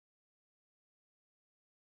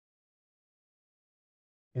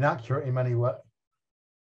inaccurate in many ways.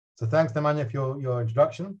 So thanks, Nemanja, for your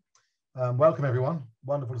introduction. Welcome, everyone.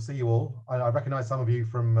 Wonderful to see you all. I recognize some of you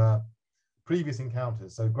from previous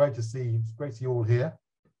encounters, so great to see you all here.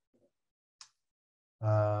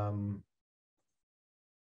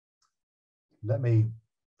 Let me,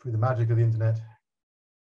 through the magic of the internet,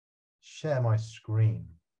 share my screen.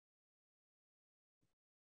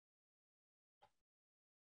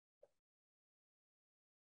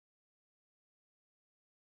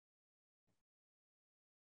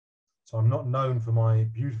 So I'm not known for my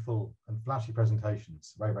beautiful and flashy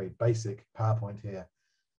presentations, very, very basic PowerPoint here.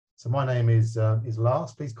 So my name is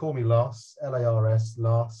Lars. Please call me Lars, L-A-R-S,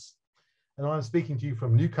 Lars. And I'm speaking to you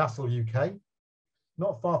from Newcastle, UK,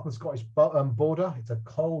 not far from the Scottish border. It's a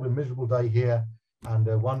cold and miserable day here, and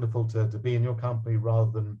wonderful to be in your company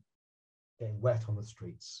rather than getting wet on the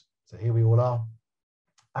streets. So here we all are.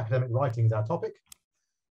 Academic writing is our topic.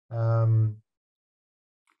 I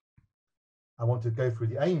want to go through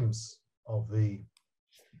the aims of the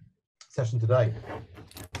session today.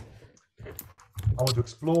 I want to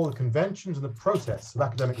explore the conventions and the process of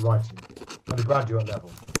academic writing at the graduate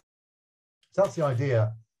level. So that's the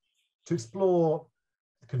idea, to explore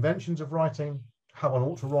the conventions of writing, how one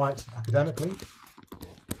ought to write academically,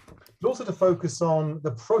 but also to focus on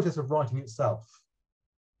the process of writing itself.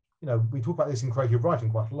 You know, we talk about this in creative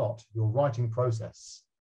writing quite a lot, your writing process,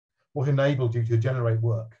 what enabled you to generate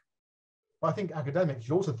work. But I think academics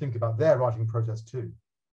should also think about their writing process too.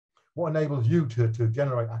 What enables you to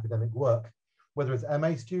generate academic work, whether it's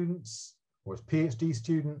MA students or it's PhD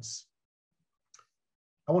students.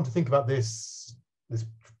 I want to think about this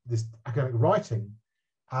academic writing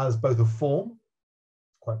as both a form,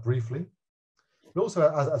 quite briefly, but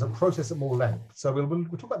also as a process at more length. So we'll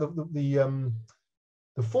talk about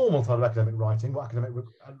the formal side of academic writing, what academic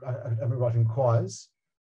writing requires.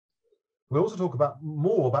 We'll also talk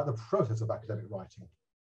more about the process of academic writing.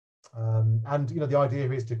 And you know, the idea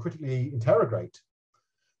here is to critically interrogate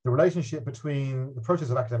the relationship between the process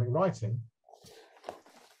of academic writing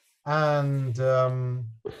and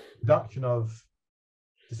production of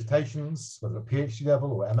dissertations, whether at PhD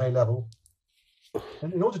level or MA level.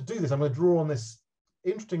 And in order to do this, I'm going to draw on this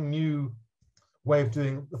interesting new way of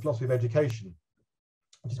doing the philosophy of education,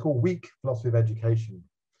 which is called weak philosophy of education.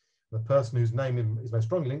 The person whose name is most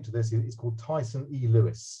strongly linked to this is called Tyson E.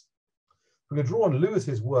 Lewis. We're going to draw on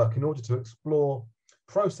Lewis's work in order to explore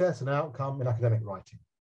process and outcome in academic writing.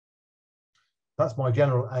 That's my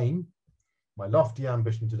general aim, my lofty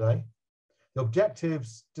ambition today. The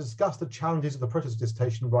objectives discuss the challenges of the process of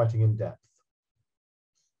dissertation writing in depth.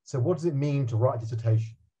 So what does it mean to write a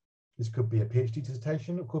dissertation? This could be a PhD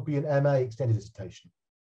dissertation, it could be an MA extended dissertation.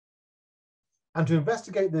 And to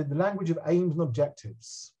investigate the language of aims and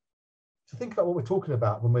objectives. So think about what we're talking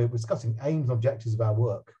about when we're discussing aims and objectives of our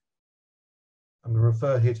work. I'm going to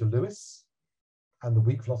refer here to Lewis and the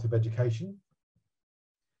weak philosophy of education.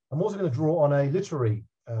 I'm also going to draw on a literary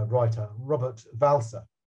writer, Robert Walser,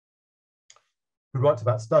 who writes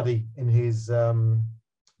about study in his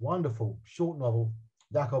wonderful short novel,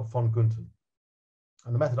 Jacob von Gunten.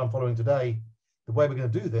 And the method I'm following today, the way we're going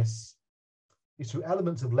to do this, is through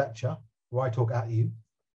elements of lecture, where I talk at you,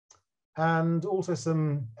 and also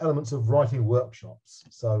some elements of writing workshops.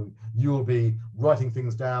 So you'll be writing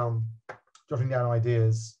things down, jotting down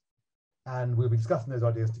ideas, and we'll be discussing those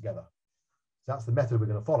ideas together. So that's the method we're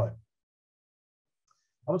going to follow.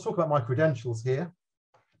 I want to talk about my credentials here.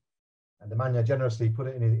 And Nemanja generously put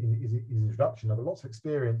it in his introduction. I've got lots of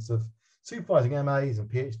experience of supervising MAs and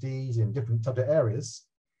PhDs in different subject areas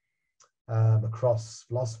across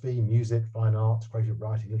philosophy, music, fine arts, creative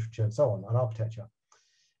writing, literature, and so on, and architecture.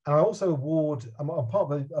 And I also award, I'm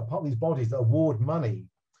part of these bodies that award money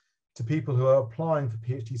to people who are applying for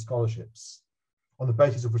PhD scholarships on the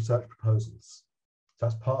basis of research proposals. So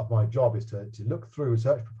that's part of my job, is to look through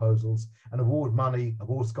research proposals and award money,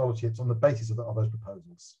 award scholarships on the basis of those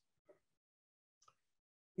proposals.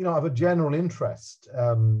 You know, I have a general interest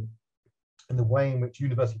in the way in which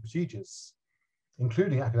university procedures,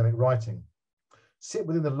 including academic writing, sit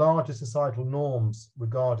within the larger societal norms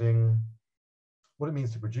regarding what it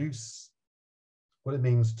means to produce, what it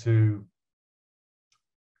means to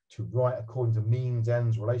write according to means,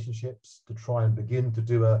 ends, relationships, to try and begin to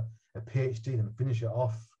do a PhD and finish it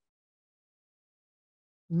off.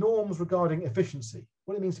 Norms regarding efficiency,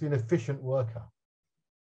 what it means to be an efficient worker.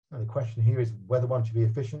 And the question here is whether one should be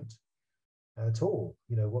efficient at all.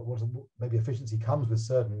 You know, maybe efficiency comes with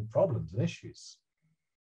certain problems and issues.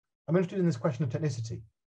 I'm interested in this question of technicity,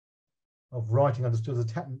 of writing understood as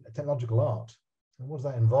a technological art. And what does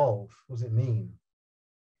that involve? What does it mean?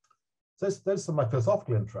 So those are my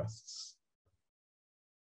philosophical interests.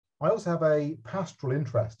 I also have a pastoral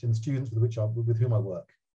interest in the students with whom I work.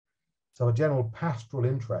 So a general pastoral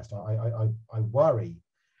interest. I worry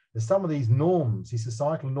that some of these norms, these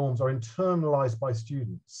societal norms, are internalized by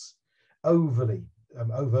students overtly,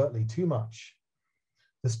 too much.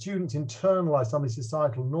 The students internalize some of these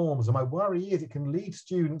societal norms, and my worry is it can lead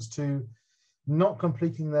students to not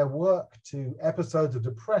completing their work, to episodes of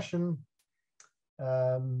depression.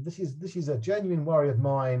 This is a genuine worry of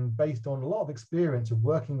mine based on a lot of experience of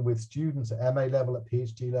working with students at MA level, at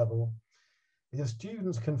PhD level. If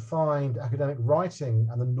students can find academic writing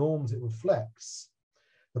and the norms it reflects,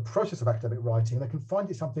 the process of academic writing, they can find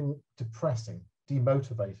it something depressing,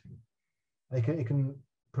 demotivating. It can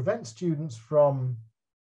prevent students from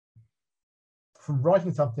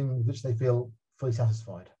writing something which they feel fully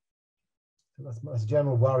satisfied. So that's a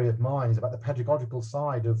general worry of mine, is about the pedagogical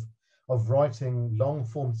side of writing long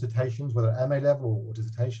form dissertations, whether at MA level or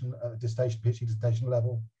dissertation, PhD dissertation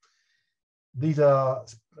level. These are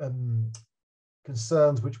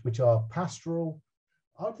concerns which are pastoral.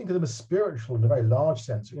 I would think of them as spiritual in a very large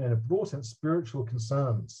sense, in a broad sense, spiritual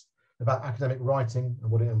concerns about academic writing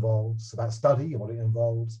and what it involves, about study and what it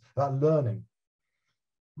involves, about learning.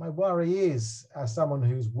 My worry is, as someone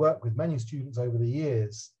who's worked with many students over the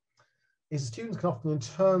years, is students can often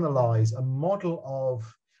internalize a model of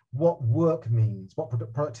what work means, what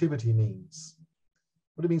productivity means,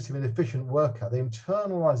 what it means to be an efficient worker. They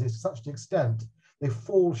internalize this to such an extent they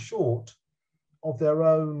fall short of their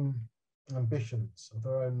own ambitions, of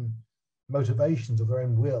their own motivations, of their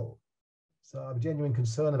own will. So I have a genuine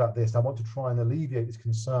concern about this. I want to try and alleviate this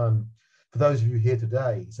concern for those of you here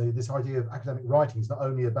today. So this idea of academic writing is not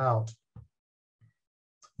only about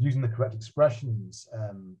using the correct expressions,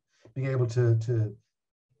 being able to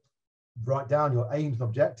write down your aims and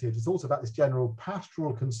objectives. It's also about this general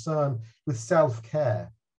pastoral concern with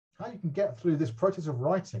self-care, how you can get through this process of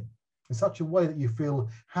writing in such a way that you feel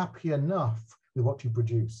happy enough with what you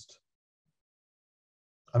produced.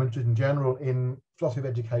 I'm interested in general in philosophy of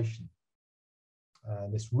education.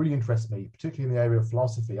 This really interests me, particularly in the area of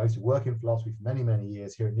philosophy. I used to work in philosophy for many, many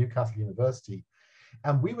years here at Newcastle University,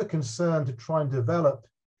 and we were concerned to try and develop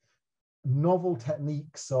novel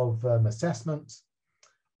techniques of assessment,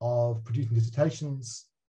 of producing dissertations,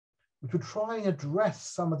 which would try and address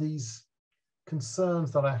some of these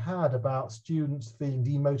concerns that I had about students feeling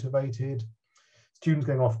demotivated, students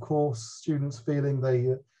going off course, students feeling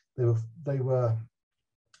they were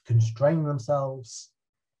constraining themselves.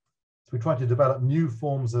 So we tried to develop new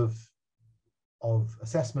forms of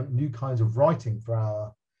assessment, new kinds of writing for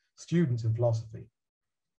our students in philosophy.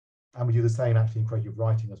 And we do the same actually in creative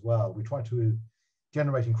writing as well. We try to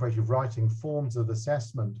generate in creative writing forms of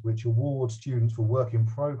assessment which award students for work in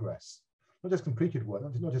progress, not just completed work,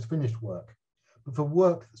 not just finished work, but for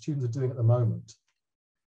work that students are doing at the moment.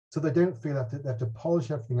 So they don't feel they have to polish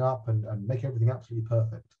everything up and make everything absolutely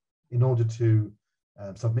perfect in order to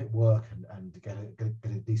submit work and get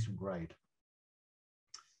a decent grade.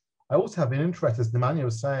 I also have an interest, as Nemanja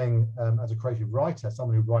was saying, as a creative writer,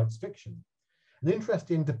 someone who writes fiction, an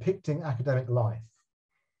interest in depicting academic life,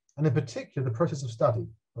 and in particular the process of study,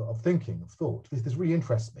 of thinking, of thought. This really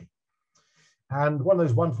interests me. And one of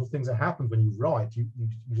those wonderful things that happens when you write, you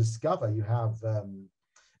discover you have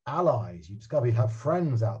allies, you discover you have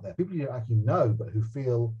friends out there, people you don't actually know, but who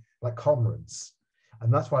feel like comrades.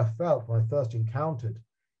 And that's what I felt when I first encountered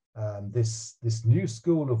this new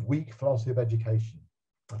school of weak philosophy of education.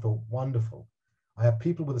 I thought, wonderful. I have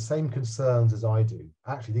people with the same concerns as I do.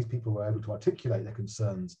 Actually, these people were able to articulate their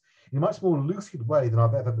concerns in a much more lucid way than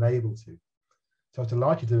I've ever been able to. So I was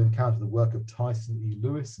delighted to encounter the work of Tyson E.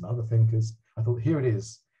 Lewis and other thinkers. I thought, here it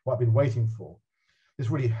is, what I've been waiting for. This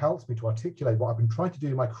really helps me to articulate what I've been trying to do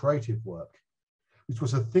in my creative work, which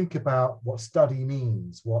was to think about what study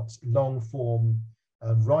means, what long form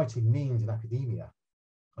writing means in academia.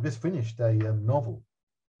 I've just finished a novel,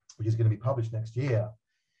 which is going to be published next year.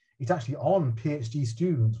 It's actually on PhD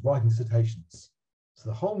students writing dissertations. So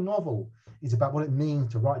the whole novel is about what it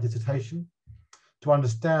means to write a dissertation, to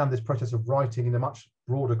understand this process of writing in a much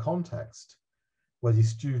broader context, where these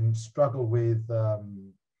students struggle with a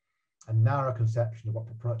narrow conception of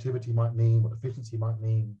what productivity might mean, what efficiency might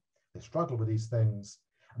mean. They struggle with these things,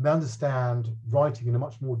 and they understand writing in a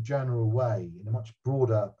much more general way, in a much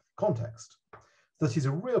broader context. So this is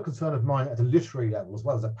a real concern of mine at a literary level, as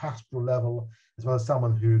well as a pastoral level, as well as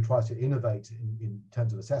someone who tries to innovate in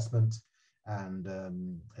terms of assessment and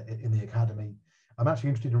in the academy. I'm actually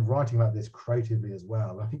interested in writing about this creatively as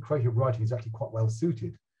well. I think creative writing is actually quite well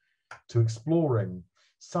suited to exploring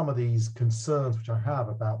some of these concerns which I have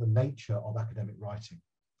about the nature of academic writing.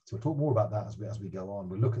 So we'll talk more about that as we go on.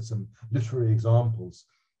 We'll look at some literary examples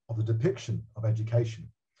of the depiction of education,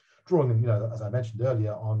 drawing, as I mentioned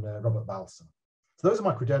earlier, on Robert Balser. So those are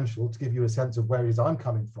my credentials to give you a sense of where it is I'm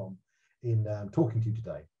coming from in talking to you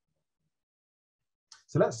today.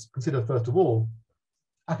 So let's consider, first of all,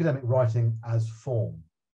 academic writing as form.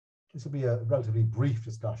 This will be a relatively brief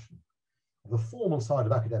discussion of the formal side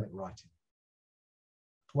of academic writing.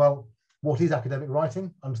 Well, what is academic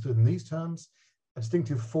writing? Understood in these terms, a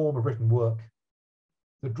distinctive form of written work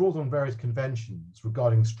that draws on various conventions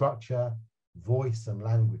regarding structure, voice, and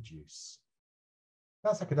language use.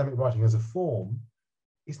 That's academic writing as a form.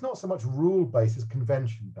 It's not so much rule-based as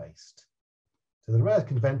convention-based. So there are various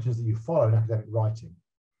conventions that you follow in academic writing,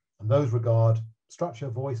 and those regard structure,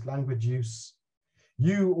 voice, language use.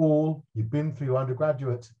 You've been through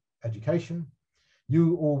undergraduate education.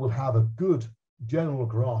 You all will have a good general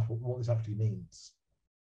grasp of what this actually means.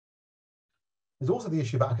 There's also the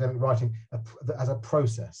issue about academic writing as a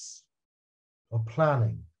process of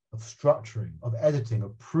planning, of structuring, of editing,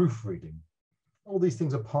 of proofreading. All these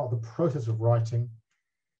things are part of the process of writing.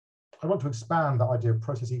 I want to expand that idea of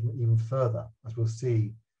process even further, as we'll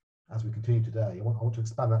see as we continue today. I want to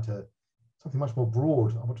expand that to something much more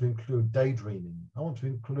broad. I want to include daydreaming. I want to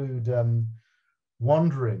include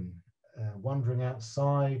wandering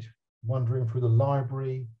outside, wandering through the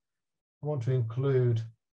library. I want to include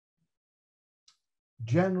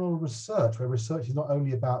general research, where research is not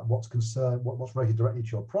only about what's related directly to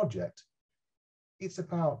your project. It's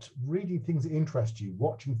about reading things that interest you,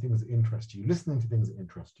 watching things that interest you, listening to things that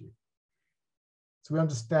interest you. So we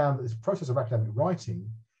understand that this process of academic writing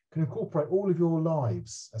can incorporate all of your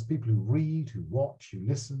lives as people who read, who watch, who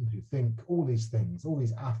listen, who think, all these things, all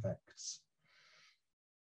these affects.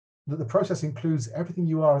 That the process includes everything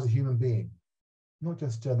you are as a human being, not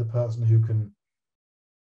just the person who can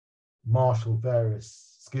marshal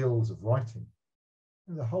various skills of writing.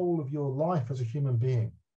 The whole of your life as a human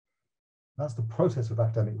being. That's the process of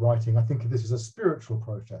academic writing. I think of this as a spiritual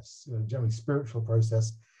process, generally spiritual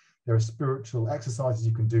process. There are spiritual exercises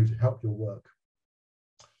you can do to help your work.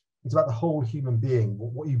 It's about the whole human being,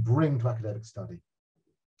 what you bring to academic study.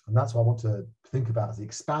 And that's what I want to think about as the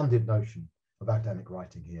expanded notion of academic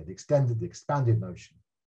writing here, the expanded notion.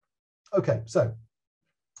 Okay, so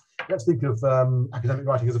let's think of academic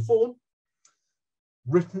writing as a form,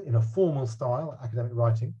 written in a formal style, academic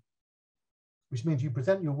writing, which means you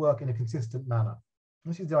present your work in a consistent manner.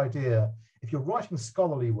 This is the idea. If you're writing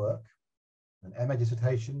scholarly work, an MA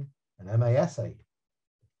dissertation, an MA essay,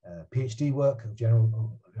 PhD work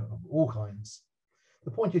of all kinds,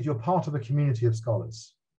 the point is you're part of a community of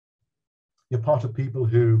scholars. You're part of people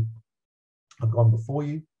who have gone before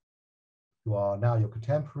you, who are now your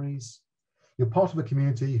contemporaries. You're part of a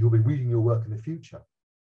community who will be reading your work in the future.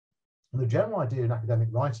 And the general idea in academic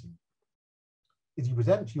writing is you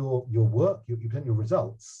present your work, you present your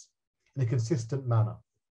results in a consistent manner,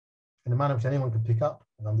 in a manner which anyone can pick up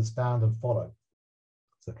and understand and follow.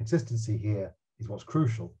 So consistency here is what's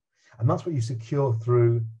crucial. And that's what you secure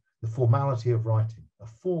through the formality of writing, a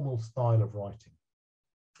formal style of writing.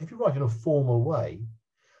 If you write in a formal way,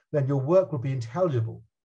 then your work will be intelligible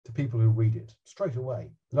to people who read it straight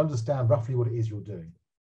away. They'll understand roughly what it is you're doing.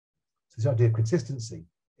 So this idea of consistency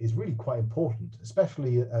is really quite important,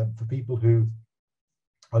 especially for people who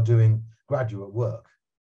are doing graduate work.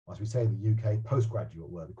 As we say in the UK, postgraduate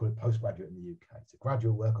work. We call it postgraduate in the UK. So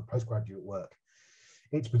graduate work or postgraduate work.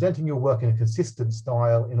 It's presenting your work in a consistent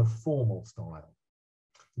style, in a formal style.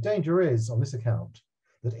 The danger is, on this account,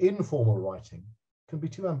 that informal writing can be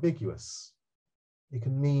too ambiguous. It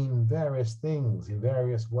can mean various things in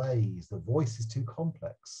various ways. The voice is too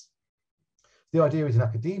complex. The idea is in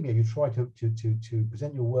academia, you try to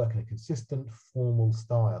present your work in a consistent, formal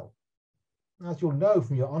style. As you'll know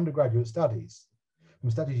from your undergraduate studies,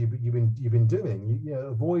 from studies you've been doing, you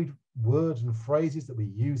avoid words and phrases that we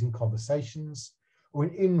use in conversations or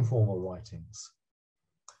in informal writings.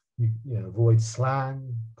 You avoid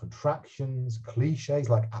slang, contractions, cliches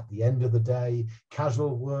like at the end of the day,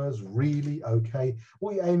 casual words, really, okay.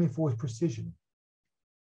 What you're aiming for is precision.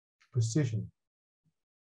 Precision.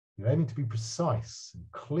 You're aiming to be precise and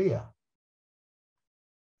clear.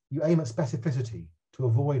 You aim at specificity to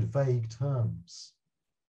avoid vague terms.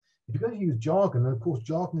 If you're going to use jargon, then of course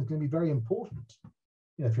jargon is going to be very important.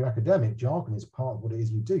 If you're academic, jargon is part of what it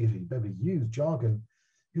is you do. If you better use jargon,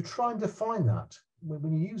 you try and define that.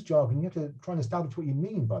 When you use jargon, you have to try and establish what you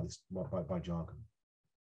mean by this, by jargon.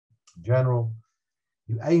 In general,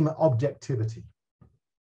 you aim at objectivity.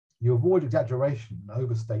 You avoid exaggeration and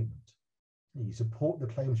overstatement. You support the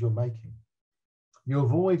claims you're making. You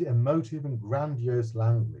avoid emotive and grandiose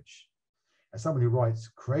language. As somebody who writes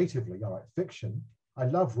creatively, I write fiction, I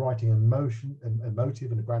love writing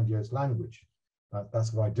emotive and grandiose language.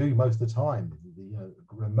 That's what I do most of the time,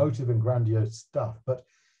 emotive and grandiose stuff. But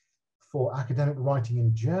for academic writing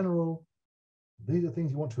in general, these are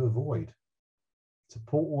things you want to avoid.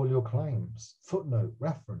 Support all your claims, footnote,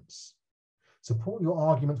 reference. Support your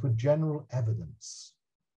arguments with general evidence.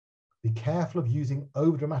 Be careful of using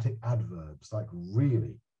overdramatic adverbs like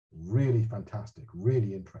really, really fantastic,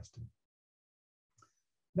 really interesting.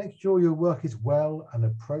 Make sure your work is well and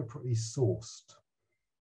appropriately sourced.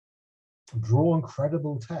 Draw on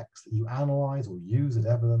credible text that you analyze or use as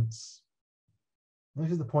evidence. And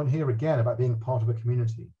this is the point here again about being part of a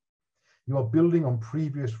community. You are building on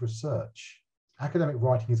previous research. Academic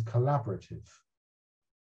writing is collaborative.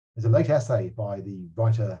 There's a late essay by the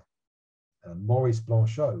writer Maurice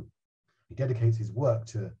Blanchot. He dedicates his work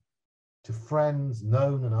to friends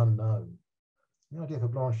known and unknown. The idea for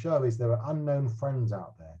Blanchot is there are unknown friends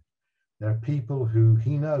out there. There are people who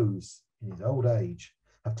he knows in his old age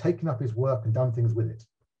have taken up his work and done things with it.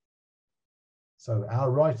 So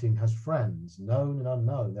our writing has friends, known and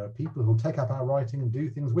unknown. There are people who take up our writing and do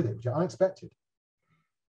things with it, which are unexpected.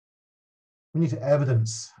 We need to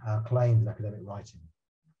evidence our claims in academic writing.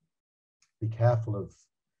 Be careful of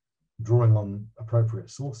drawing on appropriate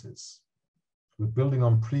sources. We're building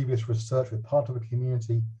on previous research. We're part of a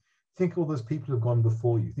community. Think of all those people who've gone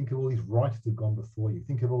before you. Think of all these writers who've gone before you.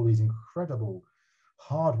 Think of all these incredible,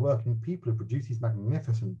 hardworking people who produce these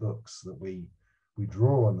magnificent books that we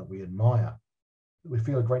draw on, that we admire, that we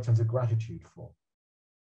feel a great sense of gratitude for.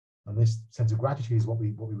 And this sense of gratitude is what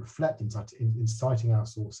we reflect in citing our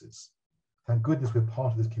sources. Thank goodness we're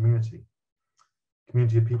part of this community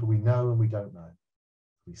of people we know and we don't know.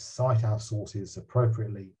 We cite our sources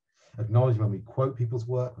appropriately, acknowledge when we quote people's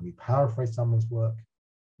work, when we paraphrase someone's work.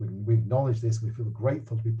 We acknowledge this. We feel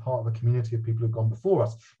grateful to be part of a community of people who have gone before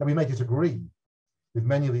us. And we may disagree with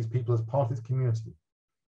many of these people as part of this community.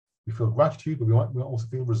 We feel gratitude, but we also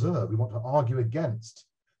feel reserve. We want to argue against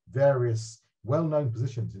various well-known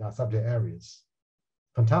positions in our subject areas.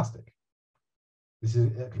 Fantastic. This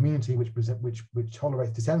is a community which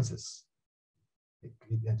tolerates dissensus,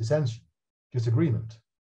 dissension, disagreement.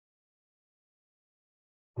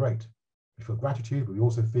 Great. We feel gratitude, but we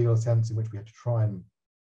also feel a sense in which we have to try and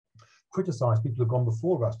criticize people who have gone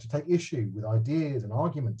before us, to take issue with ideas and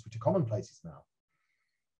arguments which are commonplaces now.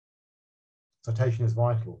 Citation is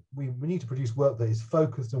vital. We need to produce work that is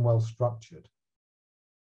focused and well structured.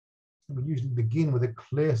 And we usually begin with a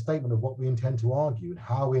clear statement of what we intend to argue and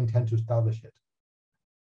how we intend to establish it.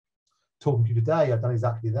 Talking to you today, I've done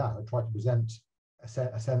exactly that. I tried to present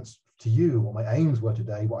a sense to you what my aims were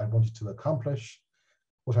today, what I wanted to accomplish,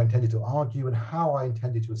 what I intended to argue, and how I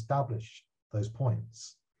intended to establish those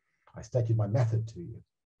points. I stated my method to you.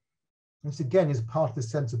 This again is part of the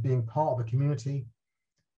sense of being part of a community,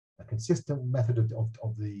 a consistent method of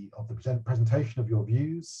the presentation of your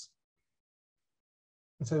views.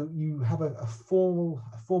 And so you have a formal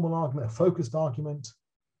argument, a focused argument,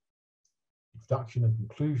 introduction and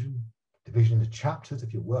conclusion, division into chapters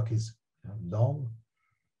if your work is long,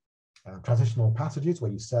 transitional passages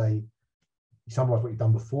where you summarize what you've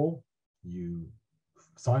done before, you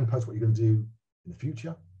signpost what you're going to do in the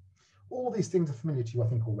future. All these things are familiar to you, I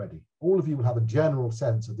think, already. All of you will have a general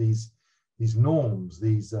sense of these norms,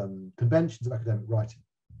 these conventions of academic writing.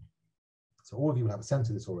 So all of you will have a sense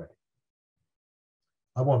of this already.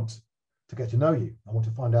 I want to get to know you. I want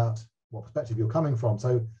to find out what perspective you're coming from.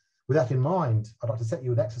 So with that in mind, I'd like to set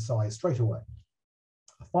you an exercise straight away.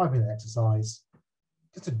 A 5-minute exercise,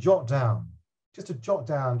 just to jot down, just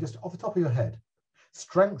off the top of your head,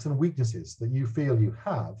 strengths and weaknesses that you feel you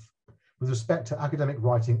have with respect to academic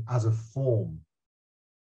writing as a form.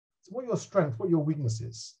 So what are your strengths, what are your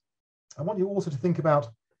weaknesses? I want you also to think about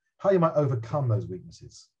how you might overcome those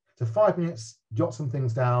weaknesses. So 5 minutes, jot some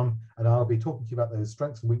things down, and I'll be talking to you about those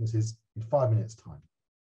strengths and weaknesses in 5 minutes' time.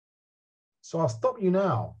 So I'll stop you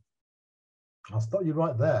now. I'll stop you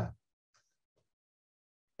right there.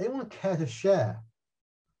 Anyone care to share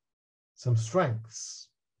some strengths?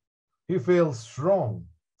 Who feel strong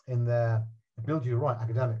in their ability to write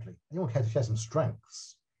academically? Anyone care to share some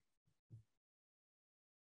strengths?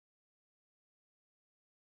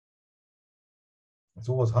 It's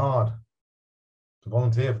always hard to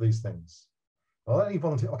volunteer for these things. Well, only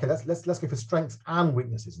volunteer. Okay, let's go for strengths and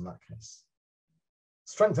weaknesses in that case.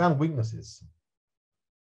 Strengths and weaknesses.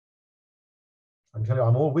 I can tell you,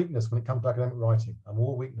 I'm all weakness when it comes to academic writing. I'm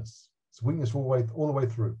all weakness. It's weakness all the way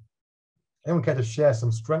through. Anyone care to share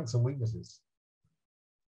some strengths and weaknesses?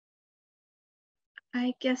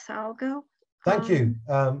 I guess I'll go. Thank you.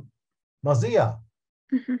 Mazia.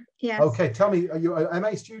 Yes. Okay, tell me, are you an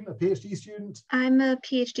MA student, a PhD student? I'm a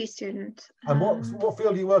PhD student. And what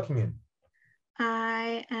field are you working in?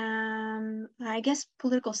 I am, I guess,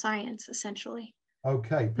 political science, essentially.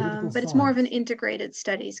 Okay, political but science. It's more of an integrated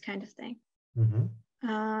studies kind of thing. Mm-hmm.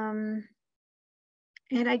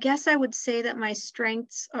 And I guess I would say that my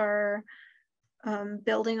strengths are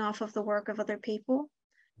building off of the work of other people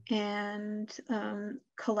and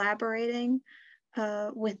collaborating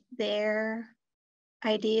with their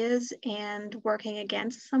ideas and working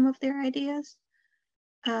against some of their ideas.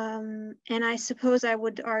 And I suppose I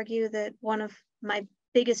would argue that one of my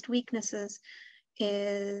biggest weaknesses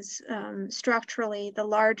is structurally, the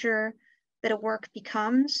larger that a work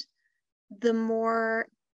becomes, the more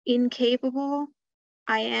incapable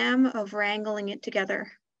I am of wrangling it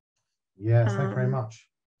together. Yes, thank you very much.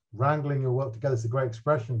 Wrangling your work together is a great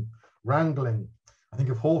expression. Wrangling. I think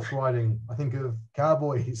of horse riding. I think of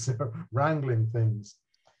cowboys wrangling things.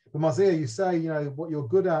 But Lars Iyer, you say, you know, what you're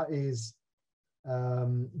good at is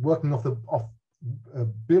working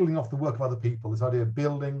building off the work of other people. This idea of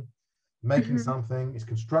building, making something is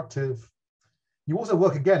constructive. You also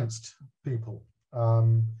work against people.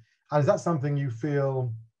 And is that something you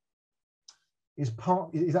feel is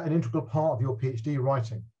that an integral part of your PhD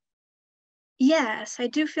writing? Yes, I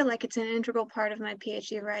do feel like it's an integral part of my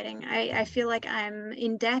PhD writing. I feel like I'm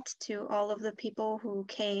in debt to all of the people who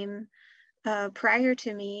came prior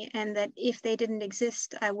to me, and that if they didn't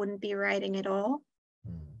exist, I wouldn't be writing at all.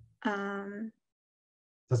 And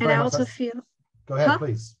I also feel... Go ahead,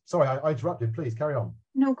 please. Sorry, I interrupted. Please carry on.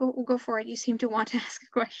 No, go for it. You seem to want to ask a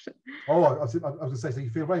question. Oh, I was going to say, so you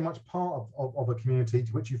feel very much part of a community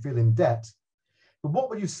to which you feel in debt. But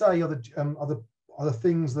what would you say are the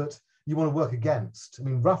things that you want to work against? I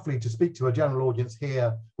mean, roughly, to speak to a general audience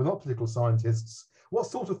here, we're not political scientists. What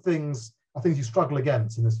sort of things are things you struggle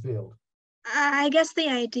against in this field? I guess the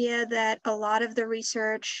idea that a lot of the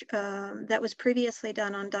research that was previously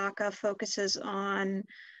done on DACA focuses on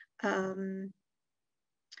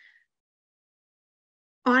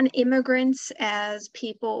immigrants as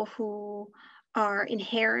people who are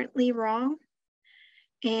inherently wrong.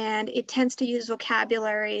 And it tends to use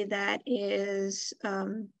vocabulary that is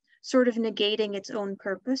sort of negating its own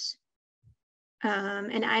purpose.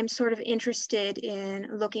 And I'm sort of interested in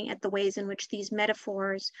looking at the ways in which these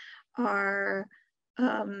metaphors are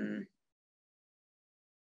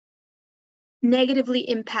negatively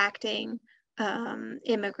impacting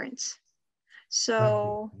immigrants.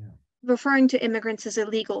 So referring to immigrants as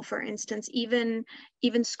illegal, for instance, even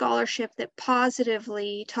scholarship that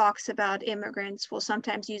positively talks about immigrants will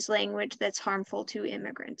sometimes use language that's harmful to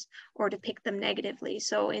immigrants or depict them negatively.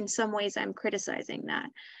 So in some ways, I'm criticizing that.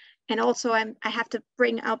 And also, I have to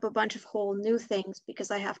bring up a bunch of whole new things because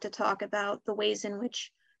I have to talk about the ways in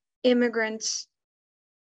which immigrants...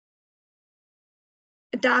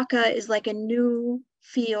 DACA is like a new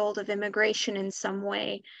field of immigration in some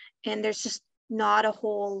way, and there's just not a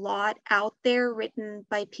whole lot out there written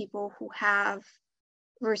by people who have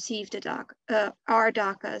received our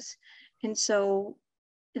DACAs. And so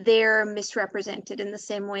they're misrepresented in the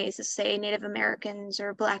same ways as, say, Native Americans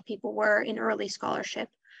or Black people were in early scholarship,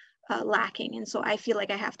 lacking. And so I feel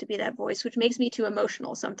like I have to be that voice, which makes me too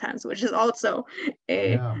emotional sometimes, which is also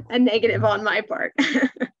a negative on my part.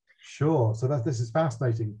 Sure. So this is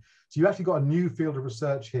fascinating. So you actually got a new field of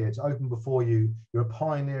research here to open before you. You're a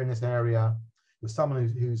pioneer in this area. You're someone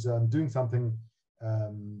who's doing something.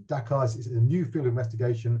 DACA is a new field of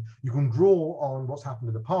investigation. You can draw on what's happened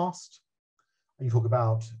in the past. And you talk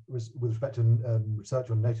about, with respect to research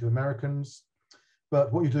on Native Americans.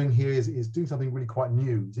 But what you're doing here is doing something really quite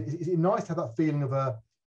new. Is it nice to have that feeling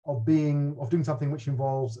of doing something which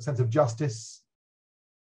involves a sense of justice?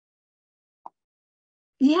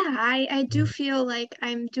 Yeah, I do feel like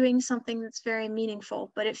I'm doing something that's very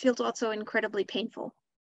meaningful, but it feels also incredibly painful.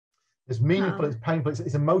 It's meaningful, it's painful,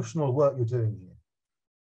 it's emotional work you're doing here.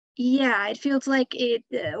 Yeah, it feels like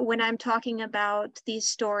when I'm talking about these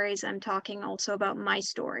stories, I'm talking also about my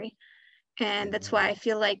story. And that's why I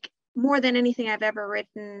feel like more than anything I've ever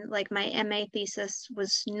written, like my MA thesis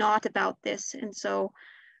was not about this. And so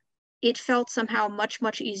it felt somehow much,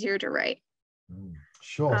 much easier to write.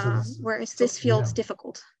 Sure. Whereas this feels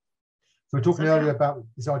difficult. So we're talking earlier about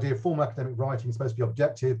this idea of formal academic writing is supposed to be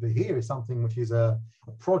objective, but here is something which is a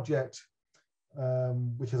project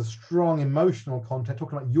which has a strong emotional content,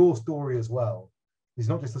 talking about your story as well. It's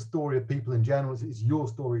not just the story of people in general, it's your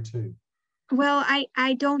story too. Well,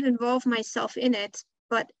 I don't involve myself in it,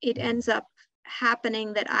 but it ends up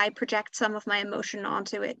happening that I project some of my emotion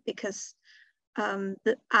onto it because I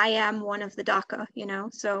am one of the DACA, you know,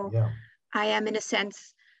 so I am in a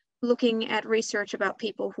sense looking at research about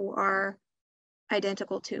people who are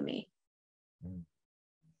identical to me.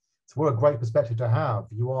 So what a great perspective to have.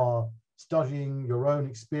 You are studying your own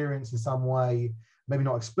experience in some way, maybe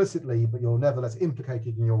not explicitly, but you're nevertheless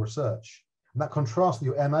implicated in your research. And that contrasts with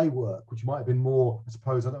your MA work, which might have been more, I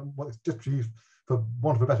suppose, I don't know what it's just to use for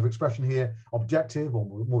want of a better expression here, objective or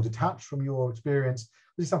more detached from your experience.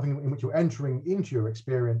 This is something in which you're entering into your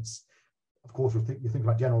experience. Of course, you're thinking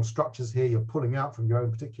about general structures here. You're pulling out from your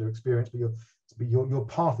own particular experience, but you're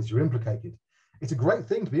part of this. You're implicated. It's a great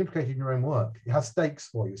thing to be implicated in your own work. It has stakes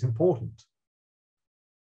for you. It's important.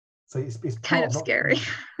 So it's kind of scary.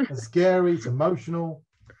 It's scary. It's emotional.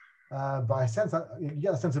 But I sense that you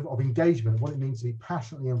get a sense of engagement, what it means to be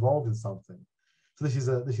passionately involved in something. So this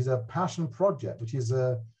is a passion project, which is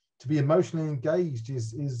to be emotionally engaged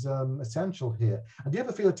is essential here. And do you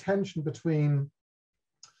ever feel a tension between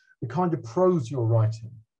the kind of prose you're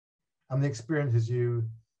writing and the experiences you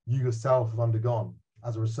yourself have undergone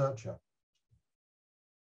as a researcher?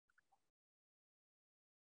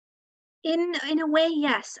 In a way,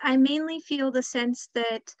 yes. I mainly feel the sense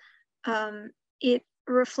that it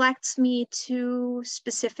reflects me too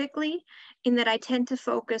specifically, in that I tend to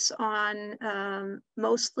focus on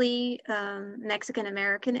mostly Mexican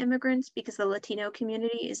American immigrants, because the Latino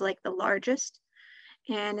community is like the largest.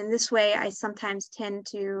 And in this way, I sometimes tend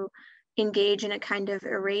to engage in a kind of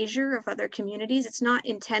erasure of other communities. It's not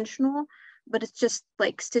intentional, but it's just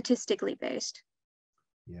like statistically based.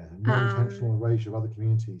 Yeah, more intentional erasure of other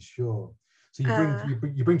communities, sure. So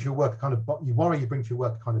you bring to your work a kind of, you bring to your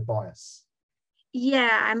work a kind of bias.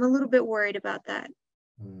 Yeah, I'm a little bit worried about that.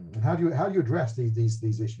 And how do you address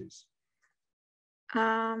these issues?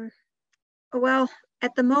 Well,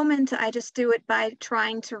 at the moment, I just do it by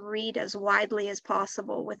trying to read as widely as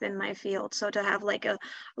possible within my field. So to have like a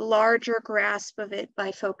larger grasp of it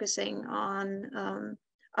by focusing on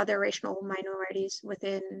other racial minorities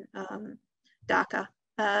within DACA.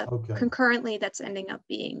 Okay. Concurrently, that's ending up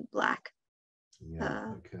being Black.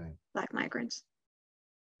 Yeah, okay. Black migrants.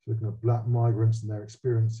 So looking at Black migrants and their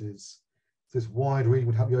experiences. This wide reading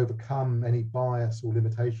would help you overcome any bias or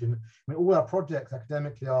limitation. I mean, all our projects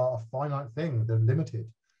academically are a finite thing. They're limited.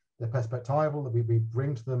 They're perspectival, that we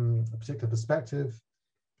bring to them a particular perspective.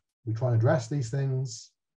 We try and address these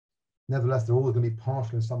things. Nevertheless, they're all going to be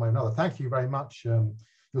partial in some way or another. Thank you very much.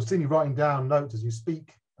 You'll see me writing down notes as you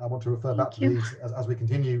speak. I want to refer back to these as we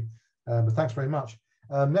continue. But thanks very much.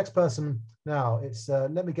 Next person now, it's,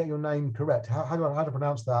 let me get your name correct. How to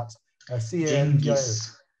pronounce that?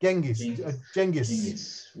 Cengiz.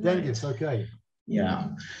 Cengiz, okay. Yeah,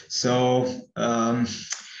 so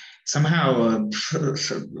somehow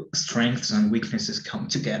strengths and weaknesses come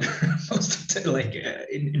together most of the, like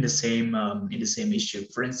in the same issue.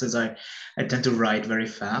 For instance, I tend to write very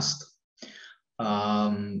fast,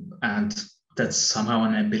 and that's somehow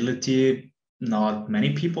an ability not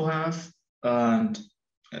many people have, and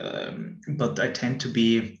but I tend to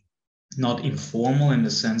be not informal in the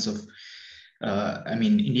sense of I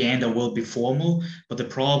mean, in the end, I will be formal, but the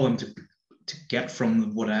problem to get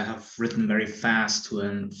from what I have written very fast to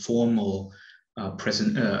a formal,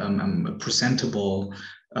 presentable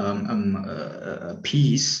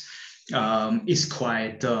piece is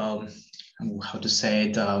quite, how to say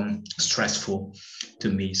it, stressful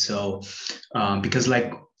to me. So, because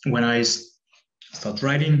like when I start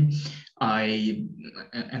writing, I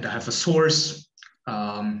have a source.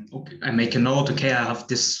 Okay, I make a note. Okay, I have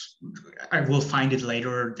this. I will find it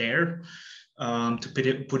later there to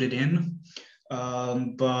put it in.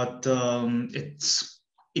 But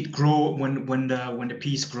it grow when the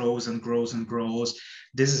piece grows and grows and grows.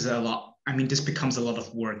 This is a lot. I mean, this becomes a lot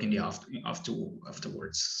of work in the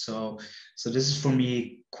afterwards. So this is for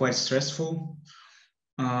me quite stressful.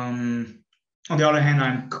 On the other hand,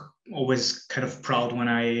 I'm always kind of proud when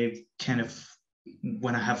I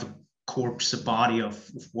have a corpse, a body of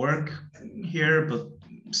work here, but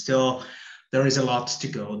still there is a lot to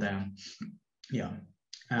go then. Yeah.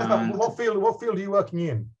 What field are you working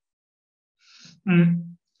in?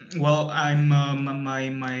 Well, I'm my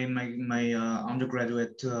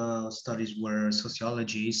undergraduate studies were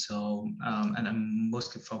sociology, so and I'm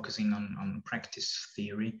mostly focusing on practice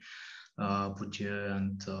theory, Bourdieu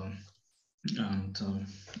and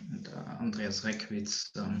Andreas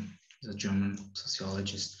Reckwitz, the German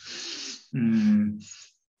sociologist.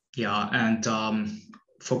 Yeah, and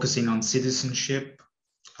focusing on citizenship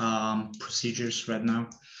procedures right now.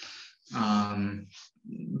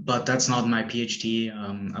 But that's not my PhD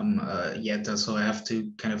yet, so I have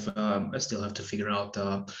to kind of, I still have to figure out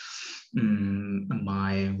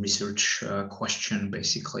my research question,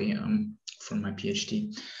 basically, for my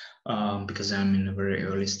PhD. because I'm in a very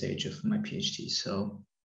early stage of my PhD. So,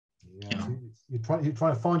 yeah. So you're trying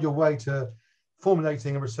to find your way to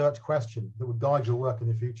formulating a research question that would guide your work in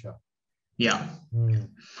the future. Yeah. Mm.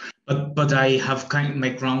 But I have my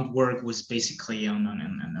groundwork was basically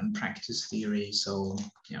on practice theory. So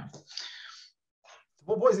yeah.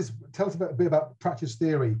 What is this? Tell us a bit about practice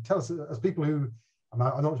theory. Tell us, as people who, I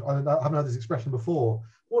haven't heard this expression before.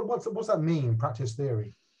 What's that mean, practice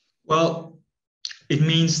theory? Well, it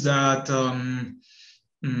means that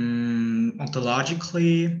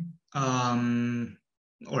ontologically,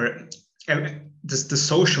 or the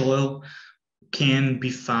social can be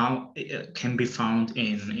found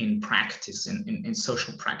in practice, in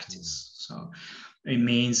social practice. So it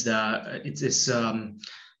means that it is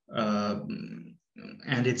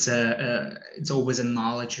and it's always a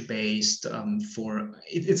knowledge based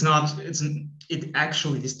it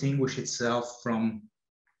actually distinguishes itself from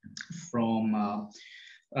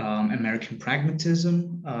American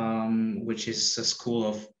pragmatism, which is a school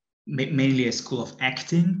of mainly a school of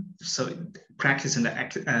acting. So practice and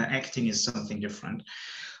acting is something different,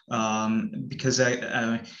 because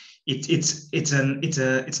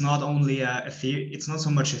it's not only a theory. It's not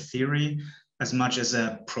so much a theory as much as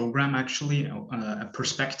a program, actually, a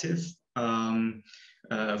perspective.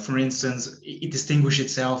 For instance, it distinguishes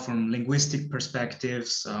itself from linguistic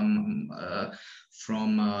perspectives,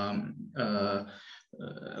 from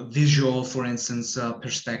visual, for instance,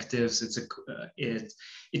 perspectives.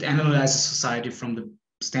 It analyzes society from the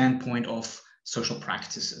standpoint of social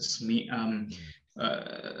practices.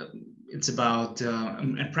 It's about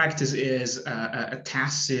and practice is a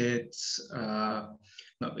tacit.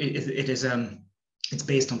 It's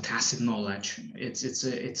based on tacit knowledge.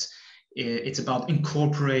 It's about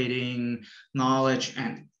incorporating knowledge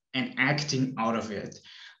and acting out of it.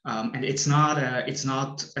 And it's not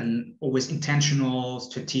an always intentional,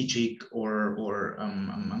 strategic, or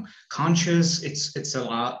conscious. It's a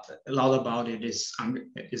lot about it is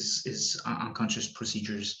unconscious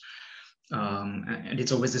procedures, and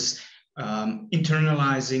it's always this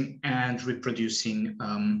internalizing and reproducing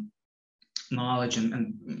knowledge,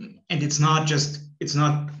 and it's not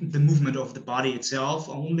the movement of the body itself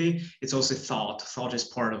only. It's also thought is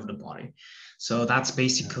part of the body. So that's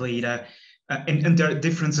basically the and their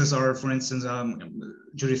differences are, for instance,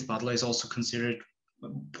 Judith Butler is also considered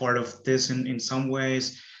part of this in some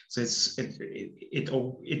ways. So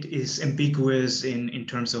it is ambiguous in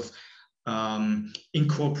terms of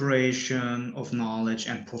incorporation of knowledge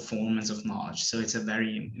and performance of knowledge. So it's a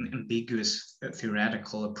very ambiguous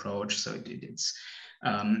theoretical approach. So it's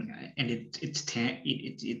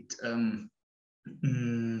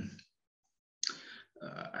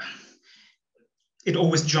it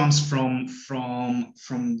always jumps from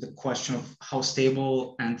the question of how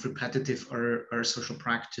stable and repetitive are social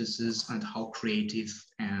practices, and how creative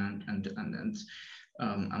and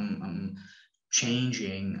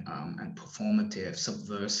changing and performative,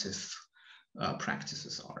 subversive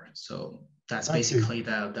practices are. So that's basically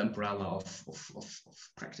the umbrella of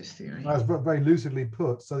practice theory. That's very lucidly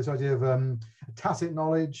put. So this idea of tacit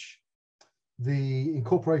knowledge, the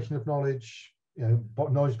incorporation of knowledge,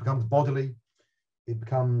 knowledge becomes bodily, it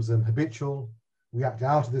becomes habitual. We act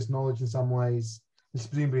out of this knowledge in some ways. This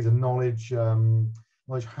presumably is a knowledge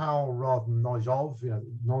how rather than knowledge of.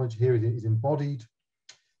 Knowledge here is embodied.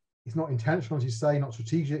 It's not intentional, as you say, not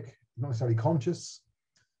strategic, not necessarily conscious.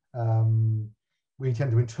 We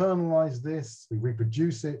tend to internalize this, we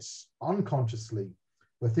reproduce it unconsciously.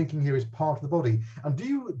 We're thinking here is part of the body. And do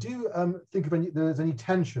you think of there's any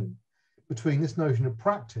tension between this notion of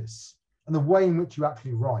practice and the way in which you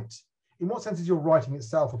actually write? In what sense is your writing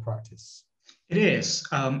itself a practice? It is,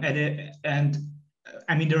 and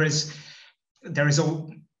I mean there is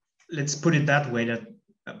let's put it that way, that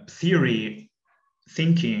theory,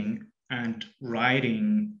 thinking, and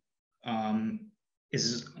writing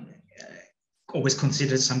is always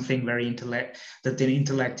considered something very that the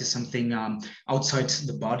intellect is something outside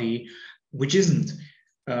the body, which isn't.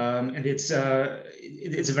 And it's a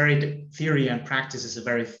very theory and practice is a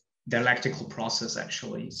very dialectical process,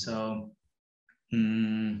 actually. So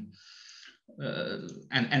and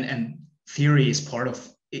theory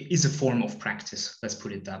is a form of practice, let's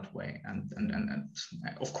put it that way. And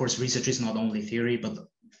of course research is not only theory, but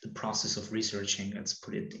the process of researching, let's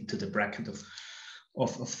put it into the bracket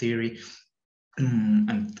of theory.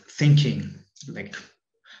 And thinking, like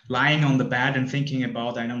lying on the bed and thinking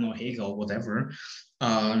about, I don't know, Hegel, whatever,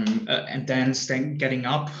 and then getting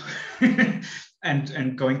up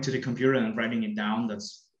and going to the computer and writing it down,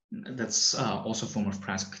 that's also a form of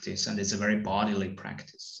practice, and it's a very bodily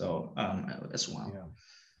practice, so as well.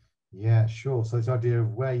 Yeah, sure. So this idea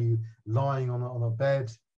of where you lying on a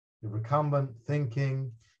bed, you're recumbent,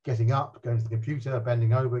 thinking, getting up, going to the computer,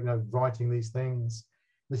 bending over, writing these things.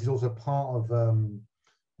 This is also part of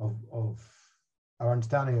our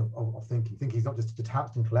understanding of thinking. Thinking is not just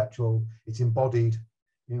detached intellectual; it's embodied.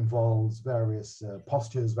 It involves various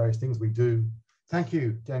postures, various things we do. Thank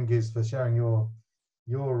you, Cengiz, for sharing your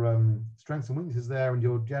strengths and weaknesses there and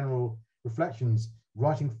your general reflections.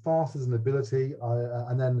 Writing fast is an ability,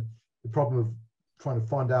 and then the problem of trying to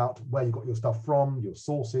find out where you got your stuff from, your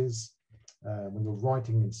sources. When you're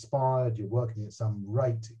writing inspired, you're working at some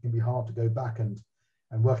rate, it can be hard to go back and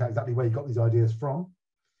work out exactly where you got these ideas from.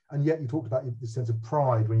 And yet you talked about this sense of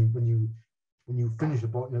pride when you finish a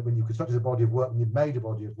body, when you constructed a body of work, when you've made a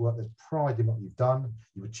body of work, there's pride in what you've done.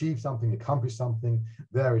 You've achieved something, accomplished something.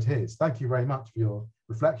 There it is. Thank you very much for your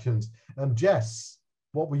reflections. Jess,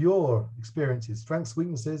 what were your experiences, strengths,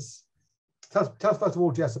 weaknesses? Tell us first of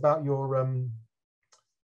all, Jess, about your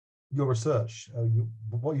research.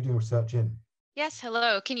 What are you doing research in? Yes,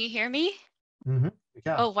 hello. Can you hear me? Mm-hmm.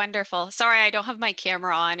 Oh, wonderful. Sorry, I don't have my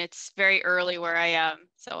camera on. It's very early where I am.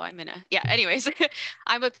 So I'm yeah, anyways,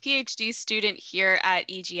 I'm a PhD student here at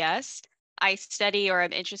EGS. I study or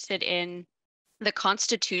I'm interested in the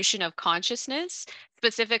constitution of consciousness,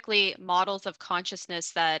 specifically models of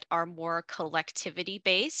consciousness that are more collectivity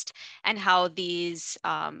based, and how these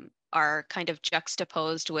are kind of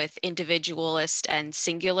juxtaposed with individualist and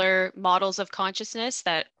singular models of consciousness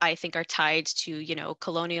that I think are tied to,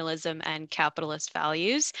 colonialism and capitalist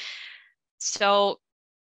values. So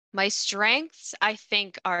my strengths, I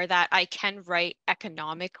think, are that I can write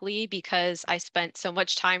economically because I spent so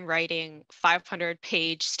much time writing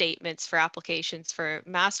 500-page statements for applications for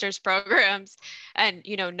master's programs. And,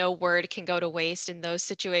 no word can go to waste in those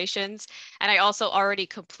situations. And I also already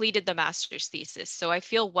completed the master's thesis. So I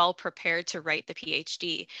feel well prepared to write the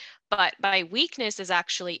PhD. But my weakness is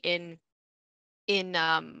actually in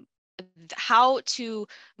how to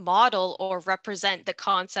model or represent the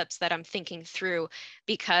concepts that I'm thinking through,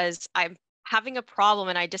 because I'm having a problem,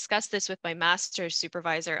 and I discussed this with my master's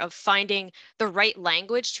supervisor, of finding the right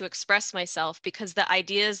language to express myself, because the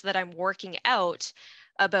ideas that I'm working out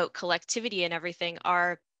about collectivity and everything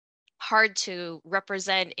are hard to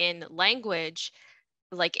represent in language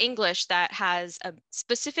like English that has a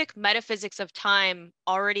specific metaphysics of time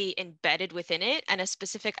already embedded within it, and a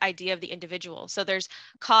specific idea of the individual. So there's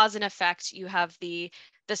cause and effect. You have the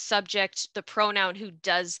subject, the pronoun who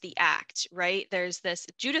does the act, right? There's this,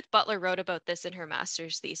 Judith Butler wrote about this in her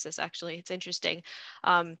master's thesis, actually. It's interesting.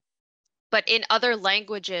 But in other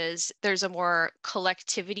languages, there's a more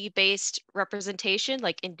collectivity-based representation,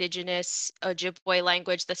 like Indigenous Ojibwe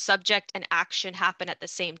language. The subject and action happen at the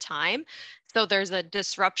same time. So there's a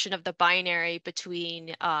disruption of the binary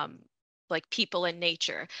between like people and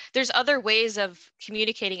nature. There's other ways of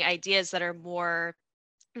communicating ideas that are more,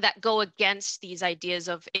 that go against these ideas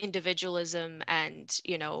of individualism and,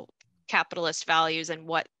 capitalist values and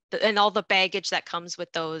and all the baggage that comes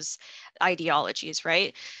with those ideologies,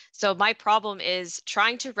 right? So my problem is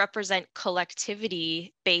trying to represent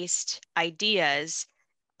collectivity based ideas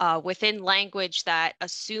within language that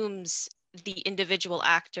assumes the individual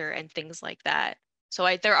actor and things like that.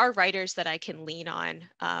 So there are writers that I can lean on,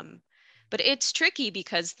 but it's tricky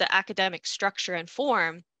because the academic structure and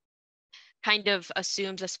form kind of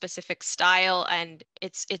assumes a specific style, and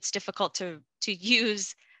it's difficult to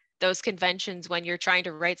use those conventions when you're trying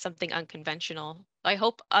to write something unconventional. I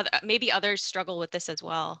hope maybe others struggle with this as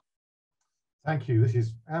well. Thank you. This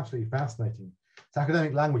is absolutely fascinating. It's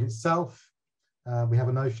academic language itself. We have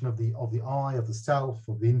a notion of the I, of the self,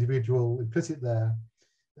 of the individual implicit there.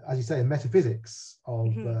 As you say, a metaphysics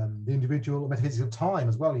of the individual, a metaphysics of time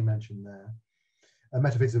as well, you mentioned there. A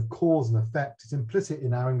metaphysics of cause and effect. It's implicit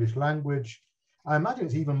in our English language. I imagine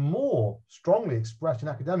it's even more strongly expressed in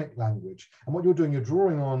academic language. And what you're doing, you're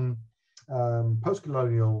drawing on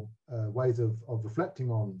post-colonial ways of reflecting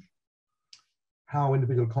on how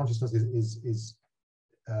individual consciousness is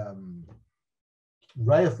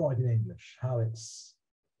reified in English, how it's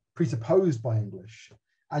presupposed by English.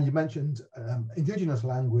 And you mentioned indigenous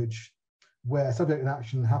language, where subject and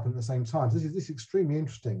action happen at the same time. So this is extremely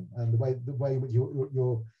interesting, and the way in which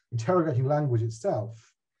you're interrogating language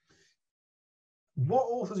itself. What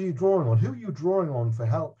authors are you drawing on? Who are you drawing on for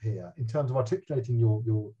help here in terms of articulating your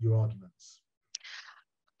arguments?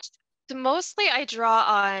 So mostly I draw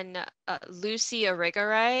on Lucy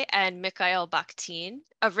Irigaray and Mikhail Bakhtin.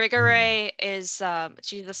 Irigaray is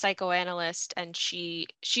she's a psychoanalyst, and she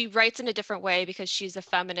writes in a different way because she's a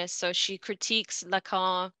feminist. So she critiques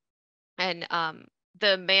Lacan and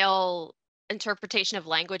the male interpretation of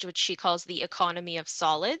language, which she calls the economy of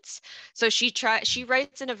solids. So she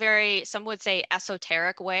writes in a very, some would say,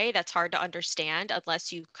 esoteric way that's hard to understand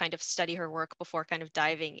unless you kind of study her work before kind of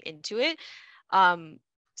diving into it.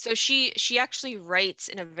 So she actually writes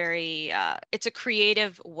in a very it's a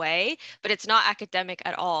creative way, but it's not academic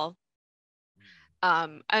at all.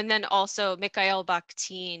 And then also Mikhail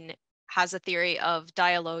Bakhtin has a theory of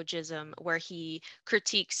dialogism where he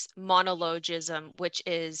critiques monologism, which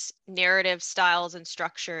is narrative styles and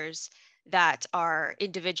structures that are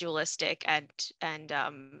individualistic and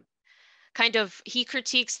kind of, he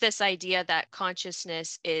critiques this idea that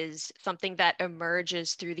consciousness is something that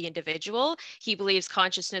emerges through the individual. He believes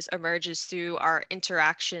consciousness emerges through our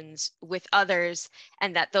interactions with others,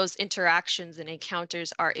 and that those interactions and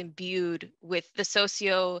encounters are imbued with the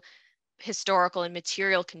socio-historical and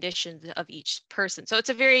material conditions of each person. So it's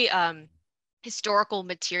a very historical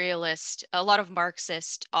materialist. A lot of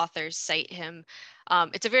Marxist authors cite him.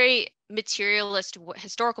 It's a very materialist,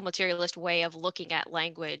 historical materialist way of looking at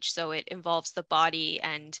language. So it involves the body,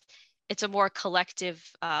 and it's a more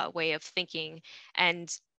collective way of thinking.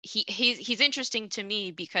 And he's interesting to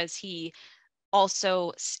me because he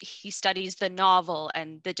studies the novel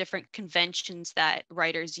and the different conventions that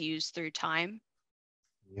writers use through time.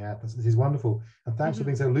 Yeah, this is wonderful. And thanks for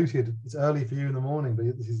being so lucid. It's early for you in the morning, but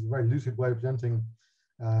this is a very lucid way of presenting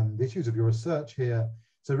the issues of your research here.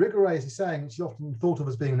 So Irigaray, as he's saying, she's often thought of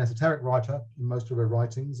as being an esoteric writer in most of her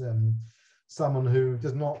writings, someone who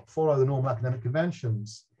does not follow the normal academic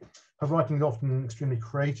conventions. Her writing is often extremely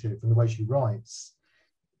creative in the way she writes.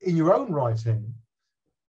 In your own writing,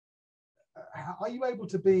 are you able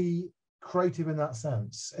to be creative in that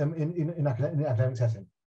sense in academic setting?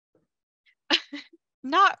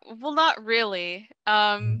 Not really.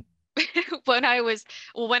 When I was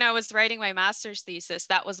writing my master's thesis,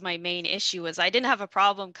 that was my main issue. Was I didn't have a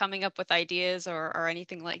problem coming up with ideas or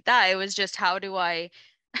anything like that. It was just how do I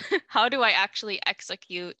actually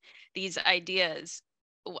execute these ideas?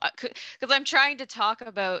 Because I'm trying to talk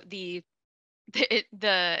about the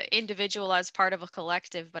individual as part of a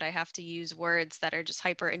collective, but I have to use words that are just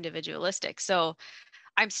hyper individualistic. So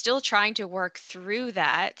I'm still trying to work through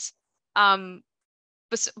that.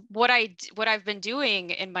 But what I've been doing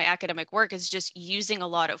in my academic work is just using a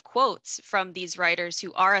lot of quotes from these writers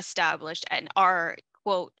who are established and are,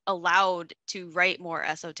 quote, allowed to write more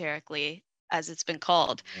esoterically, as it's been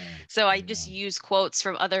called. So I just use quotes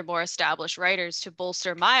from other more established writers to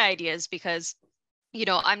bolster my ideas, because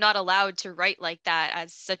I'm not allowed to write like that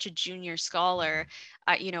as such a junior scholar.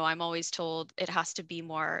 I'm always told it has to be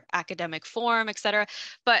more academic form, etc.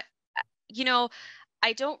 But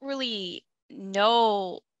I don't really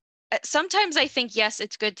know. Sometimes I think, yes,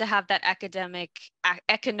 it's good to have that academic,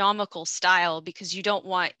 economical style, because you don't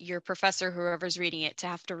want your professor, whoever's reading it, to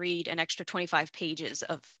have to read an extra 25 pages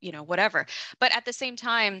of, whatever. But at the same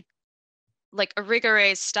time, like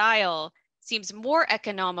Irigaray's style seems more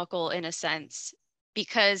economical in a sense,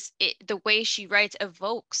 because the way she writes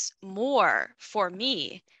evokes more for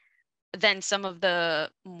me than some of the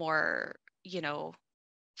more,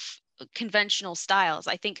 conventional styles.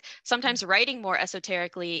 I think sometimes writing more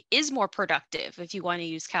esoterically is more productive, if you want to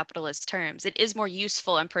use capitalist terms. It is more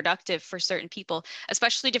useful and productive for certain people,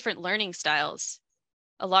 especially different learning styles.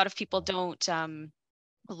 A lot of people don't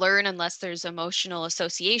learn unless there's emotional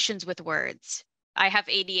associations with words. I have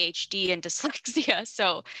ADHD and dyslexia,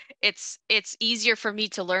 so it's easier for me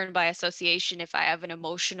to learn by association if I have an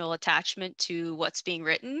emotional attachment to what's being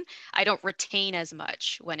written. I don't retain as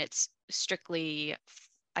much when it's strictly,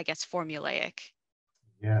 I guess, formulaic.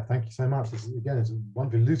 Yeah, thank you so much. It's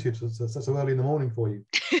wonderfully lucid, so early in the morning for you.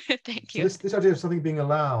 Thank you. So this idea of something being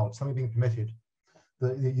allowed, something being permitted,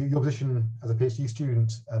 your position as a PhD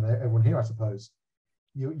student, and everyone here, I suppose,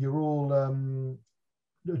 you're all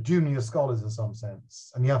junior scholars in some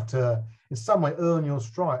sense, and you have to, in some way, earn your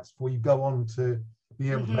stripes before you go on to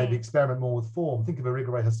be able to maybe experiment more with form. Think of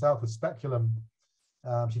Irigaray herself with Speculum.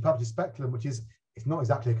 She published Speculum, which is, it's not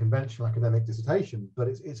exactly a conventional academic dissertation, but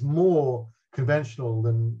it's more conventional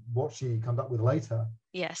than what she comes up with later.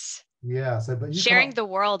 Yes. Yeah. So, but Sharing the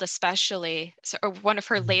World, especially, or one of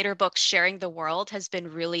her later books, Sharing the World, has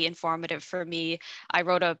been really informative for me. I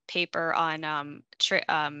wrote a paper on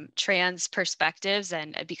trans perspectives,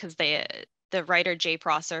 and because the writer Jay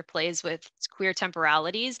Prosser plays with queer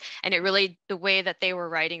temporalities, and the way that they were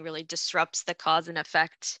writing really disrupts the cause and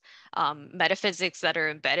effect metaphysics that are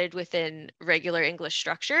embedded within regular English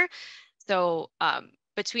structure. So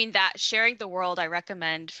between that, Sharing the World, I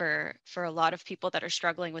recommend for a lot of people that are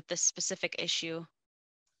struggling with this specific issue.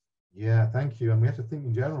 Yeah, thank you. And we have to think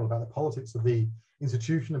in general about the politics of the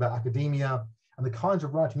institution, about academia, and the kinds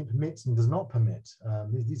of writing it permits and does not permit?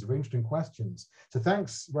 These are interesting questions. So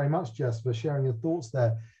thanks very much, Jess, for sharing your thoughts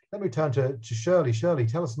there. Let me turn to Shirley. Shirley,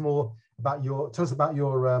 tell us more about your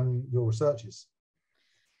researches.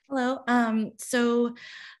 Hello. So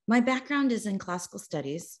my background is in classical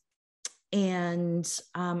studies, and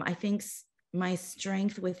I think my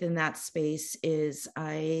strength within that space is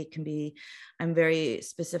I'm very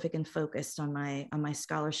specific and focused on my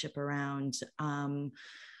scholarship around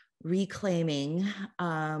reclaiming,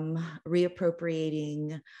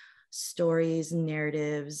 reappropriating stories,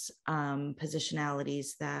 narratives, positionalities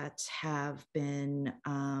that have been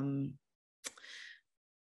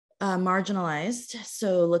marginalized.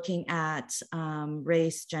 So looking at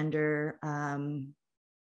race, gender,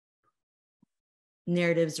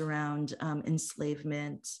 narratives around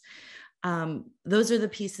enslavement. Those are the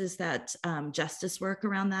pieces that justice work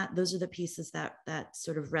around that. Those are the pieces that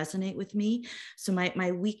sort of resonate with me. So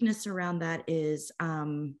my weakness around that is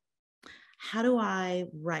how do I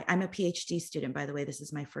write? I'm a PhD student, by the way. This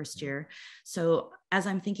is my first year. So as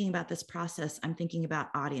I'm thinking about this process, I'm thinking about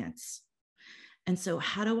audience. And so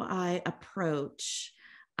how do I approach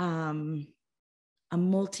a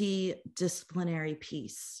multidisciplinary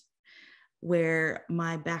piece where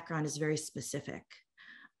my background is very specific?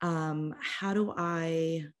 How do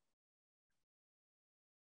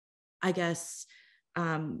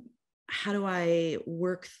how do I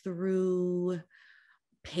work through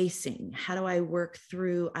pacing? How do I work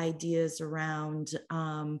through ideas around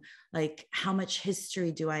like how much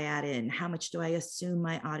history do I add in? How much do I assume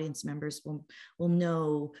my audience members will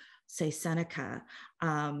know, say, Seneca?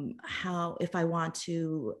 How, if I want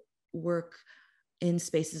to work in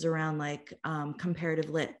spaces around like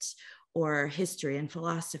comparative lit or history and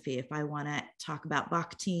philosophy, if I want to talk about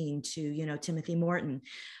Bakhtin to, Timothy Morton,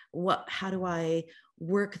 how do I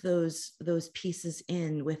work those pieces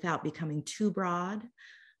in without becoming too broad,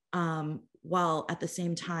 while at the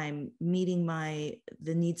same time meeting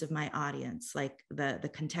the needs of my audience, like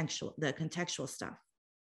the contextual stuff.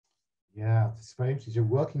 Yeah, it's very interesting. You're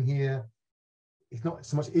working here. It's not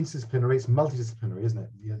so much interdisciplinary, it's multidisciplinary, isn't it?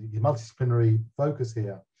 Your multidisciplinary focus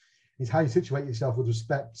here is how you situate yourself with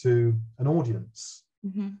respect to an audience.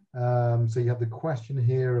 Mm-hmm. So you have the question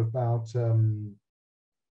here about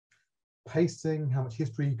pacing, how much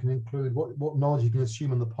history you can include, what knowledge you can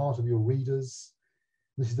assume on the part of your readers.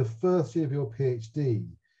 This is the first year of your PhD.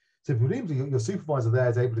 So presumably your supervisor there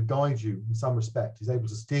is able to guide you in some respect. He's able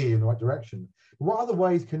to steer you in the right direction. But what other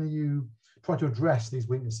ways can you try to address these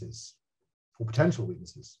weaknesses or potential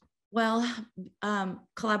weaknesses? Well,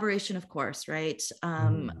 collaboration, of course, right?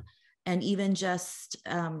 And even just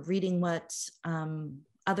reading what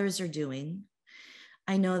others are doing.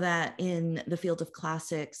 I know that in the field of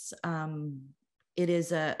classics, it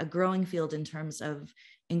is a growing field in terms of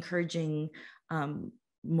encouraging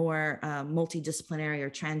more multidisciplinary or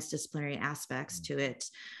transdisciplinary aspects to it.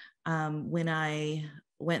 When I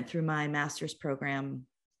went through my master's program,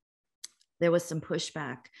 there was some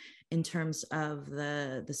pushback in terms of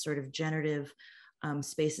the sort of generative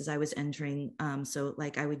spaces I was entering. So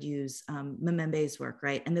like I would use Mbembe's work,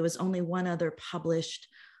 right? And there was only one other published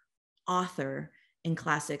author in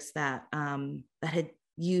classics that had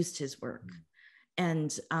used his work.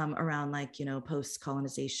 And around like,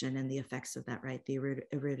 post-colonization and the effects of that, right? The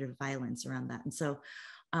irritative violence around that. And so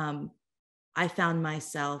I found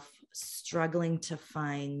myself struggling to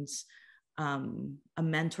find a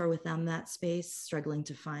mentor within that space, struggling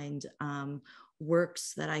to find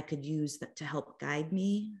works that I could use to help guide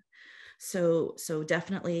me. So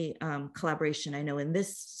definitely collaboration. I know in the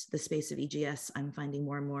space of EGS, I'm finding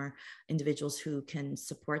more and more individuals who can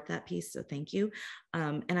support that piece. So thank you.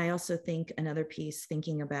 And I also think another piece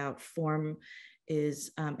thinking about form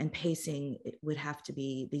is, and pacing, it would have to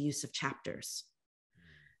be the use of chapters.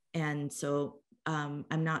 And so I'm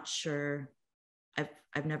not sure,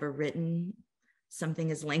 I've never written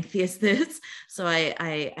something as lengthy as this. So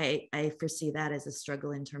I foresee that as a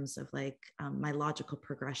struggle in terms of like my logical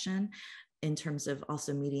progression, in terms of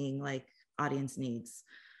also meeting like audience needs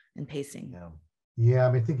and pacing. Yeah.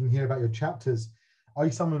 I mean, thinking here about your chapters, are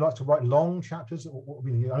you someone who likes to write long chapters? I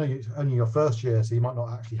know it's only your first year, so you might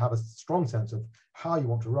not actually have a strong sense of how you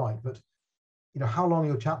want to write, but how long are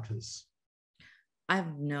your chapters? I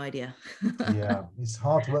have no idea. Yeah, it's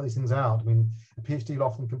hard to work these things out. I mean, a PhD will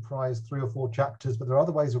often comprise 3 or 4 chapters, but there are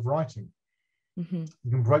other ways of writing. Mm-hmm.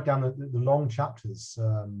 You can break down the long chapters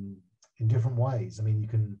in different ways. I mean, you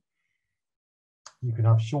can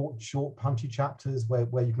have short, punchy chapters where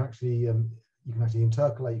you can actually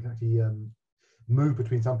intercalate. You can actually move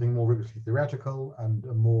between something more rigorously theoretical and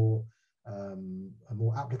a more a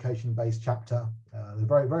more application-based chapter.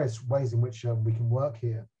 There are various ways in which we can work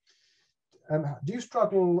here. Do you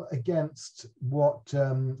struggle against what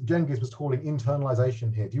Genghis was calling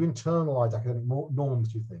internalization here? Do you internalize academic norms,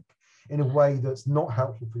 do you think, in a way that's not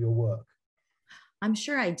helpful for your work? I'm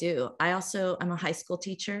sure I do. I'm a high school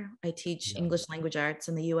teacher. I teach English language arts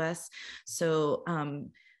in the US. So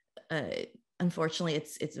unfortunately,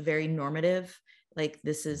 it's very normative. Like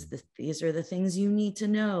these are the things you need to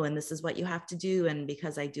know, and this is what you have to do. And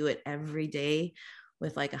because I do it every day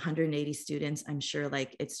with like 180 students, I'm sure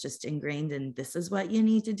like it's just ingrained in this is what you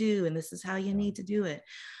need to do, and this is how you need to do it.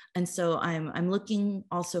 And so I'm looking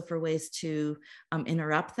also for ways to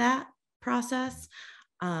interrupt that process.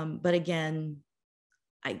 But again,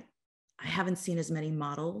 I haven't seen as many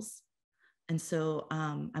models. And so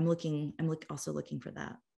I'm also looking for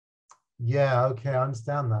that. Yeah, okay, I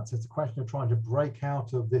understand that. So it's a question of trying to break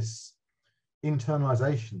out of this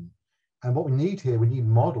internalization. And what we need here, we need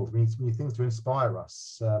models, we need things to inspire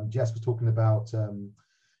us. Jess was talking about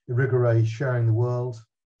Irigere sharing the world.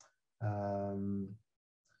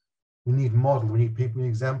 We need models, we need people, we need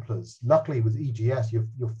exemplars. Luckily with EGS,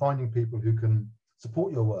 you're finding people who can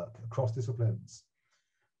support your work across disciplines.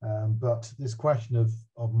 But this question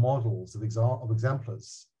of models, of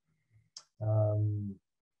exemplars,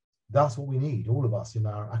 that's what we need, all of us, in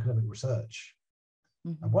our academic research.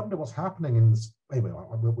 I wonder what's happening in this. Anyway,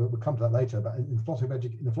 we'll come to that later. About in the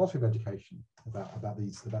philosophy of education about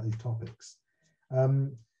these topics.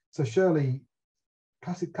 So Shirley,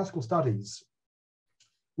 classical studies.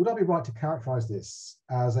 Would I be right to characterize this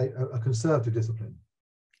as a conservative discipline?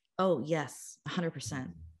 Oh yes,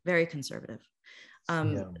 100%. Very conservative.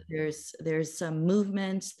 There's some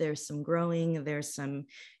movement, there's some growing, there's some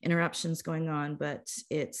interruptions going on, but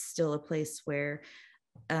it's still a place where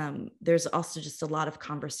there's also just a lot of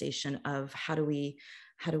conversation of how do we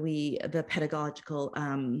the pedagogical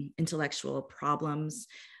intellectual problems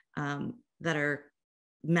that are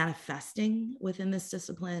manifesting within this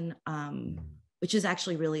discipline, which is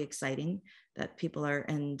actually really exciting that people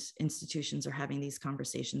and institutions are having these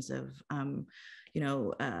conversations of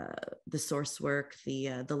the source work,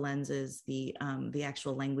 the lenses, the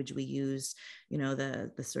actual language we use,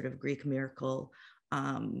 the sort of Greek miracle,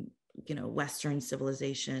 Western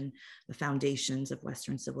civilization, the foundations of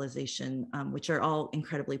Western civilization, which are all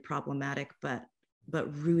incredibly problematic, but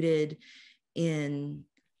rooted in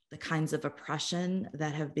the kinds of oppression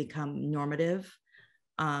that have become normative,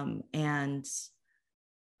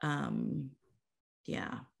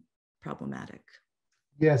 problematic.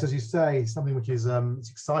 Yes, as you say, something which is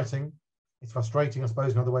it's exciting, it's frustrating, I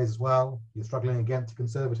suppose, in other ways as well. You're struggling against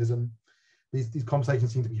conservatism. These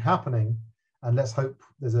conversations seem to be happening, and let's hope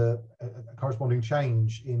there's a corresponding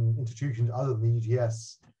change in institutions other than the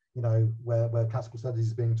EGS, where classical studies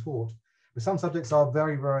is being taught. But some subjects are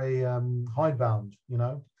very, very hidebound.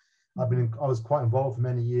 I was quite involved for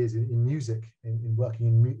many years in music, in working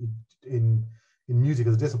in music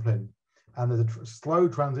as a discipline. And there's a slow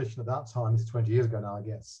transition at that time, this is 20 years ago now, I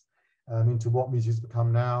guess, into what music has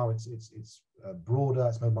become now. It's broader,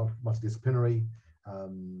 it's more multidisciplinary.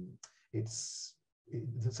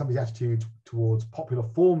 Somebody's attitude towards popular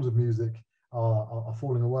forms of music are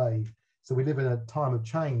falling away. So we live in a time of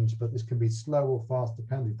change, but this can be slow or fast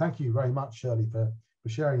depending. Thank you very much, Shirley, for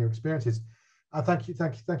sharing your experiences. And thank you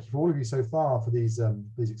for all of you so far for these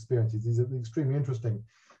experiences. These are extremely interesting.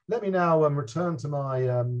 Let me now return to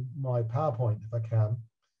my my PowerPoint if I can.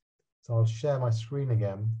 So I'll share my screen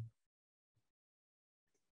again.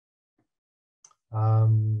 Where are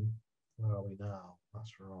we now?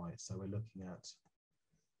 That's right. So we're looking at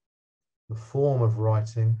the form of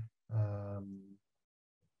writing.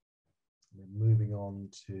 We're moving on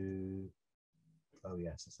to, oh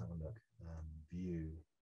yes, let's have a look. View.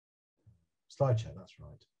 Slideshow, that's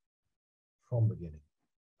right. From beginning.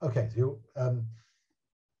 Okay, so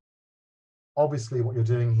obviously what you're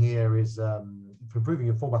doing here is for improving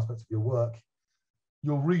your form aspects of your work,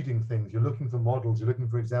 you're reading things, you're looking for models, you're looking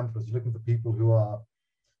for exemplars, you're looking for people who are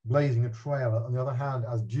blazing a trail. On the other hand,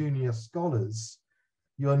 as junior scholars,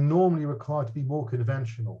 you are normally required to be more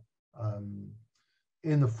conventional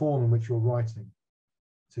in the form in which you're writing.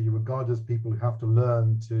 So you're regarded as people who have to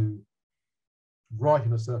learn to write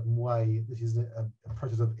in a certain way. This is a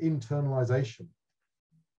process of internalization.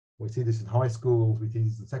 We see this in high schools, we see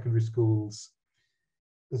this in secondary schools.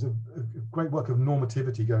 There's a great work of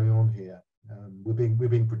normativity going on here. We're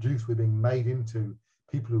being produced, we're being made into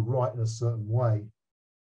people who write in a certain way.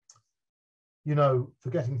 For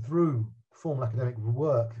getting through formal academic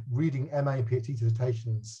work, reading MA and PhD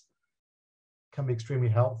dissertations can be extremely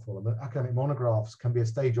helpful. And academic monographs can be a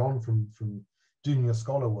stage on from junior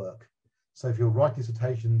scholar work. So if you're writing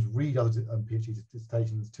dissertations, read other PhD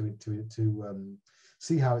dissertations to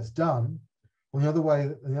see how it's done. On the other way,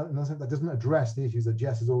 that doesn't address the issues that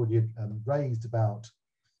Jess has already raised about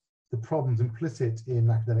the problems implicit in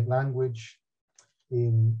academic language,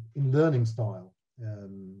 in learning style,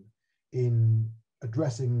 in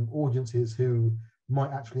addressing audiences who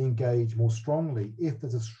might actually engage more strongly if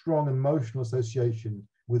there's a strong emotional association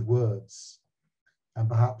with words, and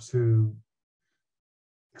perhaps who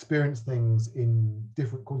experience things in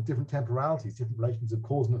different temporalities, different relations of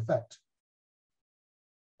cause and effect.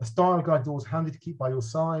 A style guide is always handy to keep by your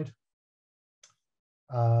side.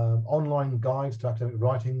 Online guides to academic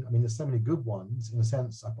writing. I mean, there's so many good ones. In a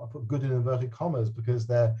sense, I put good in inverted commas because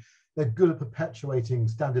they're good at perpetuating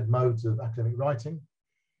standard modes of academic writing.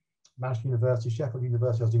 Manchester University, Sheffield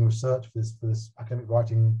University, I was doing research for this academic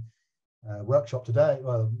writing workshop today,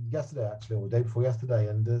 well, yesterday actually, or the day before yesterday,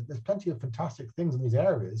 and there's plenty of fantastic things in these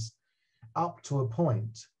areas up to a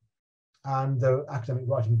point. And there are academic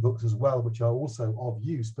writing books as well, which are also of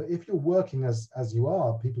use. But if you're working as you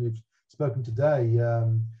are, people who've spoken today,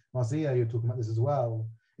 Lars Iyer, you're talking about this as well.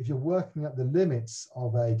 If you're working at the limits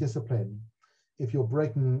of a discipline, if you're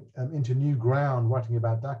breaking into new ground, writing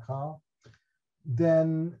about Dakar,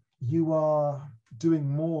 then you are doing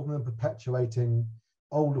more than perpetuating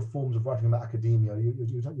older forms of writing about academia.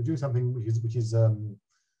 You're doing something which is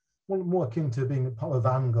more akin to being part of a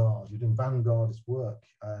vanguard. You're doing vanguardist work,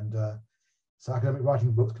 and so academic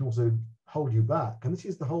writing books can also hold you back. And this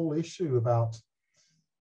is the whole issue about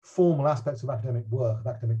formal aspects of academic work, of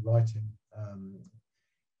academic writing.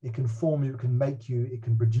 It can form you, it can make you, it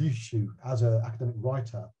can produce you as an academic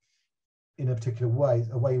writer in a particular way,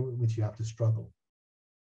 a way in which you have to struggle.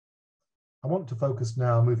 I want to focus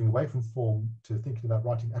now, moving away from form to thinking about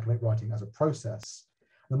writing, academic writing as a process.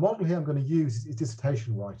 The model here I'm going to use is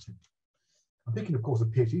dissertation writing. I'm thinking, of course, of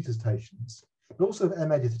PhD dissertations, but also of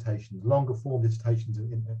MA dissertations, longer form dissertations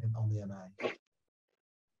on the MA.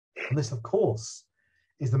 And this, of course,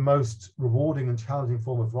 is the most rewarding and challenging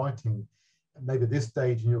form of writing, maybe at this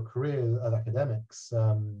stage in your career as academics.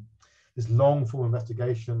 This long form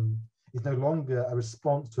investigation is no longer a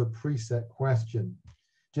response to a preset question.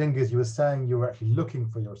 Cengiz, you were saying you were actually looking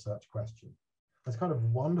for your research question. That's kind of a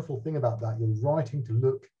wonderful thing about that. You're writing to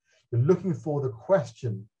look, you're looking for the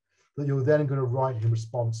question that you're then going to write in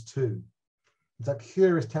response to. It's that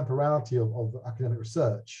curious temporality of academic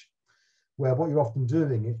research, where what you're often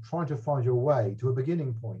doing is trying to find your way to a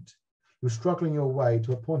beginning point. You're struggling your way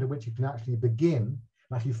to a point at which you can actually begin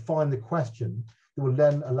and actually find the question that will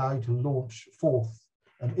then allow you to launch forth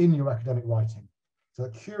in your academic writing. So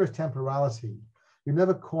that curious temporality, you're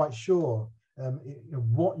never quite sure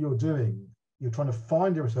what you're doing. You're trying to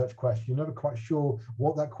find a research question. You're never quite sure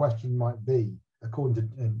what that question might be, according to,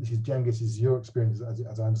 this is Cengiz's, your experience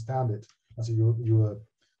as I understand it. That's what you were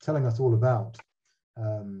telling us all about.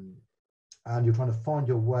 And you're trying to find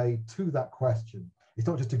your way to that question. It's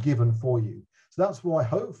not just a given for you. So that's why,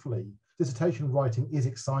 hopefully, dissertation writing is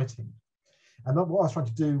exciting. And what I was trying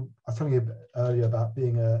to do, I was telling you earlier about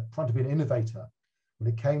trying to be an innovator.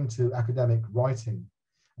 When it came to academic writing,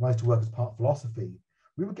 when I used to work as part of philosophy,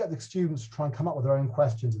 we would get the students to try and come up with their own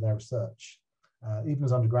questions in their research, even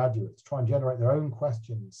as undergraduates, try and generate their own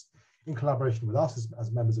questions in collaboration with us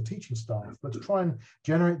as members of teaching staff, but to try and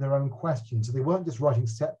generate their own questions so they weren't just writing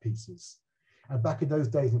set pieces. And back in those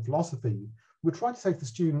days in philosophy, we tried to say to the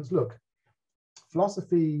students, look,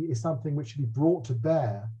 philosophy is something which should be brought to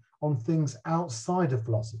bear on things outside of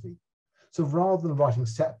philosophy. So rather than writing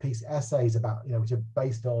set piece essays about, which are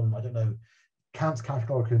based on, I don't know, Kant's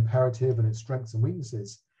categorical imperative and its strengths and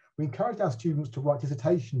weaknesses, we encouraged our students to write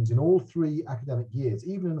dissertations in all 3 academic years,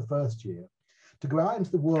 even in the first year, to go out into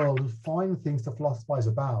the world and find things to philosophize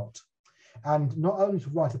about, and not only to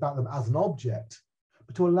write about them as an object,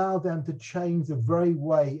 but to allow them to change the very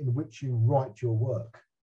way in which you write your work.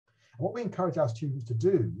 And what we encouraged our students to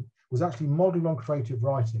do was actually model on creative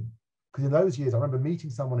writing. Because in those years, I remember meeting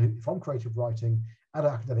someone from creative writing at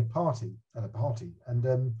an academic party, and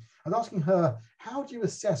I was asking her, how do you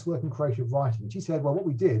assess work in creative writing? And she said, well, what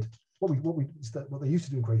they used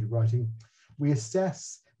to do in creative writing, we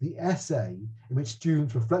assess the essay in which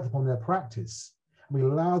students reflect upon their practice, and we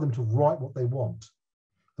allow them to write what they want.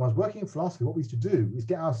 When I was working in philosophy, what we used to do is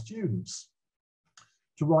get our students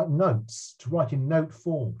to write notes, to write in note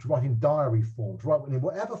form, to write in diary form, to write in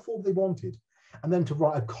whatever form they wanted, and then to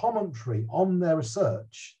write a commentary on their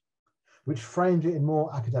research, which framed it in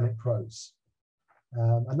more academic prose.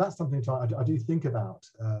 And that's something that I do think about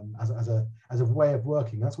as a way of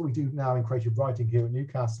working. That's what we do now in creative writing here at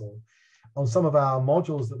Newcastle. On some of our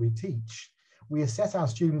modules that we teach, we assess our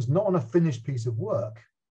students not on a finished piece of work,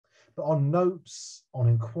 but on notes, on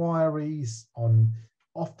inquiries, on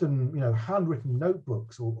often, handwritten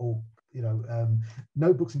notebooks or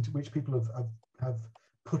notebooks into which people have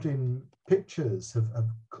put in pictures, have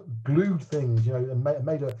glued things, and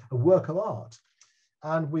made a work of art.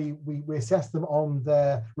 And we assess them on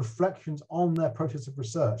their reflections on their process of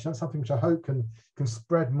research. That's something which I hope can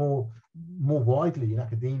spread more widely in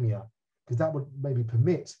academia, because that would maybe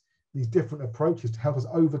permit these different approaches to help us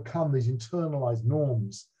overcome these internalized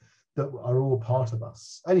norms that are all part of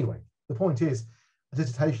us. Anyway, the point is, a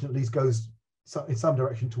dissertation at least goes in some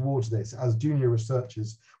direction towards this. As junior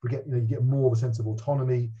researchers, you get more of a sense of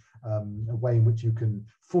autonomy, a way in which you can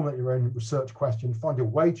formulate your own research question, find your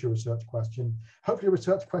way to your research question, hopefully a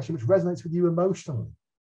research question which resonates with you emotionally.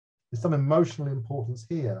 There's some emotional importance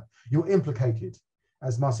here. You're implicated,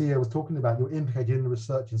 as Lars Iyer was talking about, you're implicated in the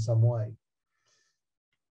research in some way.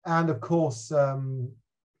 And of course,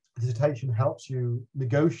 dissertation helps you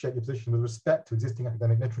negotiate your position with respect to existing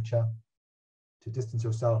academic literature, to distance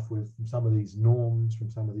yourself from some of these norms, from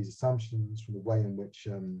some of these assumptions, from the way in which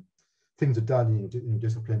things are done in your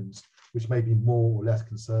disciplines, which may be more or less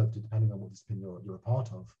conservative depending on what discipline you're a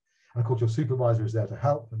part of. And of course, your supervisor is there to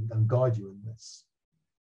help and guide you in this.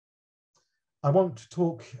 I want to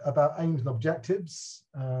talk about aims and objectives,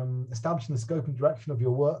 establishing the scope and direction of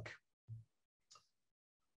your work.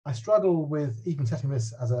 I struggle with even setting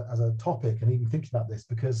this as a topic and even thinking about this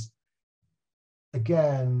because,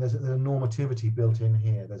 again, there's a normativity built in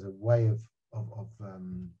here. There's a way of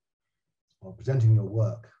presenting your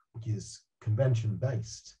work which is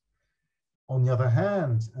convention-based. On the other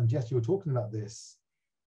hand, and Jess, you were talking about this,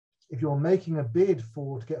 if you're making a bid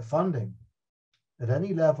to get funding at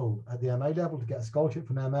any level, at the MA level to get a scholarship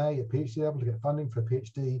from MA, at PhD level to get funding for a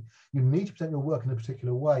PhD, you need to present your work in a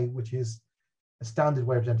particular way, which is a standard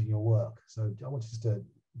way of presenting your work. So I want just to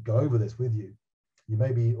go over this with you. You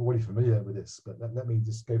may be already familiar with this, but let me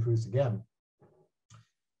just go through this again.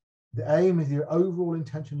 The aim is your overall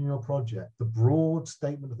intention in your project, the broad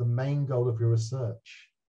statement of the main goal of your research.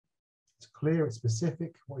 It's clear, it's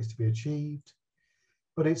specific, what is to be achieved,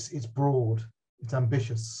 but it's broad, it's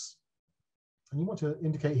ambitious. And you want to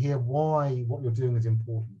indicate here why what you're doing is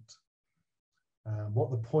important, what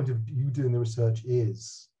the point of you doing the research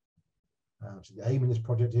is, so the aim in this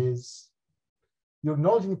project is. You're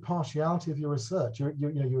acknowledging the partiality of your research. You're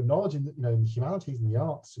acknowledging that, in the humanities and the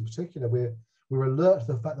arts in particular, we're alert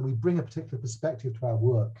to the fact that we bring a particular perspective to our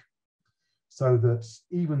work, so that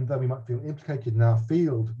even though we might feel implicated in our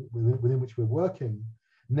field within which we're working,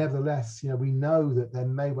 nevertheless, we know that there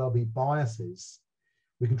may well be biases.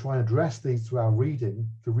 We can try and address these through our reading,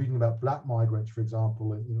 about Black migrants, for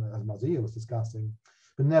example, as Lars Iyer was discussing.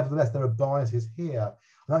 But nevertheless, there are biases here.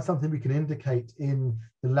 And that's something we can indicate in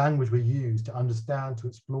the language we use to understand, to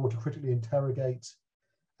explore, to critically interrogate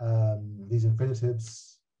these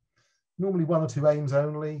infinitives. Normally 1 or 2 aims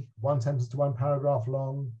only, 1 sentence to 1 paragraph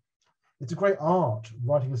long. It's a great art,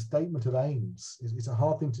 writing a statement of aims. It's a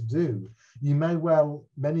hard thing to do. You may well,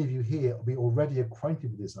 many of you here, be already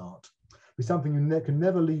acquainted with this art. It's something you can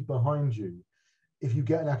never leave behind you. If you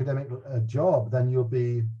get an academic job, then you'll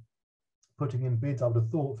be putting in bids, I would have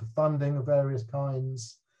thought, for funding of various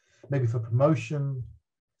kinds, maybe for promotion.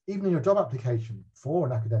 Even in your job application for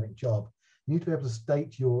an academic job, you need to be able to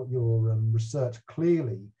state your research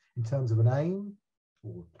clearly in terms of an aim,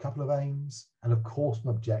 or a couple of aims, and of course an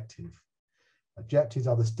objective. Objectives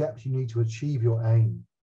are the steps you need to achieve your aim.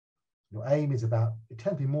 Your aim is it tends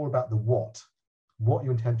to be more about the what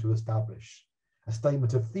you intend to establish. A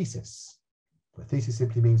statement of thesis. A thesis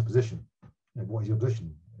simply means position. What is your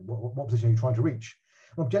position? What position are you trying to reach?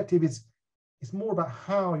 An objective is more about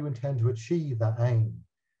how you intend to achieve that aim.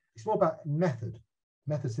 It's more about method.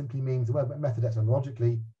 Method simply means, the word method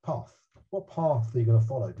etymologically, path. What path are you going to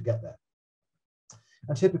follow to get there?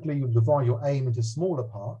 And typically you divide your aim into smaller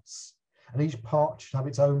parts, and each part should have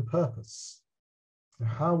its own purpose. So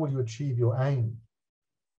how will you achieve your aim?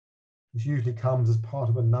 This usually comes as part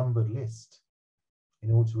of a numbered list.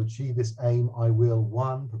 In order to achieve this aim, I will,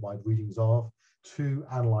 1, provide readings of, 2,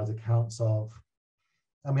 analyze accounts of,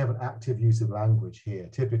 and we have an active use of language here,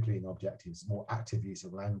 typically in objectives, more active use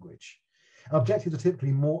of language. And objectives are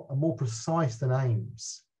typically more precise than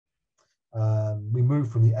aims. We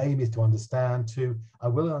move from the aim is to understand to, I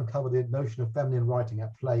will uncover the notion of feminine writing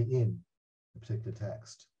at play in a particular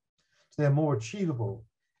text. So they're more achievable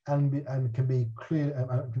and can be clear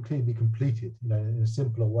and can clearly be completed, in a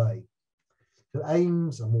simpler way. So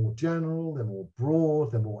aims are more general, they're more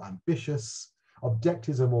broad, they're more ambitious.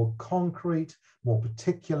 Objectives are more concrete, more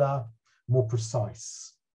particular, more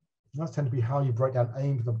precise. And that's tend to be how you break down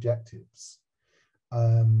aims and objectives.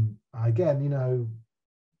 Again,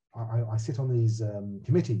 I sit on these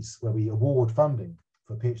committees where we award funding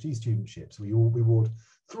for PhD studentships. We award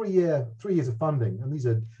 3 years of funding, and these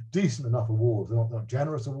are decent enough awards. They're not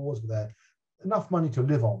generous awards, but they're enough money to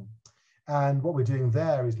live on. And what we're doing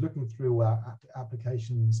there is looking through our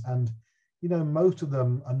applications, and most of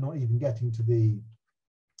them are not even getting to the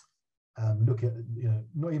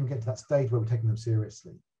not even get to that stage where we're taking them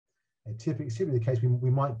seriously. Typically the case, we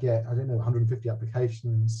might get, I don't know, 150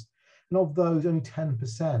 applications, and of those, only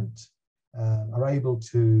 10% are able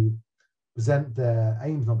to present their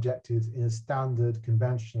aims and objectives in a standard,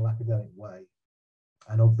 conventional academic way.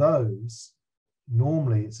 And of those,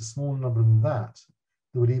 normally it's a smaller number than that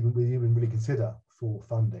we'd even really consider for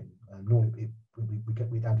funding. Normally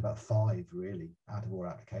we're down to about 5 really out of all our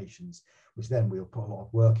applications, which then we'll put a lot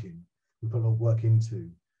of work in. We put a lot of work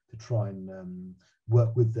into to try and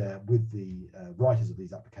work with the writers of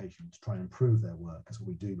these applications to try and improve their work. That's what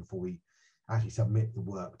we do before we actually submit the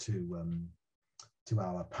work to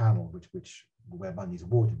our panel, where money is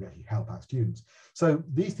awarded. We actually help our students. So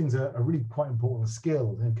these things are really quite important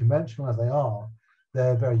skills, and conventional as they are,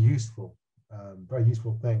 they're very useful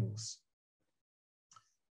things.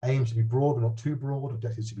 Aims should be broad but not too broad.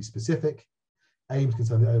 Objectives should be specific. Aims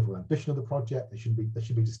concern the overall ambition of the project. They should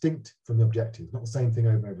be distinct from the objectives, not the same thing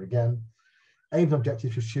over and over again. Aims and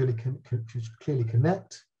objectives should clearly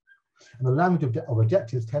connect. And the language of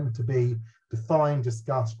objectives tend to be define,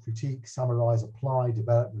 discuss, critique, summarize, apply,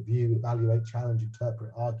 develop, review, evaluate, challenge,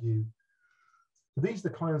 interpret, argue. So these are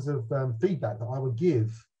the kinds of feedback that I would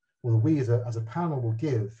give, or that we as a panel will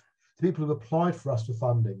give to people who have applied for us for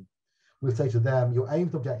funding. We'll say to them, your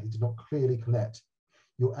aims and objectives do not clearly connect.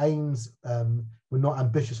 Your aims were not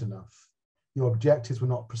ambitious enough. Your objectives were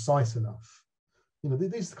not precise enough.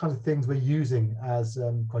 These are the kinds of things we're using as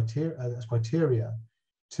criteria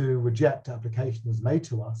to reject applications made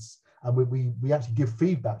to us. And we actually give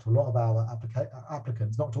feedback to a lot of our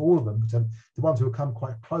applicants, not to all of them, but the ones who have come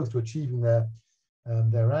quite close to achieving their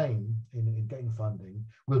aim in getting funding.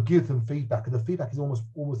 We'll give them feedback, and the feedback is almost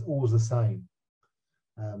always the same.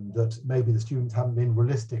 That maybe the students haven't been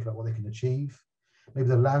realistic about what they can achieve. Maybe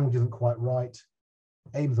the language isn't quite right.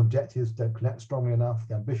 Aims and objectives don't connect strongly enough.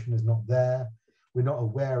 The ambition is not there. We're not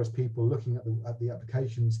aware as people looking at the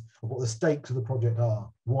applications of what the stakes of the project are,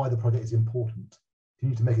 why the project is important. You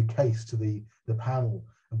need to make a case to the panel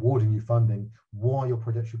awarding you funding, why your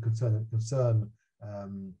project should concern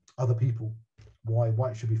other people, why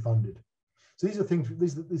it should be funded. So these are things,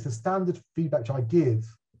 these are standard feedback which I give,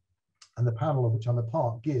 and the panel of which I'm a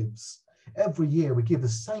part gives. Every year we give the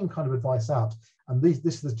same kind of advice out, and these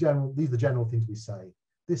are the general things we say,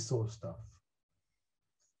 this sort of stuff.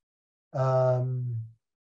 What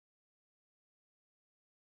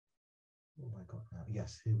have I got now?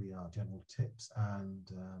 Yes, here we are, general tips,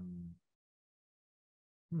 and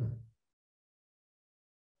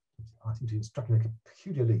I seem to be stuck in a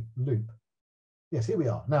peculiar loop. Yes, here we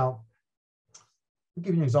are. Now, I'll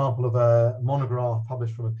give you an example of a monograph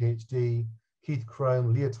published from a PhD, Keith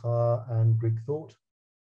Crone, Lyotard, and Greek thought.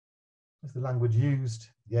 That's the language used.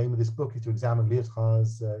 The aim of this book is to examine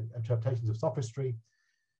Lyotard's interpretations of sophistry.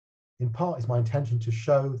 In part, it's my intention to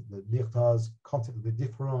show that Lyotard's concept of the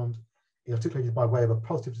différent is articulated by way of a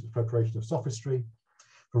positive appropriation of sophistry.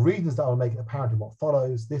 For reasons that I'll make apparent in what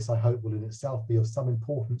follows, this, I hope, will in itself be of some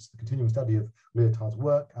importance to the continuing study of Lyotard's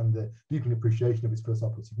work and the deepening appreciation of its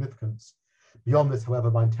philosophical significance. Beyond this, however,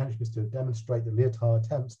 my intention is to demonstrate that Lyotard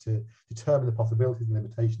attempts to determine the possibilities and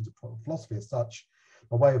limitations of philosophy as such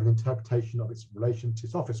by way of an interpretation of its relation to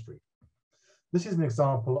sophistry. This is an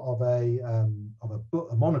example of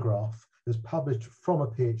a monograph that was published from a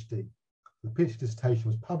PhD. The PhD dissertation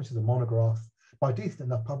was published as a monograph by a decent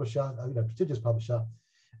enough publisher, prestigious publisher,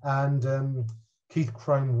 and Keith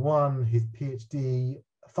Crone won his PhD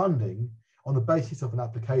funding on the basis of an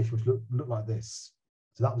application which looked like this.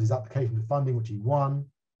 So that was his application for funding, which he won.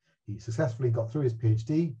 He successfully got through his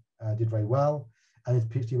PhD, did very well, and his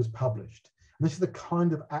PhD was published. And this is the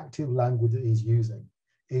kind of active language that he's using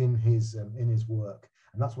in his work,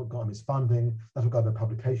 and that's what got him his funding. That's what got him a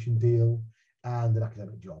publication deal and an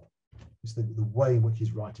academic job. It's the way in which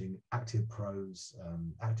he's writing active prose,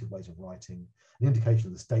 active ways of writing, an indication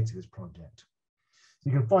of the stakes of his project. So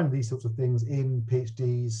you can find these sorts of things in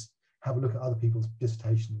PhDs. Have a look at other people's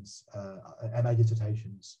dissertations, MA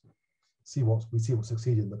dissertations, see what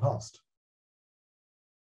succeeded in the past.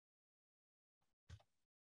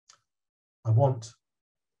 I want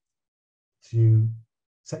to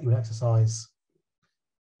set you an exercise.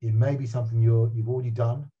 It may be something you've already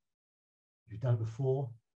done. If you've done it before,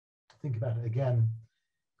 think about it again.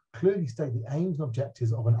 Clearly state the aims and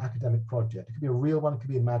objectives of an academic project. It could be a real one, it could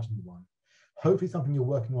be an imagined one. hopefully something you're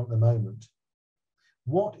working on at the moment.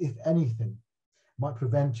 What, if anything, might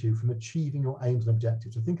prevent you from achieving your aims and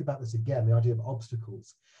objectives? So think about this again, the idea of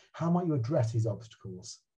obstacles. How might you address these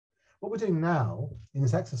obstacles? What we're doing now in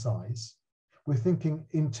this exercise, we're thinking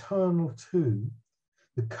internal to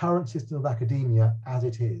the current system of academia as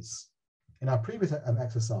it is. In our previous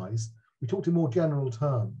exercise, we talked in more general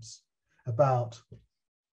terms about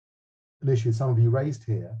an issue some of you raised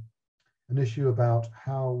here, an issue about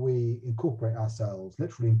how we incorporate ourselves,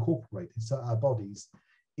 literally incorporate, insert our bodies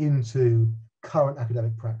into current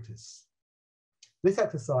academic practice. This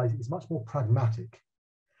exercise is much more pragmatic.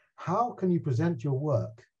 How can you present your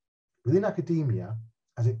work within academia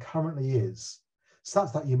as it currently is,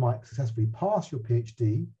 such that you might successfully pass your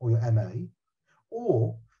PhD or your MA,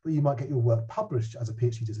 or that you might get your work published as a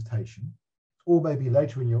PhD dissertation, or maybe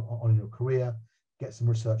later in your career, get some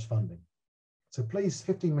research funding. So please,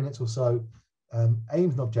 15 minutes or so,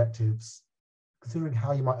 aims and objectives, considering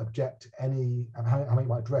how you might how you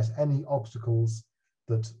might address any obstacles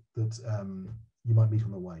that you might meet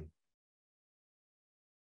on the way.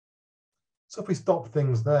 So if we stop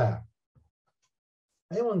things there,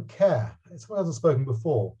 anyone care? Someone hasn't spoken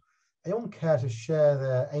before. Anyone care to share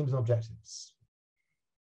their aims and objectives?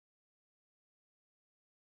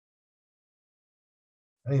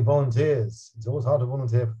 Any volunteers? It's always hard to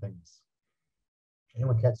volunteer for things.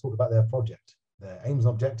 Anyone care to talk about their project, their aims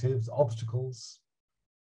and objectives, obstacles?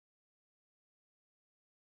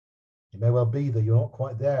 It may well be that you're not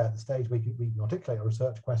quite there at the stage where you can articulate a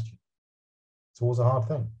research question. It's always a hard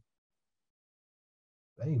thing.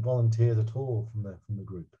 Any volunteers at all from the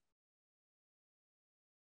group?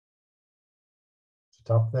 It's a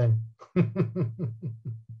tough thing.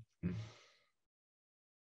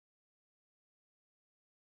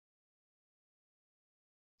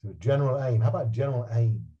 So a general aim. How about general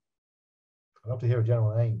aim? I'd love to hear a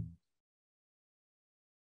general aim.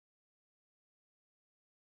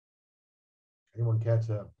 Anyone care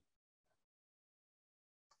to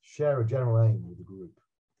share a general aim with the group?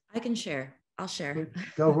 I can share. I'll share.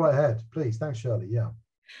 Go right ahead, please. Thanks, Shirley. Yeah.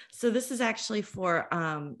 So this is actually for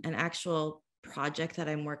an actual project that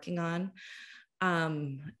I'm working on.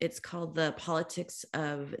 It's called The Politics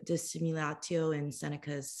of Dissimulatio in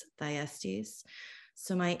Seneca's Thyestes.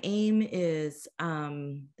 So my aim is,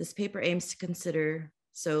 this paper aims to consider,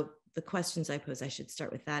 so the questions I pose, I should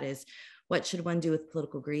start with that is, what should one do with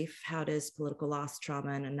political grief? How does political loss,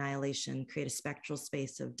 trauma, and annihilation create a spectral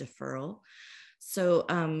space of deferral? So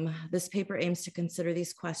this paper aims to consider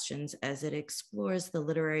these questions as it explores the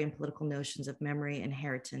literary and political notions of memory,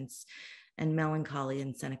 inheritance, and melancholy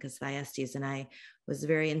in Seneca's Thyestes. And I was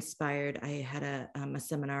very inspired. I had a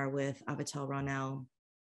seminar with Avital Ronell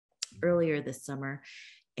earlier this summer,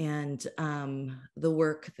 and the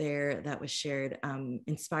work there that was shared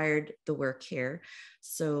inspired the work here.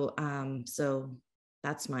 So so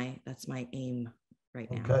that's my aim right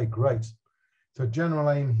now. Okay, great. So general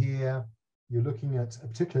aim here, you're looking at a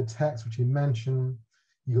particular text which you mentioned.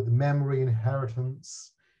 You got the memory,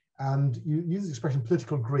 inheritance, and you use the expression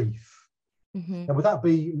political grief. Mm-hmm. And would that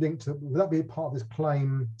be linked to? Would that be a part of this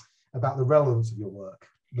claim about the relevance of your work?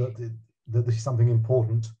 That this is something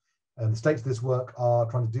important, and the states of this work are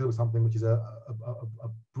trying to deal with something which is a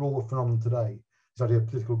broad phenomenon today. This idea of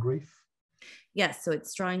political grief. Yes, so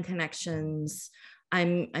it's drawing connections.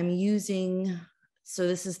 I'm using. So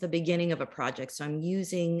this is the beginning of a project. So I'm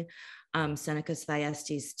using Seneca's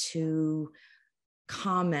Thyestes to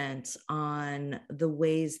comment on the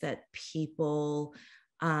ways that people,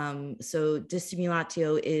 so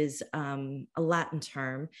dissimulatio is a Latin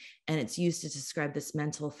term, and it's used to describe this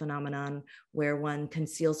mental phenomenon where one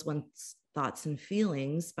conceals one's thoughts and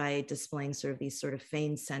feelings by displaying sort of these sort of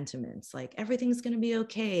feigned sentiments, like everything's going to be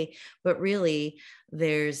okay, but really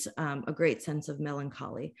there's a great sense of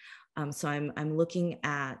melancholy. So I'm looking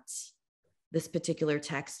at this particular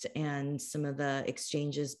text and some of the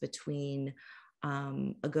exchanges between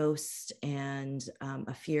a ghost and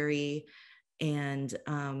a fury, and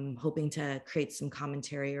hoping to create some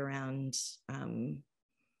commentary around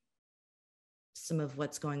some of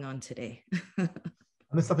what's going on today.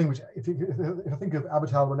 And it's something which, if I think of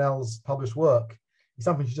Avital Ronell's published work, it's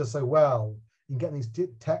something she does so well in getting these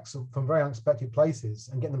texts from very unexpected places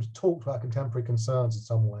and getting them to talk to our contemporary concerns in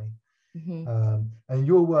some way. Mm-hmm. And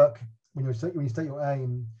your work, when you state your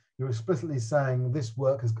aim, you're explicitly saying this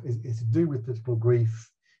work is to do with political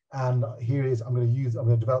grief, and here it is, I'm going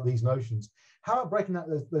to develop these notions. How about breaking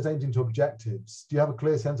those aims into objectives? Do you have a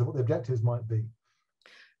clear sense of what the objectives might be?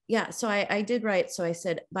 Yeah, so I did write, so I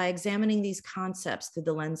said, by examining these concepts through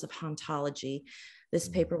the lens of hauntology, This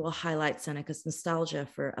paper will highlight Seneca's nostalgia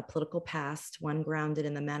for a political past, one grounded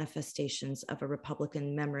in the manifestations of a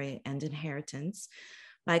Republican memory and inheritance,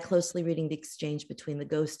 by closely reading the exchange between the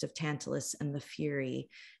ghost of Tantalus and the Fury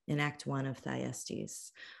in Act 1 of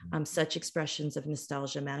Thyestes. Such expressions of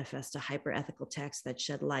nostalgia manifest a hyper-ethical text that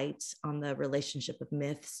shed light on the relationship of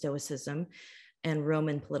myth, stoicism, and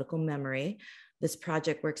Roman political memory. This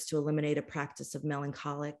project works to eliminate a practice of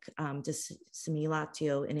melancholic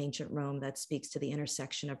dissimulatio in ancient Rome that speaks to the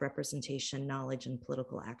intersection of representation, knowledge, and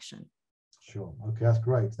political action. Sure. Okay, that's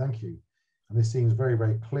great. Thank you. And this seems very,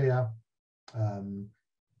 very clear.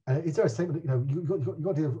 And is there a statement that, you've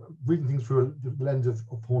got to reading things through the lens of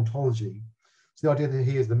hauntology. So the idea that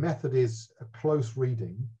here is the method is a close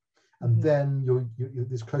reading, and then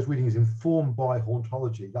this close reading is informed by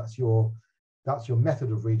hauntology. That's your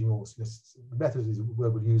method of reading, or the method is a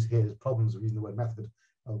word we'll use here. There's problems of using the word method,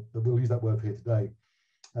 but we'll use that word here today.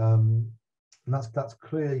 And that's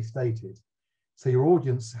clearly stated. So your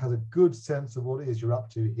audience has a good sense of what it is you're up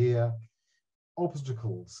to here.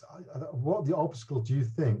 Obstacles. What the obstacles do you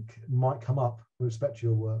think might come up with respect to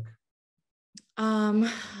your work?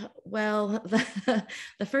 Well,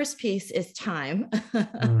 the first piece is time.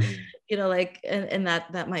 And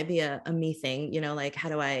that might be a me thing, like how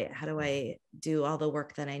do I do all the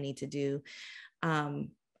work that I need to do?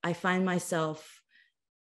 I find myself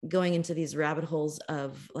going into these rabbit holes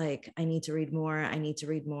of like, I need to read more, I need to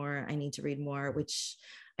read more, I need to read more, which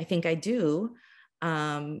I think I do.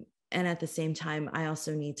 And at the same time, I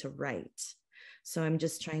also need to write. So I'm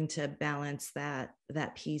just trying to balance that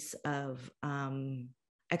piece of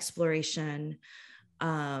exploration,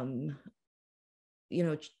 trying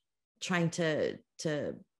to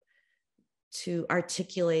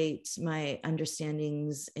articulate my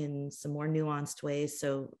understandings in some more nuanced ways.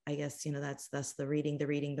 So I guess, that's the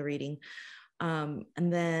reading. And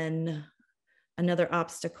then another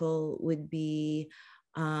obstacle would be,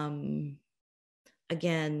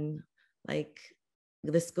 again, like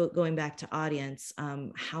this going back to audience,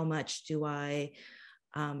 how much do I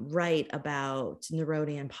write about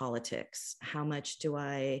Neronian politics? How much do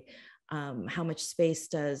I, how much space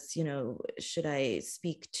does, should I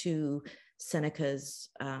speak to Seneca's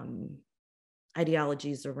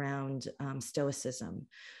ideologies around Stoicism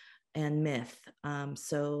and myth?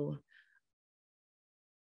 So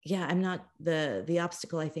yeah, I'm not, the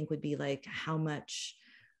obstacle I think would be like, how much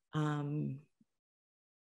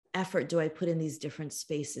effort do I put in these different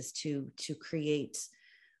spaces to create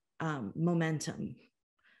momentum?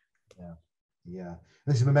 Yeah.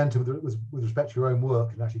 This is momentum with respect to your own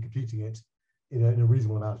work and actually completing it in a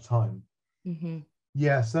reasonable amount of time.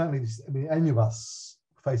 Yeah, certainly. Any of us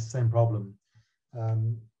face the same problem.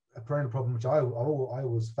 A perennial problem which I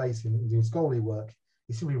always face in doing scholarly work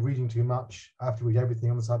is simply reading too much. I have to read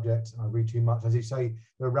everything on the subject, and I read too much. As you say,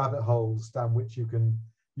 there are rabbit holes down which you can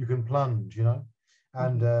plunge,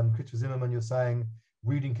 And Christopher Zimmerman, you're saying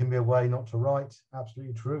reading can be a way not to write.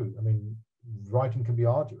 Absolutely true. Writing can be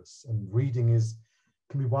arduous, and reading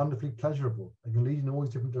can be wonderfully pleasurable. It can lead in all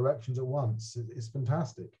these different directions at once. It's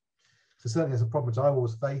fantastic. So certainly, as a problem which I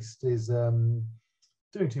always faced is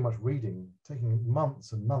doing too much reading, taking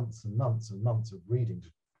months and months and months and months of reading.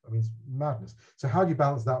 It's madness. So how do you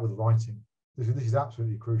balance that with writing? This is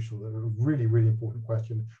absolutely crucial. A really, really important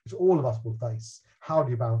question, which all of us will face. How do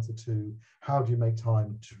you balance the two? How do you make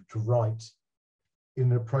time to write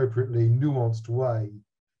in an appropriately nuanced way?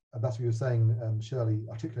 And that's what you're saying, Shirley,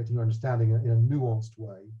 articulating your understanding in a nuanced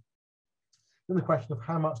way. Then the question of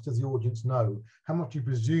how much does the audience know? How much do you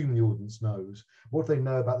presume the audience knows? What do they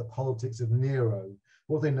know about the politics of Nero?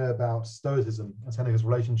 What do they know about Stoicism and Seneca's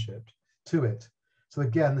relationship to it? So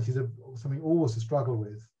again, this is something always to struggle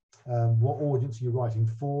with. What audience are you writing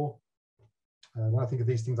for? When I think of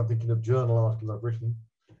these things, I'm thinking of journal articles I've written,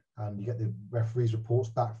 and you get the referees' reports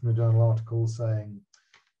back from the journal articles saying,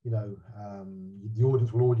 the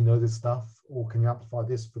audience will already know this stuff, or can you amplify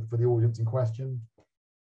this for the audience in question?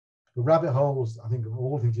 The rabbit holes, I think, of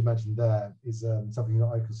all the things you mentioned there, is something that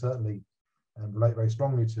I can certainly relate very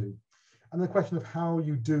strongly to. And the question of how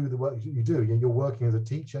you do the work you do. You're working as a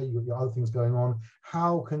teacher, you've got your other things going on.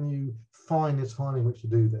 How can you find the time in which to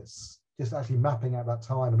do this? Just actually mapping out that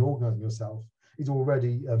time and organizing yourself is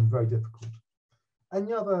already very difficult.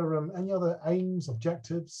 Any other aims,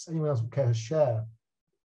 objectives? Anyone else would care to share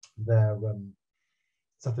their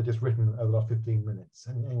stuff they've just written over the last 15 minutes?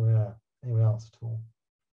 Anyone else at all?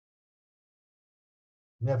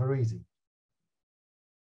 Never easy.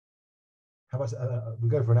 How about we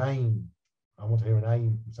go for an aim? I want to hear an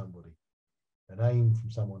aim from somebody. An aim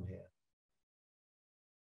from someone here.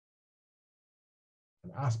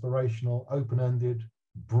 An aspirational, open-ended,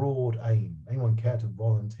 broad aim? Anyone care to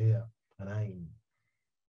volunteer an aim?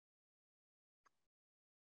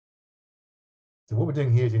 So what we're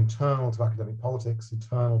doing here is internal to academic politics,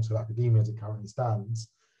 internal to academia as it currently stands,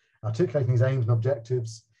 articulating these aims and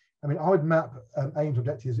objectives. I mean, I would map aims and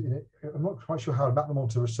objectives in it. I'm not quite sure how I'd map them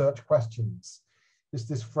onto research questions.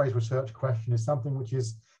 This phrase research question is something which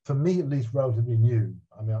is, for me at least, relatively new.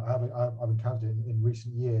 I mean, I've encountered it in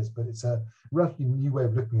recent years, but it's a relatively new way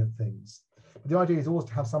of looking at things. But the idea is always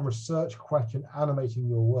to have some research question animating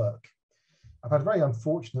your work. I've had very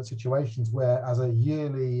unfortunate situations where, as a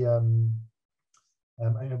yearly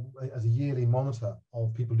monitor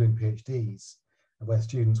of people doing PhDs, where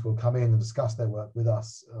students will come in and discuss their work with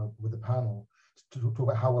us, with the panel, to talk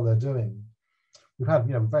about how well they're doing. We've had,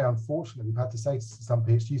 very unfortunately, we've had to say to some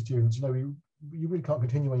PhD students, you really can't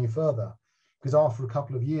continue any further, because after a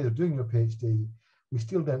couple of years of doing your PhD, we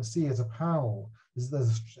still don't see as a panel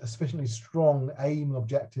there's a sufficiently strong aim and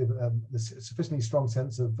objective, a sufficiently strong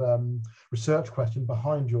sense of research question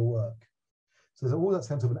behind your work. So there's all that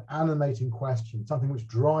sense of an animating question, something which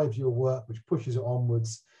drives your work, which pushes it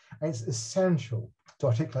onwards. And it's essential to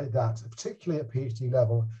articulate that, particularly at PhD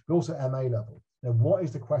level, but also MA level. What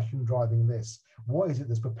is the question driving this? What is it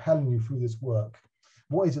that's propelling you through this work?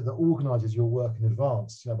 What is it that organizes your work in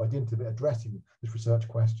advance, by dint of it addressing this research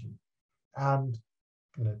question? And,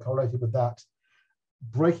 correlated with that,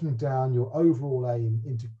 breaking down your overall aim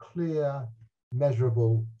into clear,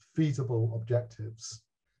 measurable, feasible objectives,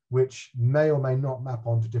 which may or may not map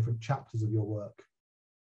onto different chapters of your work.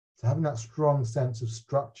 So having that strong sense of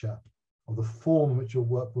structure, of the form in which your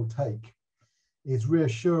work will take, is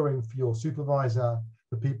reassuring for your supervisor,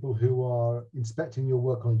 the people who are inspecting your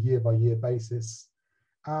work on a year-by-year basis,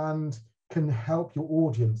 and can help your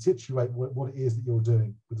audience situate what it is that you're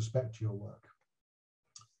doing with respect to your work.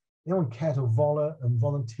 Anyone care to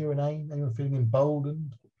volunteer an aim? Anyone feeling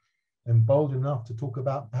emboldened enough to talk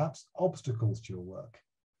about perhaps obstacles to your work?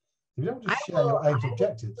 If you don't just share your aims and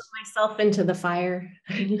objectives. Put myself into the fire.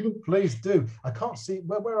 Please do. I can't see,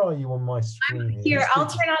 where are you on my screen? I'm here, I'll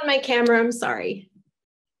turn on my camera, I'm sorry.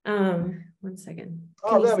 1 second.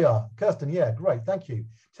 Oh, there we are. Kirsten, yeah, great, thank you.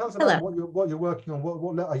 Tell us about what you're working on.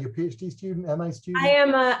 What are you a PhD student, MA student?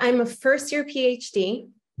 I'm a first year PhD.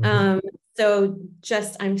 So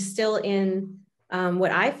I'm still in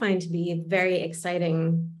what I find to be a very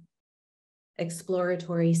exciting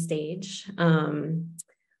exploratory stage.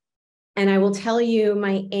 And I will tell you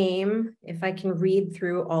my aim, if I can read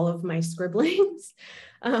through all of my scribblings,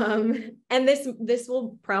 and this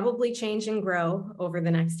will probably change and grow over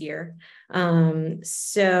the next year.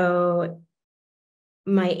 So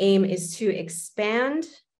my aim is to expand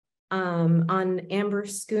on Amber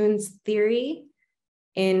Schoon's theory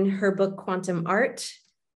in her book, Quantum Art.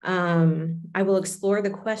 I will explore the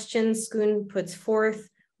questions Schoon puts forth.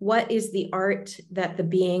 What is the art that the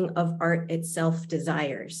being of art itself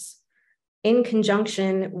desires? In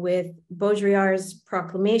conjunction with Baudrillard's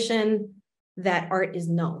proclamation that art is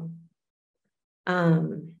null.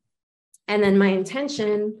 And then my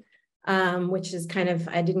intention, which is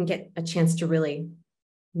I didn't get a chance to really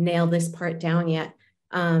nail this part down yet,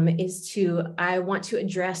 I want to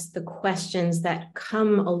address the questions that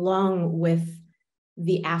come along with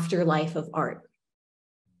the afterlife of art.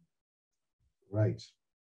 Right.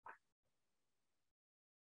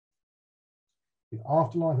 The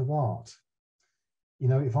afterlife of art.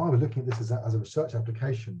 If I were looking at this as a research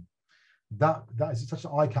application, that is such an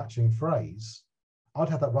eye-catching phrase. I'd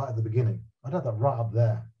have that right at the beginning. I'd have that right up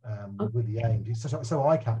there with the aims. It's so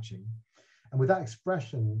eye-catching. And with that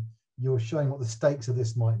expression, you're showing what the stakes of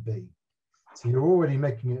this might be. So you're already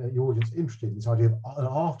making your audience interested in this idea of an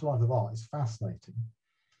afterlife of art. Is fascinating.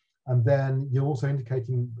 And then you're also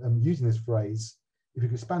indicating, using this phrase, if you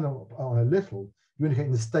could expand on a little, you're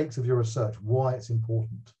indicating the stakes of your research, why it's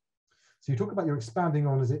important. So you talk about you're expanding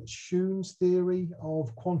on, is it Schoon's theory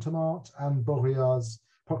of quantum art and Baudrillard's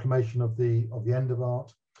proclamation of the end of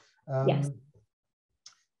art? Yes.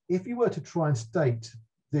 If you were to try and state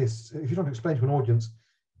this, if you want to explain to an audience,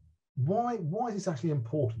 why is this actually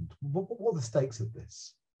important? What are the stakes of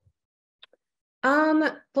this?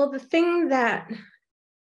 Well, the thing that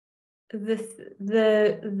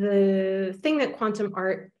quantum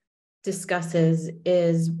art discusses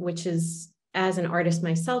which is, as an artist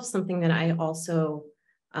myself, something that I also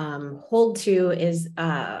hold to, is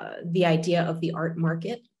the idea of the art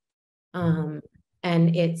market and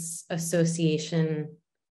its association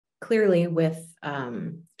clearly with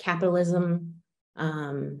capitalism.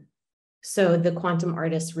 So the quantum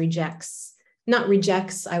artist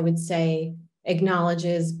I would say,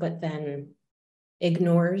 acknowledges, but then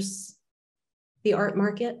ignores the art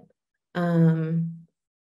market.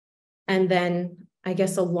 And then I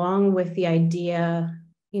guess along with the idea,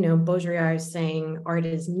 Baudrillard is saying art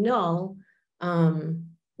is null.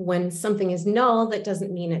 When something is null, that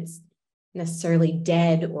doesn't mean it's necessarily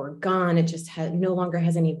dead or gone. It just no longer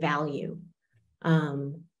has any value.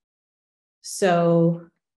 So,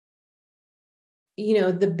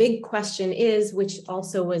 the big question is, which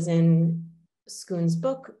also was in Schoon's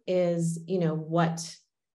book, is,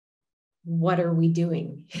 what are we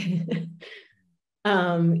doing?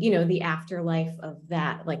 The afterlife of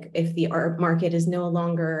that, like if the art market is no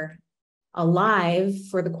longer alive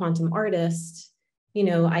for the quantum artist,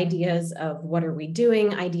 ideas of what are we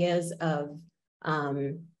doing, ideas of,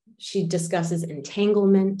 she discusses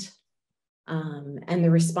entanglement, and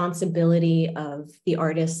the responsibility of the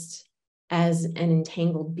artist as an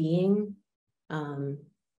entangled being.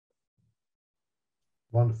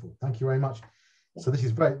 Wonderful, thank you very much. So this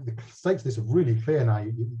is great. The stakes of this are really clear now,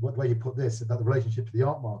 the way you put this, about the relationship to the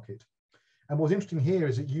art market. And what's interesting here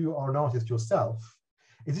is that you are an artist yourself.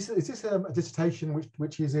 Is this a dissertation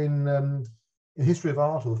which is in history of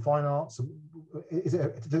art or the fine arts? Does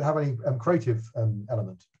it have any creative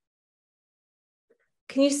element?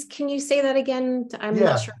 Can you say that again? I'm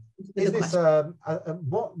not sure. Is this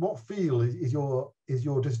what field is your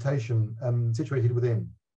dissertation situated within?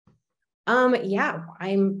 Yeah,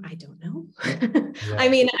 I don't know. Yeah. I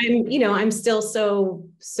mean, I'm still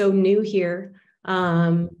so new here.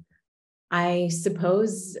 I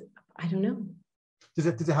suppose, I don't know. Does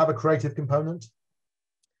it have a creative component?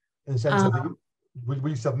 In the sense of will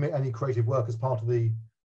you submit any creative work as part of the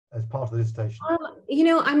dissertation?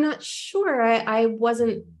 I'm not sure. I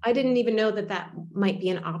didn't even know that might be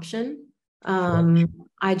an option. Sure.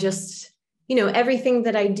 I just, everything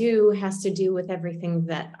that I do has to do with everything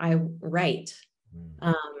that I write.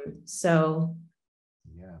 So.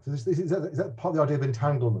 Yeah. So is that part of the idea of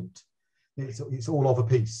entanglement? It's all of a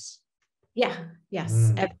piece. Yeah.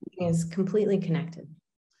 Yes. Everything is completely connected.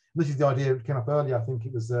 This is the idea that came up earlier. I think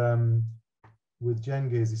it was with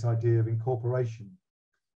Cengiz, this idea of incorporation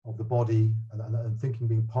of the body and thinking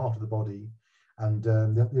being part of the body, and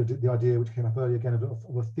the idea which came up earlier again of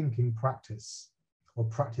a thinking practice, or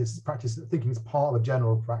practice thinking is part of a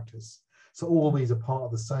general practice. So all these are part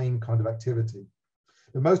of the same kind of activity.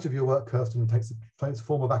 But most of your work, Kirsten, takes the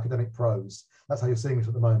form of academic prose. That's how you're seeing it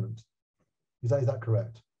at the moment. Is that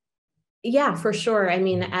correct? Yeah, for sure. I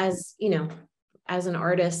mean, as an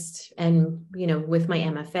artist, and with my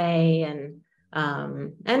MFA and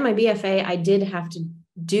my BFA, I did have to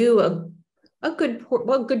do a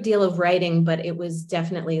good deal of writing, but it was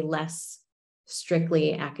definitely less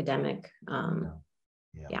strictly academic.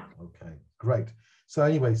 Yeah. Okay, great. So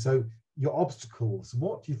anyway, so your obstacles,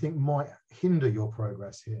 what do you think might hinder your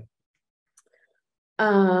progress here?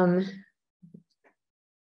 I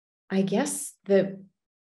guess the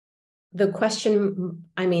question,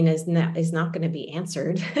 I mean, is not going to be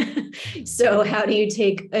answered. So how do you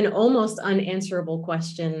take an almost unanswerable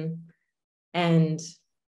question and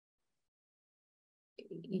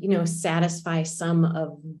satisfy some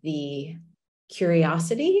of the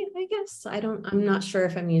curiosity, I guess? I'm not sure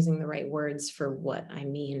if I'm using the right words for what I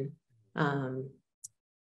mean. I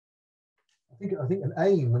think an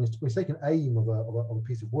aim, when you take an aim of a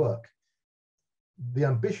piece of work, the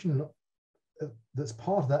ambition that's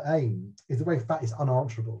part of that aim is the very fact it's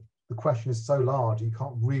unanswerable. The question is so large you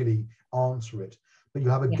can't really answer it, but you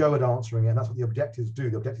have a go at answering it, and that's what the objectives do.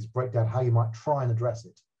 The objectives break down how you might try and address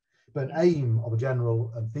it. But an aim of a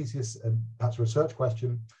general thesis and perhaps a research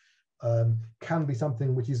question can be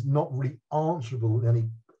something which is not really answerable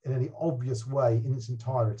in any obvious way in its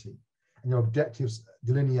entirety. And your objectives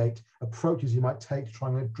delineate approaches you might take to try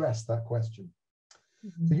and address that question.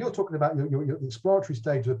 So you're talking about your exploratory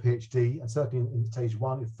stage of a PhD, and certainly in stage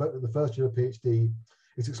one, the first year of a PhD,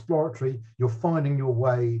 it's exploratory. You're finding your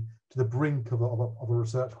way to the brink of a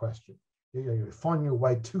research question. You're finding your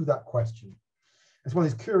way to that question. It's one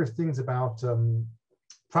of these curious things about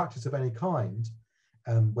practice of any kind,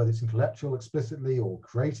 whether it's intellectual explicitly or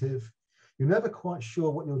creative. You're never quite sure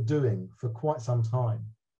what you're doing for quite some time.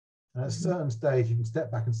 And at a certain stage, you can step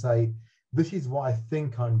back and say, this is what I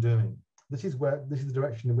think I'm doing. This is the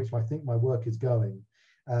direction in which I think my work is going.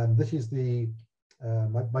 And this is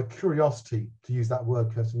my curiosity, to use that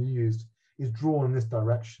word, Kirsten, you used, is drawn in this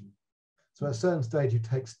direction. So at a certain stage, you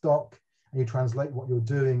take stock and you translate what you're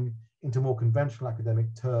doing into more conventional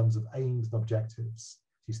academic terms of aims and objectives.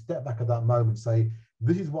 So you step back at that moment and say,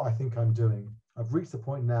 this is what I think I'm doing. I've reached the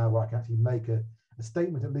point now where I can actually make a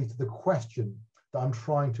statement at least to the question that I'm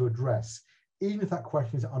trying to address, even if that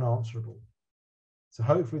question is unanswerable. So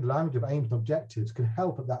hopefully the language of aims and objectives can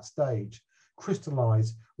help at that stage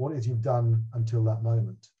crystallize what it is you've done until that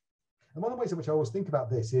moment. And one of the ways in which I always think about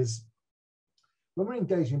this is when we're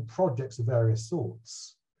engaged in projects of various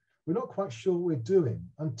sorts, we're not quite sure what we're doing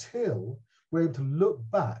until we're able to look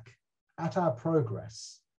back at our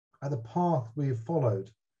progress, at the path we've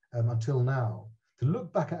followed until now, to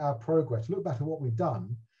look back at our progress, look back at what we've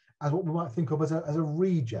done as what we might think of as a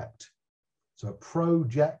reject. So a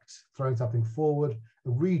project, throwing something forward,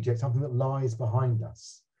 a reject, something that lies behind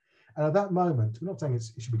us. And at that moment, we're not saying it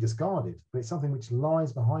should be discarded, but it's something which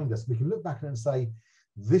lies behind us. We can look back at it and say,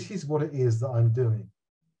 this is what it is that I'm doing.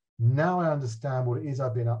 Now I understand what it is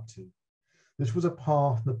I've been up to. This was a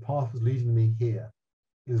path, and the path was leading me here.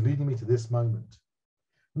 It was leading me to this moment.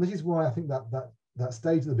 And this is why I think that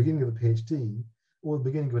stage at the beginning of a PhD or the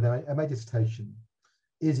beginning of a MA dissertation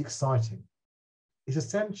is exciting. It's a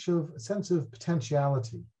sense of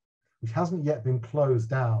potentiality, which hasn't yet been closed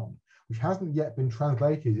down, which hasn't yet been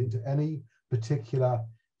translated into any particular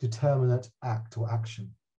determinate act or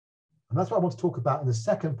action. And that's what I want to talk about in the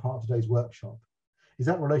second part of today's workshop, is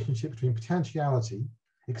that relationship between potentiality,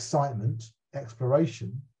 excitement,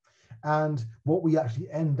 exploration, and what we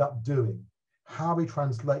actually end up doing, how we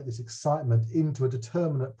translate this excitement into a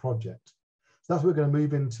determinate project. So that's what we're going to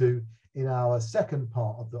move into in our second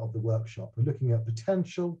part of the workshop. We're looking at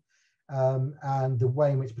potential and the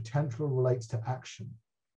way in which potential relates to action.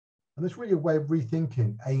 And it's really a way of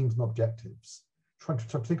rethinking aims and objectives, trying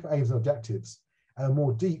to think of aims and objectives at a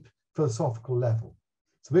more deep philosophical level.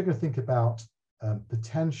 So we're going to think about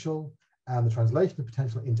potential and the translation of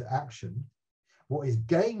potential into action, what is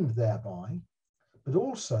gained thereby, but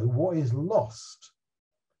also what is lost.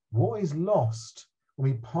 What is lost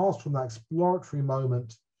when we pass from that exploratory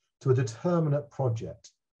moment to a determinate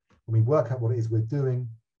project, when we work out what it is we're doing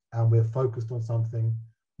and we're focused on something.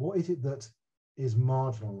 What is it that is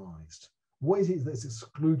marginalized? What is it that's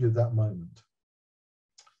excluded at that moment?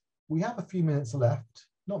 We have a few minutes left,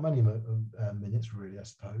 not many minutes really, I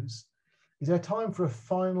suppose. Is there time for a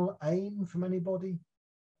final aim from anybody?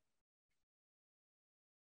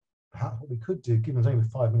 Perhaps what we could do, given there's only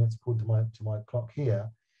 5 minutes according to my clock here,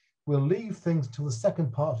 we'll leave things until the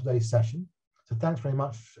second part of today's session. So thanks very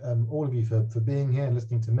much, all of you, for being here and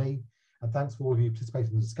listening to me. And thanks for all of you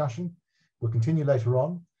participating in the discussion. We'll continue later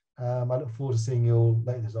on. I look forward to seeing you all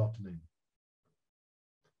later this afternoon.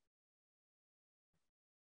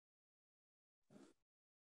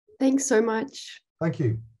 Thanks so much. Thank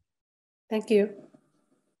you. Thank you.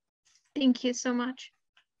 Thank you so much.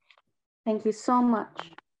 Thank you so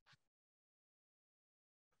much.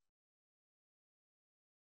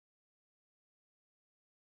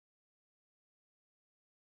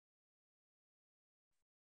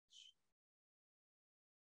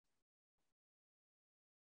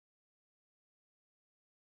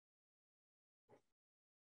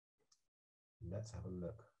 Let's have a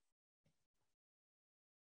look.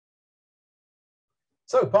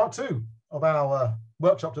 So part 2 of our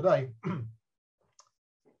workshop today.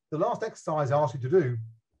 The last exercise I asked you to do,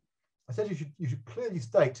 I said you should clearly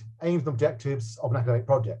state aims and objectives of an academic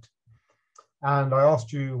project. And I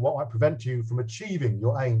asked you what might prevent you from achieving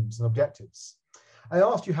your aims and objectives. I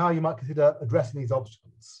asked you how you might consider addressing these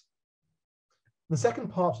obstacles. In the second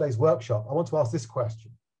part of today's workshop, I want to ask this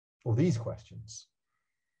question, or these questions.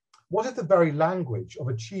 What if the very language of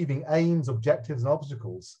achieving aims, objectives, and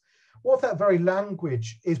obstacles, what if that very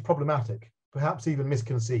language is problematic, perhaps even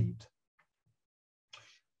misconceived?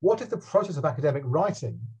 What if the process of academic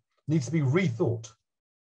writing needs to be rethought?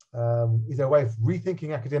 Is there a way of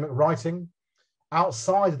rethinking academic writing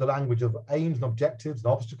outside of the language of aims and objectives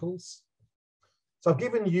and obstacles? So I've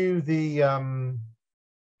given you the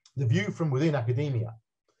view from within academia,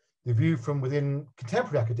 the view from within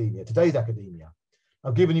contemporary academia, today's academia.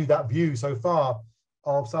 I've given you that view so far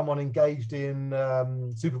of someone engaged in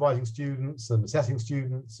supervising students and assessing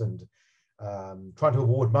students and trying to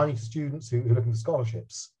award money to students who are looking for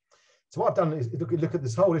scholarships. So what I've done is look at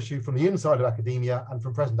this whole issue from the inside of academia and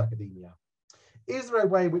from present academia. Is there a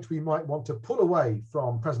way in which we might want to pull away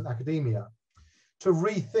from present academia to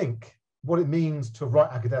rethink what it means to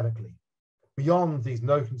write academically beyond these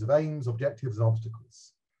notions of aims, objectives, and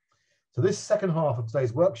obstacles? So this second half of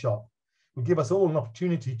today's workshop will give us all an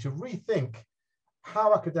opportunity to rethink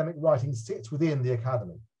how academic writing sits within the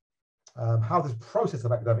academy, how this process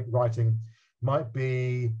of academic writing might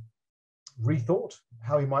be rethought,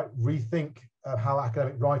 how we might rethink how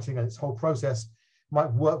academic writing and its whole process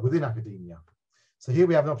might work within academia. So here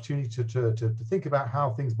we have an opportunity to think about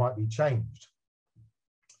how things might be changed.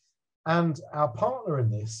 And our partner in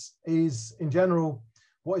this is, in general,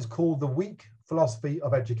 what is called the weak philosophy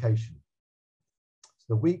of education.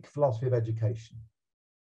 The weak philosophy of education.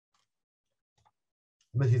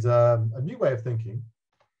 And this is a new way of thinking,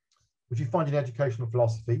 which you find in educational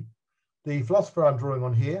philosophy. The philosopher I'm drawing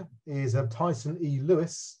on here is Tyson E.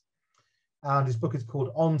 Lewis, and his book is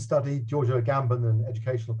called On Study, Giorgio Agamben and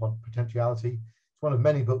Educational Potentiality. It's one of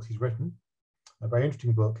many books he's written, a very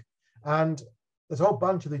interesting book. And there's a whole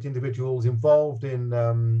bunch of these individuals involved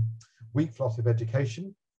in weak philosophy of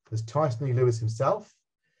education. There's Tyson E. Lewis himself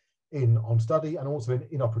in On Study and also in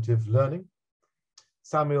Inoperative Learning.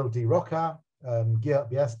 Samuel D. Rocca,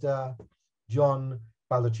 Geert Biester, John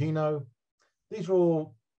Baldacchino. These are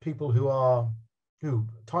all people who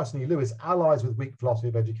Tyson E. Lewis allies with weak philosophy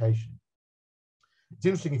of education. It's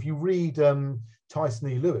interesting, if you read Tyson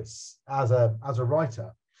E. Lewis as a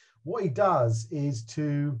writer, what he does is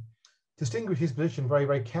to distinguish his position very,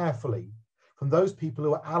 very carefully from those people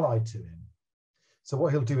who are allied to him. So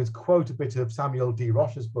what he'll do is quote a bit of Samuel D.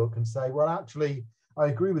 Rocha's book and say, well, actually, I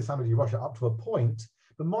agree with Samuel D. Rocha up to a point,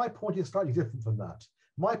 but my point is slightly different from that.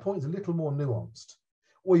 My point is a little more nuanced.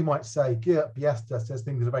 Or you might say, Geert Biester says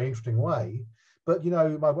things in a very interesting way, but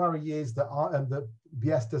my worry is that that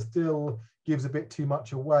Biester still gives a bit too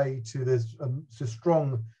much away to this to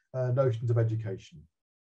strong notions of education.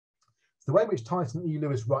 So the way in which Tyson E.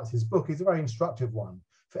 Lewis writes his book is a very instructive one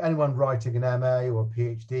for anyone writing an MA or a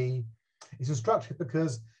PhD. It's instructive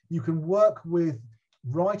because you can work with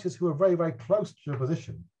writers who are very, very close to your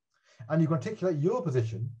position, and you can articulate your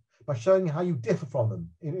position by showing how you differ from them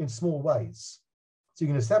in small ways. So you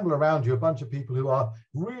can assemble around you a bunch of people who are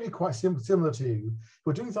really quite similar to you,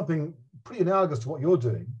 who are doing something pretty analogous to what you're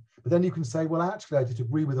doing, but then you can say, well, actually, I just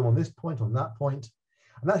agree with them on this point, on that point.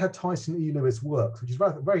 And that's how Tyson E. Lewis works, which is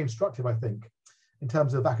very instructive, I think, in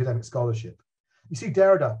terms of academic scholarship. You see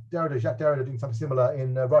Jacques Derrida doing something similar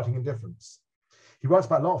in Writing Indifference. He writes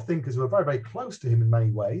about a lot of thinkers who are very, very close to him in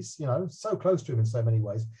many ways, so close to him in so many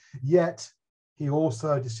ways, yet he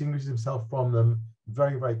also distinguishes himself from them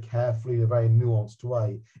very, very carefully in a very nuanced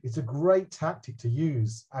way. It's a great tactic to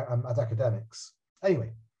use as academics.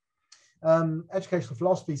 Anyway, educational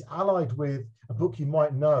philosophy is allied with a book you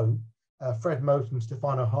might know, Fred Moten and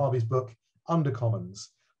Stefano Harvey's book, Undercommons,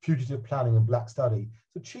 Fugitive Planning and Black Study.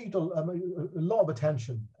 It's achieved a lot of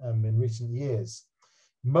attention in recent years.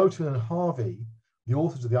 Moten and Harvey, the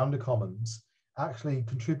authors of the Undercommons, actually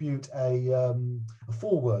contribute a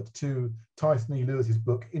foreword to Tyson E. Lewis's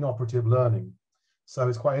book, Inoperative Learning. So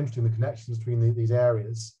it's quite interesting, the connections between these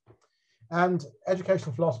areas. And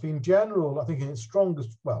educational philosophy in general, I think in its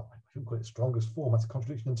strongest, well, I shouldn't call it strongest form, that's a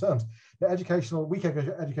contradiction in terms, but weak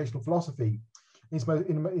educational philosophy in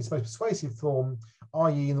its most persuasive form,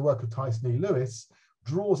 i.e. in the work of Tyson E. Lewis,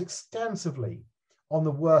 draws extensively on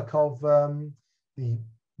the work of the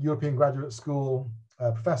European Graduate School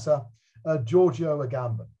professor, Giorgio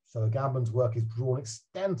Agamben. So Agamben's work is drawn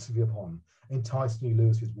extensively upon in Tyson E.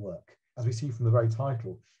 Lewis's work, as we see from the very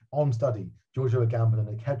title, On Study, Giorgio Agamben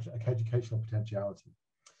and Educational Potentiality.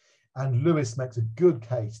 And Lewis makes a good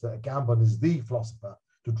case that Agamben is the philosopher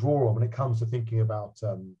to draw on when it comes to thinking about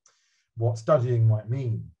what studying might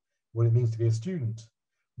mean, what it means to be a student,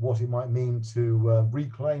 what it might mean to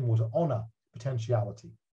reclaim or to honor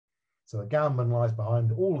potentiality. So Agamben lies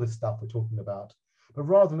behind all this stuff we're talking about. But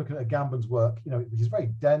rather than looking at Agamben's work, which is very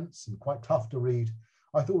dense and quite tough to read,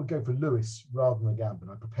 I thought we'd go for Lewis rather than Agamben.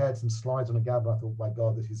 I prepared some slides on Agamben. I thought, my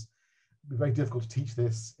God, this is very difficult to teach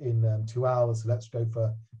this in 2 hours, so let's go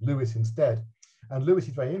for Lewis instead. And Lewis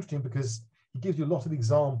is very interesting because he gives you a lot of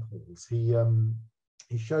examples.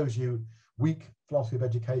 He shows you weak philosophy of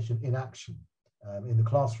education in action, in the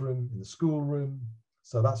classroom, in the schoolroom.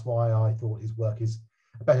 So that's why I thought his work is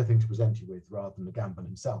a better thing to present you with rather than Agamben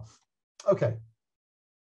himself. Okay,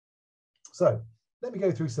 so let me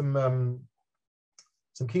go through some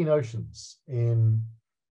key notions in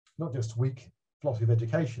not just weak philosophy of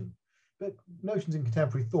education, but notions in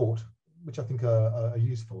contemporary thought, which I think are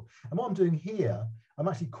useful. And what I'm doing here, I'm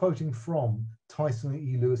actually quoting from Tyson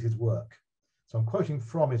E. Lewis's work. So I'm quoting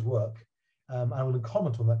from his work, and I'm going to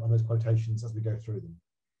comment on those quotations as we go through them.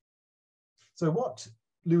 So what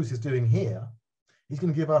Lewis is doing here, he's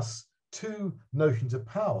going to give us two notions of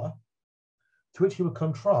power to which he will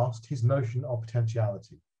contrast his notion of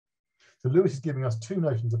potentiality. So Lewis is giving us two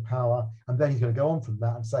notions of power, and then he's going to go on from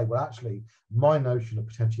that and say, well, actually, my notion of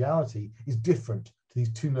potentiality is different to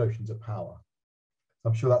these two notions of power. So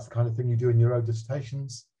I'm sure that's the kind of thing you do in your own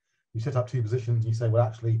dissertations. You set up two positions and you say, well,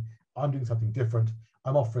 actually, I'm doing something different.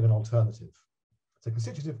 I'm offering an alternative. So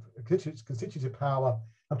constitutive power,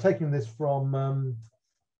 I'm taking this from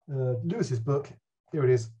Lewis's book. Here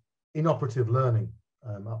it is, Inoperative Learning,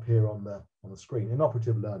 up here on the screen,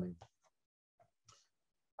 Inoperative Learning.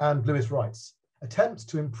 And Lewis writes, attempts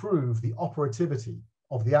to improve the operativity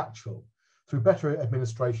of the actual through better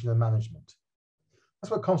administration and management.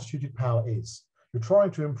 That's what constituted power is. You're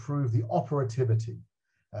trying to improve the operativity.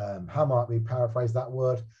 How might we paraphrase that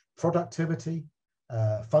word? Productivity,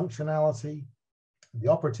 functionality, the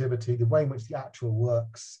operativity, the way in which the actual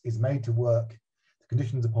works is made to work, the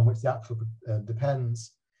conditions upon which the actual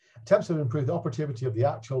depends. Attempts to improve the operativity of the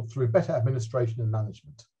actual through better administration and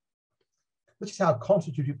management. Which is how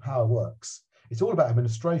constituted power works. It's all about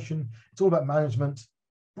administration, it's all about management.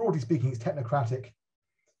 Broadly speaking, it's technocratic.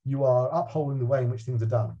 You are upholding the way in which things are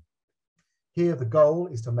done. Here, the goal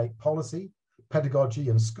is to make policy, pedagogy,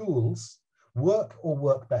 and schools work or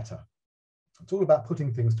work better. It's all about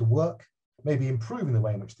putting things to work, maybe improving the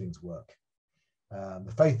way in which things work.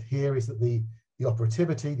 The faith here is that the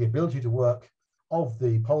operativity, the ability to work of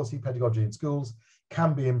the policy, pedagogy, and schools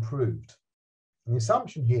can be improved. And the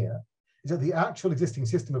assumption here is that the actual existing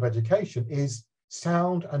system of education is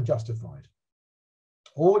sound and justified.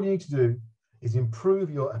 All you need to do is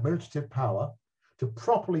improve your administrative power to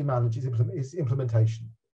properly manage its implementation.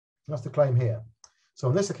 That's the claim here. So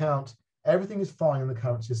on this account, everything is fine in the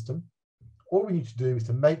current system. All we need to do is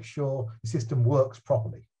to make sure the system works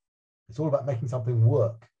properly. It's all about making something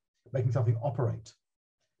work, making something operate,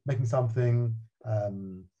 making something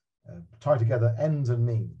tie together ends and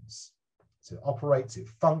means. So it operates, it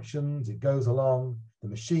functions, it goes along, the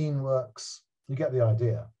machine works. You get the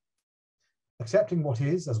idea. Accepting what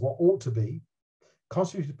is as what ought to be,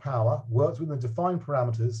 constituted power works within the defined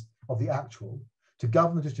parameters of the actual to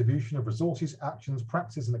govern the distribution of resources, actions,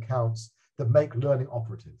 practices, and accounts that make learning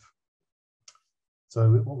operative. So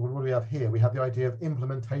what do we have here? We have the idea of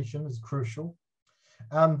implementation is crucial,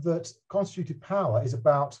 and that constituted power is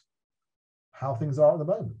about how things are at the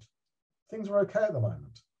moment. Things are okay at the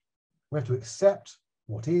moment. We have to accept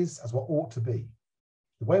what is as what ought to be.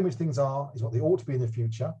 The way in which things are is what they ought to be in the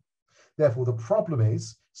future. Therefore, the problem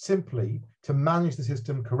is simply to manage the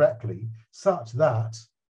system correctly such that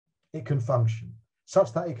it can function,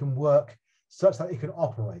 such that it can work, such that it can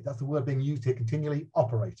operate. That's the word being used here, continually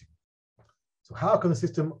operating. So how can the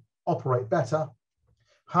system operate better?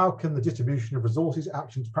 How can the distribution of resources,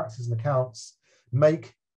 actions, practices, and accounts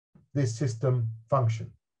make this system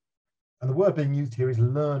function? And the word being used here is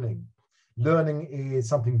learning. Learning is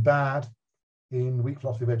something bad in weak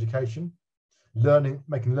philosophy of education.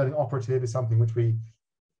 Making learning operative is something which we,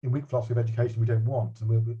 in weak philosophy of education, we don't want.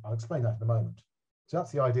 And I'll explain that in a moment. So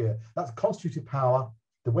that's the idea. That's constituted power,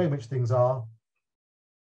 the way in which things are,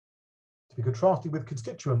 to be contrasted with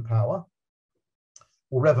constituent power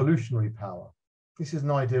or revolutionary power. This is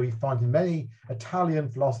an idea we find in many Italian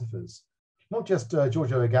philosophers, not just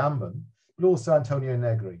Giorgio Agamben, but also Antonio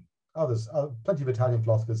Negri. Others, plenty of Italian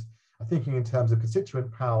philosophers are thinking in terms of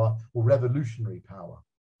constituent power or revolutionary power.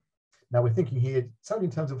 Now we're thinking here certainly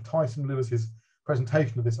in terms of Tyson Lewis's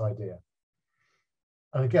presentation of this idea.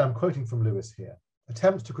 And again, I'm quoting from Lewis here.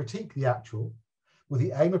 Attempts to critique the actual with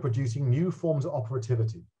the aim of producing new forms of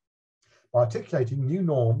operativity by articulating new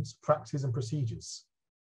norms, practices, and procedures.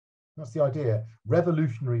 That's the idea.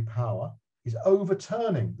 Revolutionary power is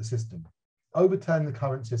overturning the system, overturning the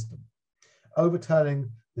current system, overturning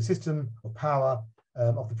the system of power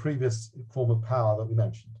of the previous form of power that we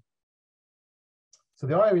mentioned. So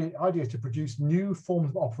the idea is to produce new forms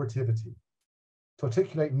of operativity, to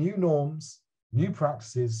articulate new norms, new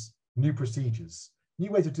practices, new procedures, new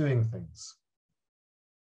ways of doing things.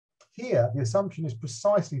 Here, the assumption is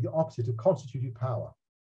precisely the opposite of constituted power.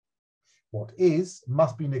 What is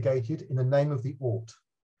must be negated in the name of the ought,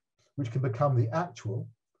 which can become the actual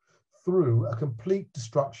through a complete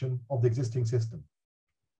destruction of the existing system.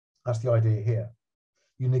 That's the idea here.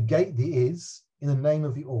 You negate the is in the name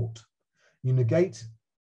of the ought. You negate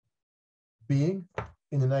being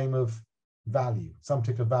in the name of value, some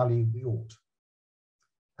particular value, the ought.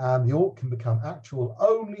 And the ought can become actual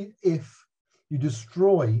only if you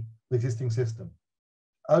destroy the existing system,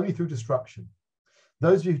 only through destruction.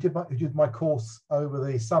 Those of you who did my course over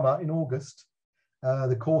the summer in August,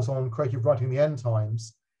 the course on creative writing in the end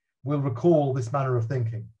times, will recall this manner of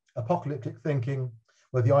thinking, apocalyptic thinking,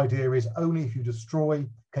 where the idea is only if you destroy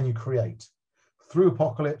can you create. Through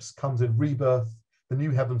apocalypse comes a rebirth, the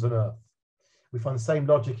new heavens and earth. We find the same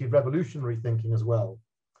logic in revolutionary thinking as well.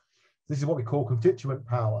 This is what we call constituent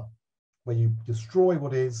power, where you destroy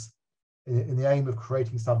what is in the aim of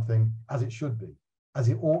creating something as it should be, as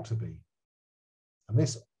it ought to be. And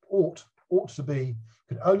this ought to be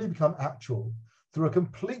can only become actual through a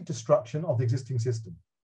complete destruction of the existing system.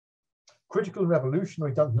 Critical and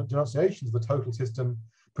revolutionary denunciations of the total system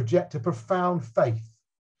project a profound faith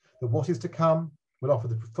that what is to come will offer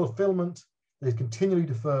the fulfillment that is continually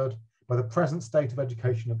deferred by the present state of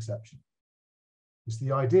education exception. It's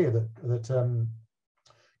the idea that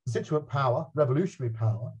Constituent power, revolutionary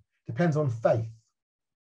power, depends on faith.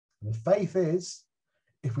 And the faith is,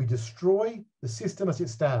 if we destroy the system as it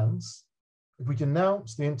stands, if we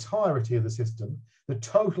denounce the entirety of the system, the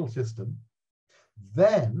total system,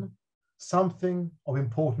 then something of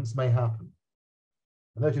importance may happen.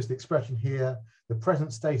 And notice the expression here, the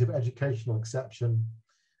present state of educational exception.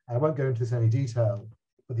 And I won't go into this in any detail,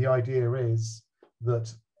 but the idea is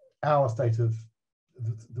that our state of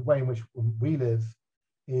the way in which we live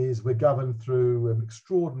is we're governed through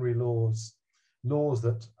extraordinary laws, laws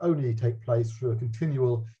that only take place through a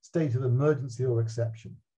continual state of emergency or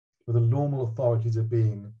exception, where the normal authorities have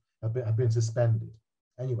been suspended.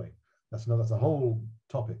 Anyway, that's a whole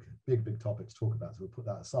topic, big topic to talk about, so we'll put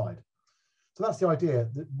that aside. So that's the idea,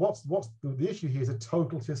 that what's the issue here is a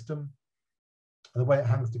total system, and the way it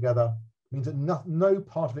hangs together means that no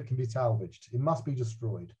part of it can be salvaged. It must be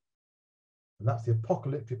destroyed. And that's the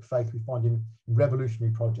apocalyptic faith we find in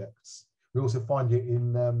revolutionary projects. We also find it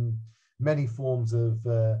in many forms of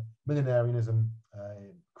millenarianism,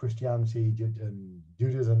 Christianity,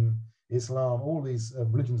 Judaism, Islam, all these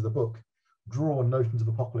religions of the book draw on notions of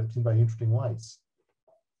apocalypse in very interesting ways.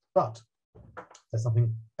 But there's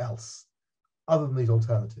something else other than these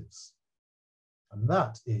alternatives. And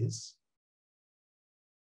that is,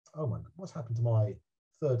 oh my God, what's happened to my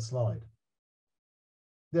third slide?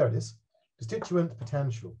 There it is, constituent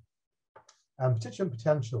potential. And constituent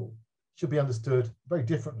potential should be understood very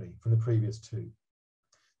differently from the previous two.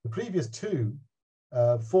 The previous two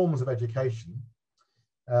forms of education,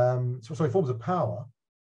 forms of power,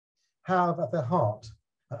 have at their heart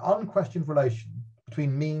an unquestioned relation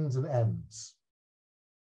between means and ends.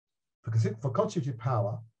 For constitutive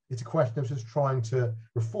power, it's a question of just trying to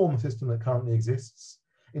reform the system that currently exists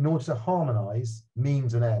in order to harmonize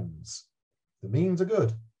means and ends. The means are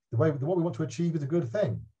good. What we want to achieve is a good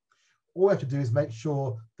thing. All we have to do is make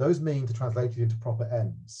sure those means are translated into proper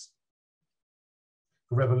ends.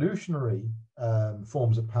 For revolutionary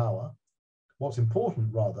forms of power, what's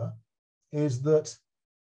important rather is that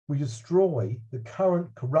we destroy the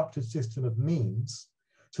current corrupted system of means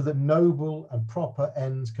so that noble and proper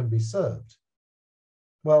ends can be served.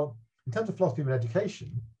 Well, in terms of philosophy of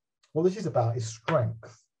education, what this is about is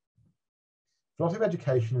strength. Philosophy of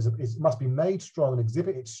education must be made strong and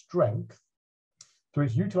exhibit its strength through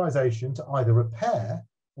its utilization to either repair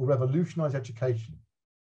or revolutionize education.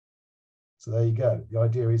 So there you go. The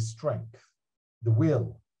idea is strength, the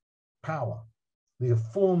will, power. These are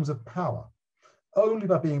forms of power. Only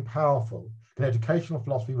by being powerful can educational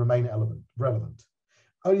philosophy remain relevant.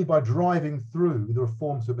 Only by driving through the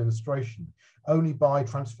reforms of administration, only by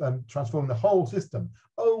transforming the whole system,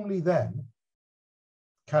 only then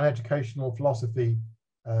can educational philosophy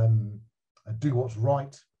do what's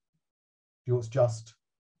right, do what's just.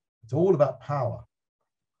 It's all about power.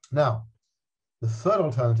 Now, the third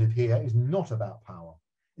alternative here is not about power.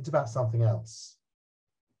 It's about something else.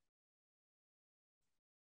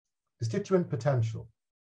 Constituent potential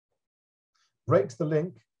breaks the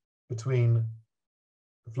link between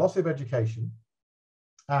the philosophy of education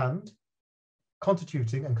and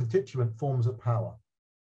constituting and constituent forms of power.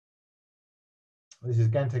 This is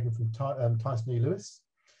again taken from Tyson E. Lewis.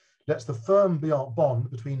 Lets the firm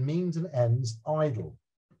bond between means and ends idle.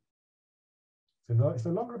 So it's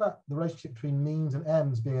no longer about the relationship between means and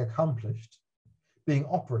ends being accomplished, being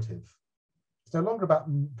operative. It's no longer about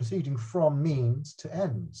proceeding from means to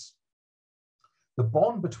ends. The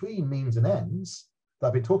bond between means and ends that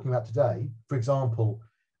I've been talking about today, for example,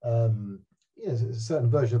 there's a certain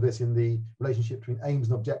version of this in the relationship between aims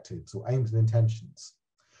and objectives, or aims and intentions.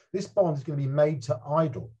 This bond is going to be made to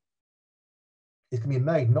idle. It's going to be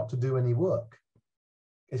made not to do any work.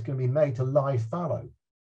 It's going to be made to lie fallow.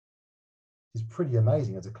 It's pretty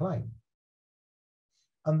amazing as a claim.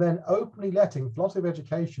 And then openly letting philosophy of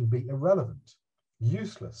education be irrelevant,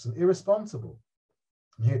 useless, and irresponsible.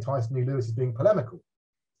 And here Tyson E. Lewis is being polemical.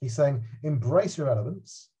 He's saying, embrace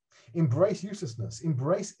irrelevance, embrace uselessness,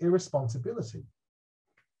 embrace irresponsibility.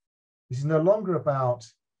 This is no longer about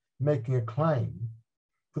making a claim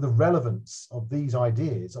for the relevance of these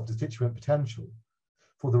ideas of constituent potential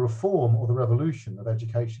for the reform or the revolution of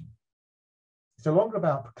education. It's no longer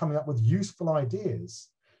about coming up with useful ideas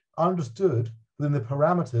understood within the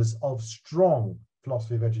parameters of strong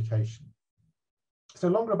philosophy of education. It's no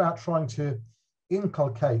longer about trying to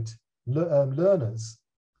inculcate learners,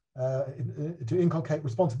 to inculcate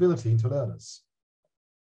responsibility into learners.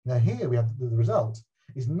 Now here we have the result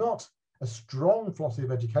is not a strong philosophy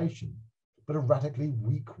of education, but a radically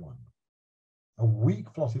weak one. A weak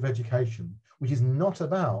philosophy of education, which is not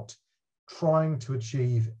about trying to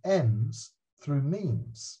achieve ends through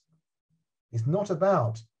means. It's not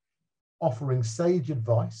about offering sage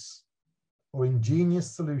advice or ingenious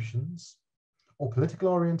solutions or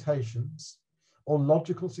political orientations or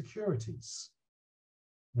logical securities.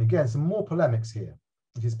 And again, some more polemics here,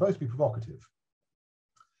 which is supposed to be provocative.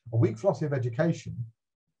 A weak philosophy of education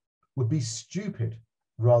would be stupid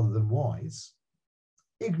rather than wise,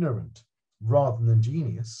 ignorant rather than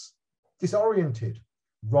ingenious, disoriented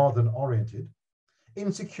rather than oriented,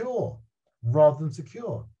 insecure rather than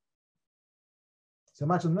secure. So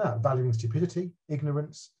imagine that, valuing stupidity,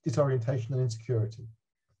 ignorance, disorientation, and insecurity.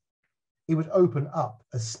 It would open up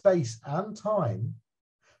a space and time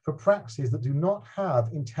for practices that do not have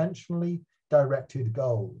intentionally directed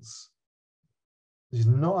goals. This is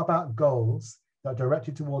not about goals that are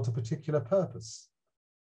directed towards a particular purpose.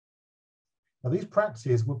 Now, these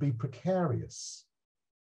practices would be precarious.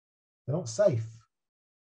 They're not safe.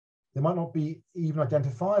 They might not be even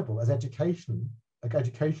identifiable as educational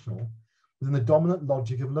within the dominant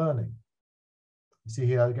logic of learning. You see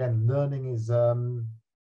here again, learning is a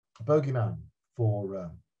bogeyman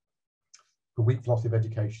for weak philosophy of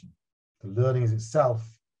education. The learning is itself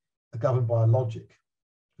governed by a logic,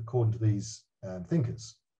 according to these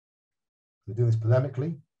thinkers. They're doing this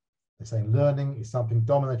polemically. They're saying learning is something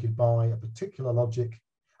dominated by a particular logic,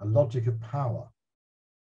 a logic of power,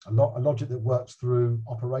 a logic that works through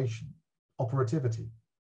operativity.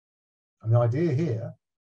 And the idea here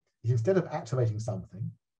is, instead of activating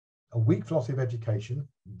something, a weak philosophy of education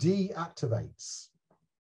deactivates.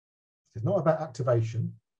 It's not about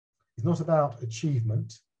activation. It's not about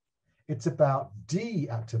achievement. It's about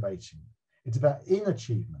deactivating. It's about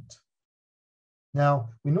inachievement. Now,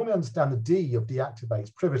 we normally understand the D of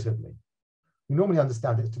deactivates privatively. We normally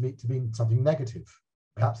understand it to mean something negative,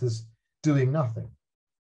 perhaps as doing nothing.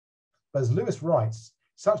 But as Lewis writes,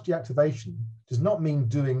 such deactivation does not mean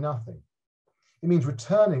doing nothing. It means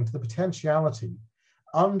returning to the potentiality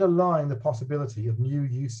underlying the possibility of new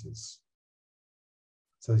uses.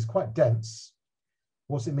 So it's quite dense.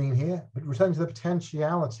 What's it mean here? But returning to the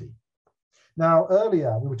potentiality. Now,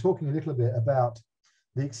 earlier we were talking a little bit about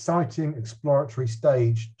the exciting exploratory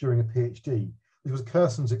stage during a PhD, which was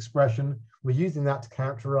Kerson's expression. We're using that to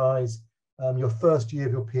characterize your first year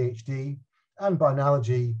of your PhD, and by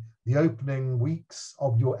analogy, the opening weeks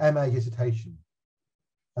of your MA dissertation.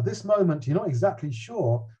 At this moment, you're not exactly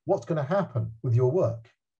sure what's going to happen with your work.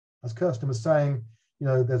 As Kirsten was saying, you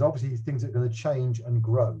know, there's obviously things that are going to change and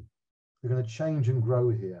grow. They're going to change and grow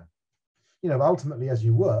here. You know, ultimately, as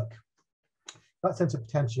you work, that sense of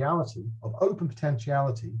potentiality, of open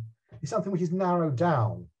potentiality, is something which is narrowed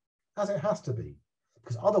down, as it has to be.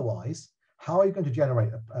 Because otherwise, how are you going to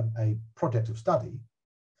generate a project of study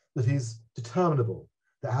that is determinable,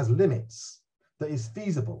 that has limits, that is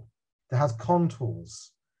feasible, that has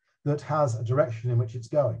contours, that has a direction in which it's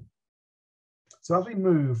going? So as we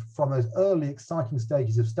move from those early exciting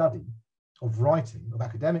stages of study, of writing, of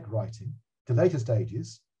academic writing, to later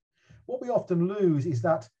stages, what we often lose is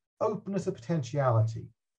that openness of potentiality.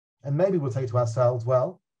 And maybe we'll say to ourselves,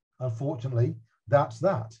 well, unfortunately, that's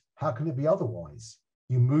that. How can it be otherwise?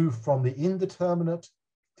 You move from the indeterminate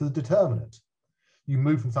to the determinate. You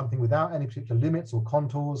move from something without any particular limits or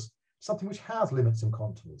contours, to something which has limits and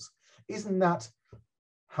contours. Isn't that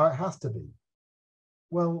how it has to be?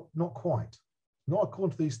 Well, not quite. Not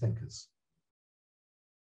according to these thinkers.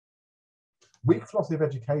 Weak philosophy of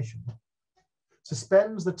education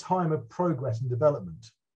suspends the time of progress and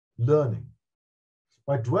development, learning,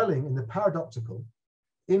 by dwelling in the paradoxical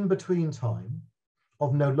in-between time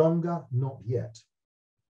of no longer, not yet.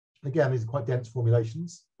 Again, these are quite dense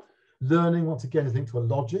formulations. Learning, once again, is linked to a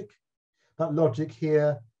logic. That logic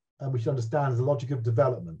here, we should understand, is the logic of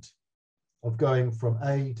development, of going from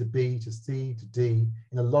A to B to C to D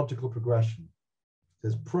in a logical progression.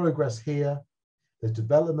 There's progress here, there's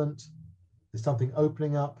development, there's something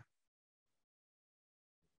opening up.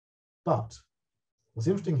 But what's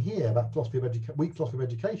interesting here about weak philosophy of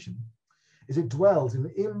education is it dwells in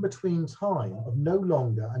the in-between time of no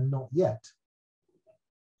longer and not yet,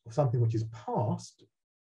 of something which is past,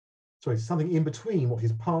 sorry, something in between what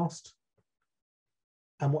is past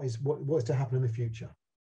and what is to happen in the future.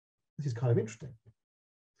 This is kind of interesting.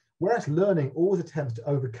 Whereas learning always attempts to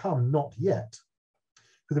overcome not yet,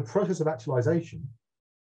 through the process of actualization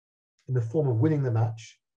in the form of winning the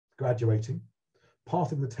match, graduating,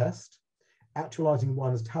 passing the test, actualizing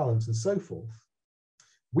one's talents and so forth,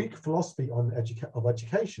 weak philosophy of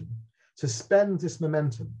education suspends this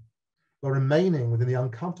momentum by remaining within the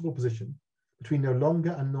uncomfortable position between no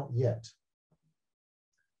longer and not yet.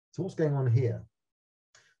 So what's going on here?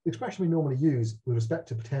 The expression we normally use with respect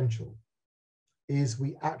to potential is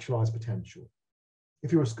we actualize potential.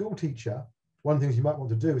 If you're a school teacher one of the things you might want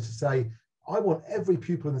to do is to say, I want every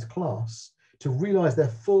pupil in this class to realize their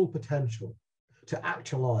full potential, to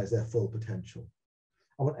actualize their full potential.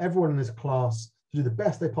 I want everyone in this class to do the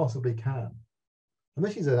best they possibly can. And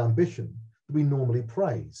this is an ambition that we normally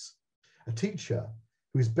praise. A teacher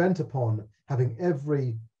who is bent upon having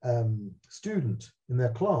every student in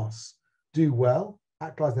their class do well,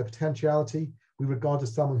 actualize their potentiality, we regard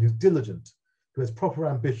as someone who's diligent, who has proper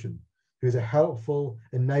ambition, who is a helpful,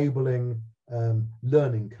 enabling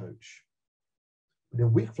learning coach. But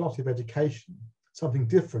in weak philosophy of education, something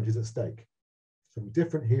different is at stake. Something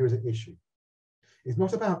different here is at issue. It's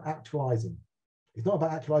not about actualizing. It's not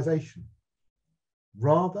about actualization.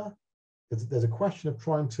 Rather, there's a question of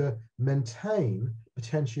trying to maintain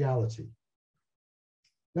potentiality.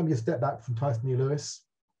 Let me just step back from Tyson E. Lewis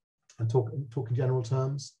and talk in general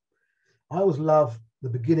terms. I always love the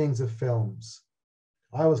beginnings of films.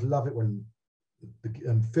 I always love it when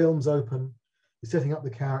films open, you're setting up the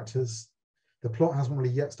characters, the plot hasn't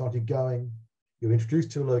really yet started going, you're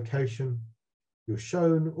introduced to a location, you're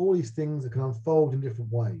shown all these things that can unfold in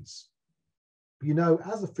different ways. But you know,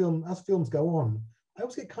 as films go on, I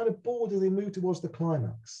always get kind of bored as they move towards the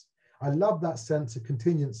climax. I love that sense of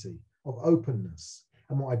contingency, of openness.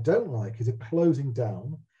 And what I don't like is a closing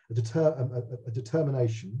down, a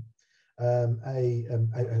determination,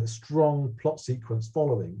 a strong plot sequence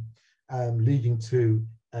following, leading to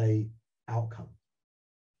an outcome.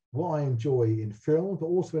 What I enjoy in film, but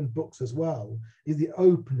also in books as well, is the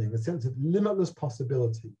opening, a sense of limitless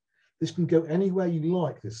possibility. This can go anywhere you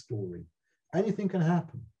like, this story. Anything can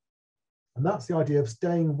happen. And that's the idea of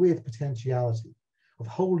staying with potentiality, of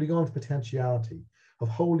holding on to potentiality, of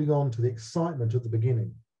holding on to the excitement of the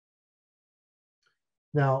beginning.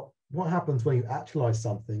 Now, what happens when you actualize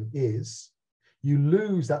something is you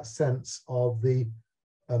lose that sense of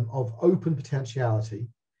of open potentiality.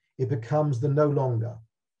 It becomes the no longer.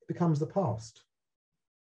 It becomes the past.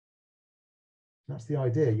 That's the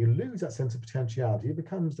idea. You lose that sense of potentiality. It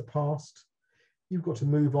becomes the past. You've got to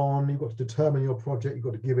move on. You've got to determine your project. You've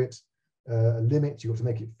got to give it a limit. You've got to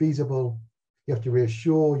make it feasible. You have to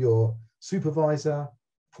reassure your supervisor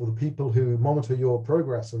or the people who monitor your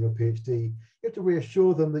progress on your PhD. You have to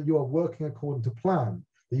reassure them that you are working according to plan,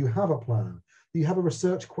 that you have a plan, that you have a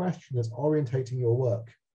research question that's orientating your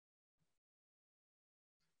work.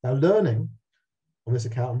 Now, learning, on this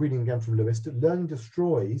account, I'm reading again from Lewis, that learning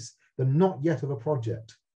destroys the not yet of a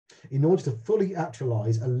project in order to fully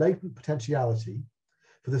actualize a latent potentiality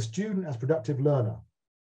for the student as productive learner,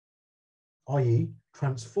 i.e.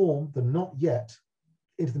 transform the not yet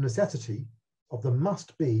into the necessity of the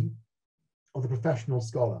must be of the professional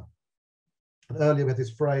scholar. And earlier with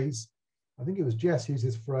this phrase, I think it was Jess who used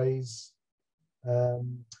this phrase,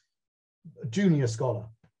 junior scholar.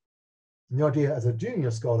 And the idea as a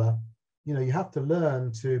junior scholar, you know, you have to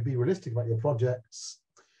learn to be realistic about your projects.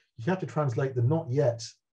 You have to translate the not yet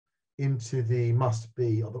into the must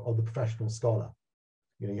be of the professional scholar.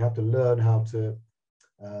 You know, you have to learn how to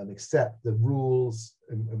accept the rules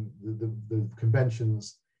and the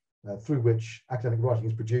conventions through which academic writing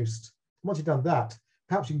is produced. Once you've done that,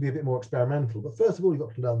 perhaps you can be a bit more experimental. But first of all, you've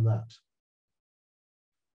got to learn that.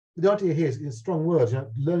 The idea here is strong words. You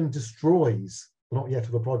know, learning destroys the not yet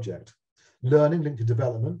of a project. Learning linked to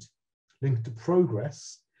development, linked to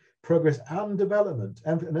progress and development.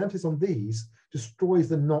 And an emphasis on these destroys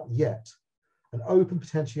the not yet, an open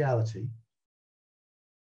potentiality.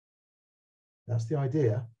 That's the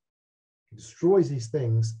idea. It destroys these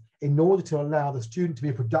things in order to allow the student to be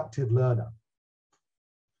a productive learner.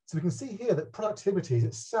 So we can see here that productivity is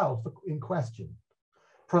itself in question.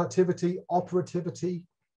 Productivity, operativity,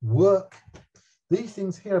 work, these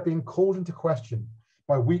things here are being called into question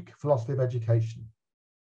by weak philosophy of education.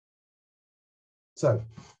 So,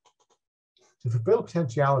 to fulfill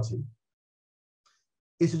potentiality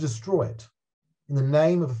is to destroy it in the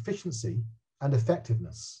name of efficiency and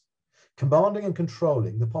effectiveness, commanding and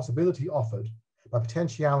controlling the possibility offered by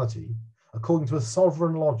potentiality according to a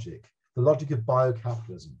sovereign logic, the logic of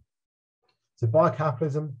biocapitalism. So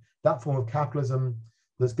biocapitalism, that form of capitalism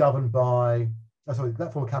that's governed by,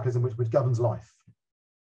 that form of capitalism which governs life.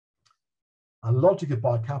 And logic of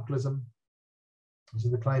biocapitalism, which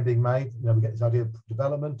is the claim being made, you know, we get this idea of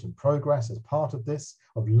development and progress as part of this,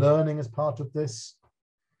 of learning as part of this.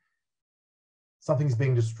 Something is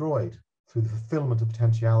being destroyed through the fulfillment of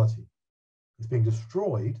potentiality. It's being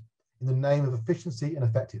destroyed in the name of efficiency and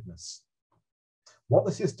effectiveness. What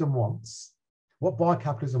the system wants, what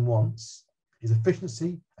biocapitalism wants, is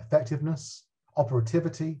efficiency, effectiveness,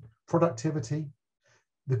 operativity, productivity,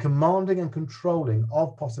 the commanding and controlling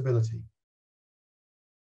of possibility.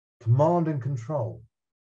 Command and control.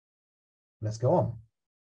 Let's go on.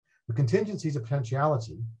 The contingencies of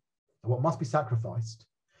potentiality are what must be sacrificed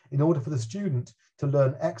in order for the student to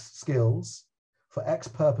learn X skills for X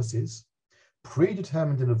purposes,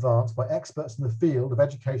 predetermined in advance by experts in the field of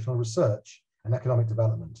educational research and economic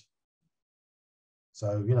development.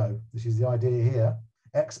 So, you know, this is the idea here.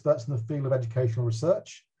 Experts in the field of educational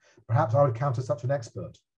research. Perhaps I would count as such an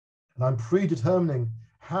expert. And I'm predetermining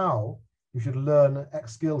how you should learn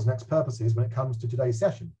X skills and X purposes when it comes to today's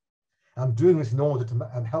session. I'm doing this in order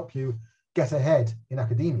to help you get ahead in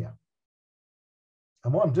academia.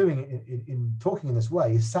 And what I'm doing in talking in this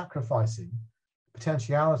way is sacrificing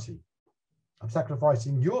potentiality. I'm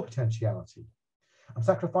sacrificing your potentiality. I'm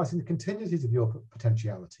sacrificing the contingencies of your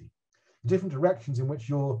potentiality, the different directions in which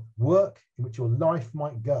your work, in which your life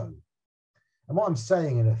might go. And what I'm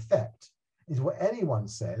saying in effect is what anyone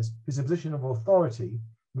says who's a position of authority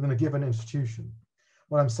within a given institution.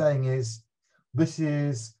 What I'm saying is, this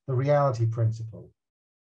is the reality principle.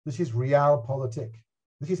 This is realpolitik.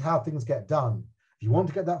 This is how things get done. If you want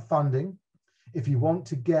to get that funding, if you want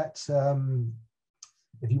to get that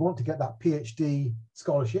PhD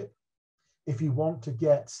scholarship, if you want to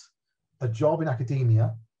get a job in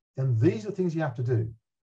academia, then these are the things you have to do.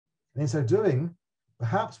 And in so doing,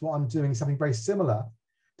 perhaps what I'm doing is something very similar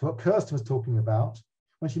to what Kirsten was talking about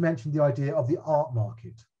when she mentioned the idea of the art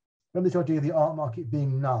market. Remember this idea of the art market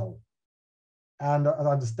being null. And as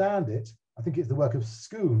I understand it, I think it's the work of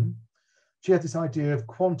Schoon. She had this idea of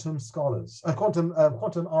quantum scholars,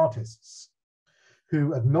 quantum artists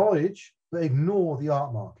who acknowledge but ignore the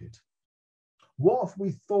art market. What if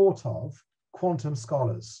we thought of quantum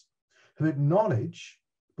scholars who acknowledge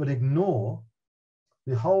but ignore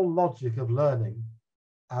the whole logic of learning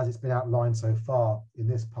as it's been outlined so far in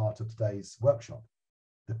this part of today's workshop?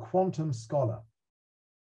 The quantum scholar,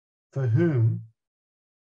 for whom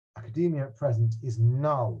academia at present is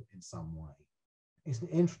null in some way. It's an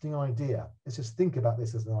interesting idea. Let's just think about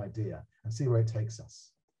this as an idea and see where it takes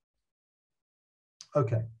us.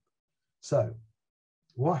 Okay, so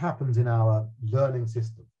what happens in our learning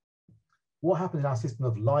system? What happens in our system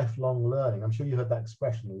of lifelong learning? I'm sure you heard that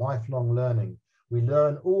expression, lifelong learning. We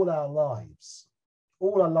learn all our lives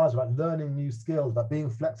about learning new skills, about being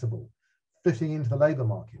flexible, fitting into the labor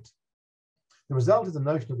market. The result is the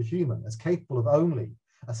notion of the human as capable of only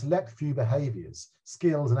a select few behaviors,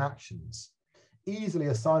 skills, and actions, easily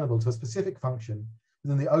assignable to a specific function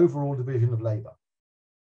within the overall division of labor.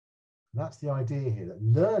 And that's the idea here, that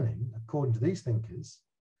learning, according to these thinkers,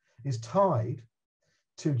 is tied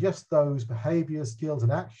to just those behaviors, skills,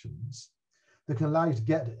 and actions that can allow you to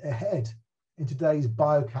get ahead in today's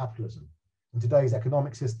biocapitalism, in today's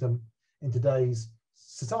economic system, in today's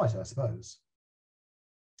society, I suppose.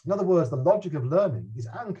 In other words, the logic of learning is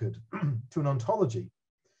anchored to an ontology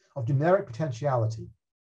of generic potentiality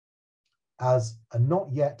as a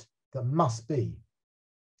not yet that must be,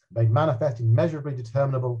 made manifest in measurably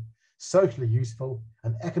determinable, socially useful,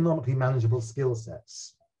 and economically manageable skill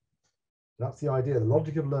sets. That's the idea. The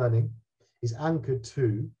logic of learning is anchored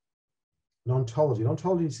to an ontology. An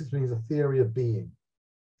ontology simply means a theory of being,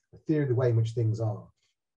 a theory of the way in which things are.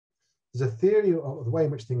 There's a theory of the way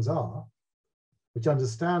in which things are, which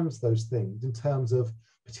understands those things in terms of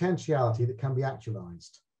potentiality that can be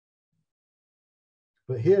actualized.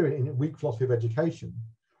 But here in weak philosophy of education,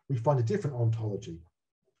 we find a different ontology,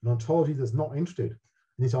 an ontology that's not interested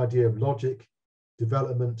in this idea of logic,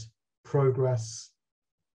 development, progress.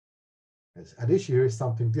 At issue here is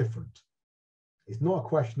something different. It's not a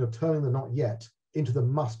question of turning the not yet into the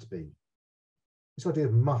must be. This idea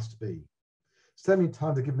of must be. So many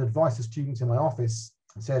times I've given advice to students in my office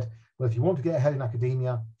and said, well, if you want to get ahead in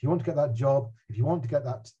academia, if you want to get that job, if you want to get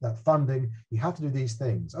that funding, you have to do these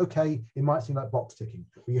things. Okay, it might seem like box ticking,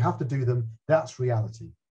 but you have to do them. That's reality.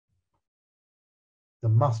 The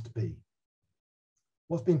must be.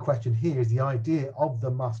 What's being questioned here is the idea of the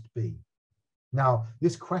must be. Now,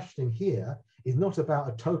 this questioning here is not about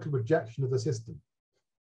a total rejection of the system.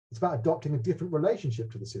 It's about adopting a different relationship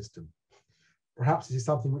to the system. Perhaps this is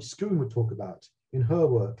something which Schoon would talk about in her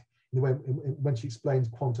work, when she explains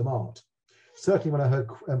quantum art. Certainly when I heard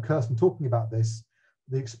Kirsten talking about this,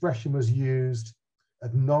 the expression was used,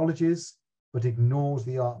 acknowledges but ignores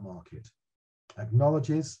the art market.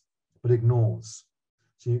 Acknowledges but ignores.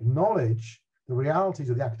 So you acknowledge the realities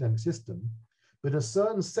of the academic system, but in a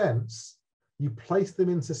certain sense, you place them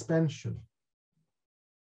in suspension.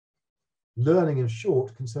 Learning, in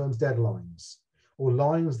short, concerns deadlines, or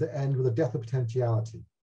lines that end with a death of potentiality.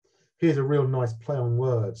 Here's a real nice play on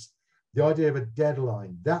words. The idea of a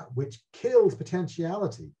deadline, that which kills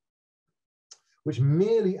potentiality, which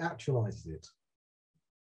merely actualizes it.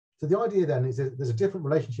 So the idea then is that there's a different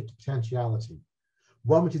relationship to potentiality,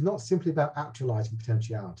 one which is not simply about actualizing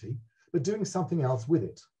potentiality, but doing something else with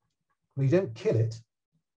it. When you don't kill it,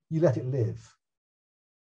 you let it live.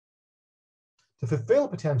 To fulfill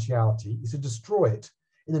potentiality is to destroy it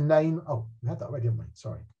in the name, oh, we had that already, didn't we?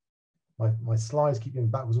 Sorry. My slides keep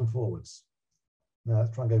going backwards and forwards. Now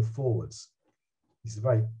let's try and go forwards. This is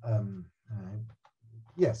very,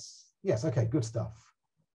 yes, okay, good stuff.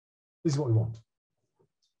 This is what we want.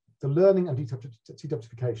 The learning and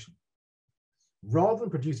deduptification. Rather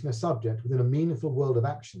than producing a subject within a meaningful world of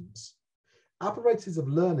actions, apparatus of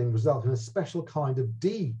learning result in a special kind of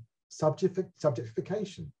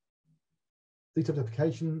de-subjectification.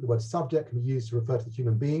 Deduptification, the word subject can be used to refer to the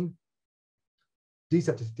human being.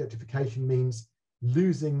 Desubjectification means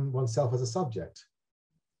losing oneself as a subject.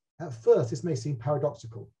 At first, this may seem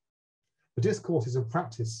paradoxical. The discourses and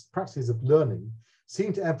practices of learning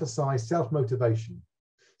seem to emphasize self-motivation,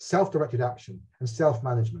 self-directed action, and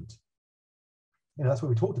self-management. You know, that's what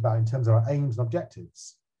we talked about in terms of our aims and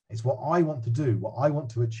objectives. It's what I want to do, what I want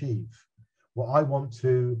to achieve, what I want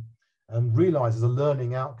to realize as a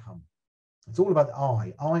learning outcome. It's all about the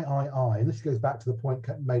I. And this goes back to the point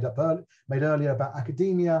made earlier about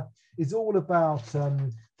academia. It's all about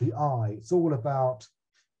the I. It's all about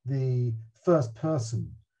the first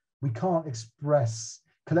person. We can't express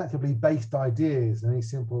collectively based ideas in any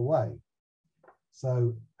simple way.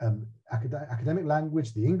 So academic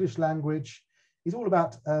language, the English language, is all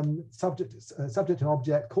about subject and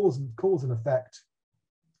object, cause and effect,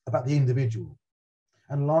 about the individual.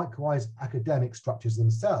 And likewise, academic structures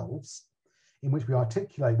themselves, in which we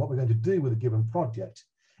articulate what we're going to do with a given project,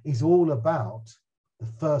 is all about the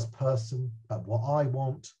first person, about what I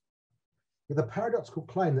want. But the paradoxical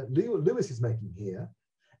claim that Lewis is making here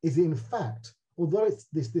is that in fact, although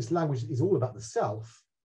this language is all about the self,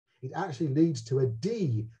 it actually leads to a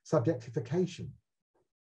de-subjectification.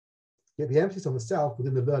 Yet the emphasis on the self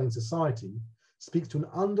within the learning society speaks to an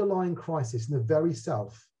underlying crisis in the very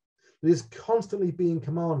self that is constantly being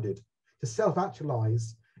commanded to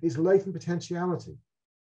self-actualize its latent potentiality.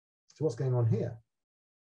 So what's going on here?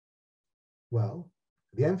 Well,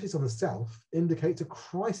 the emphasis on the self indicates a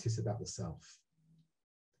crisis about the self.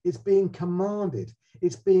 It's being commanded,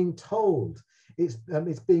 it's being told, it's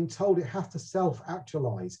being told it has to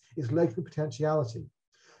self-actualize its latent potentiality.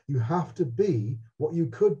 You have to be what you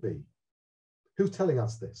could be. Who's telling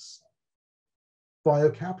us this?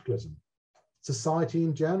 Biocapitalism, society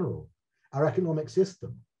in general, our economic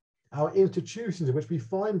system, our institutions in which we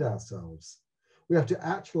find ourselves. We have to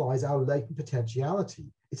actualize our latent potentiality.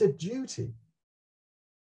 It's a duty.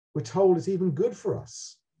 We're told it's even good for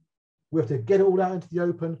us. We have to get it all out into the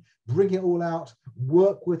open, bring it all out,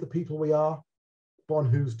 work with the people we are, but on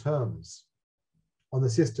whose terms? On the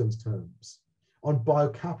system's terms, on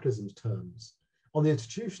biocapitalism's terms, on the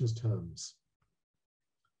institution's terms.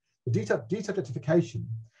 The desubjectification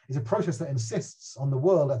is a process that insists on the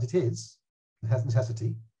world as it is, it has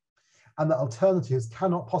necessity, and that alternatives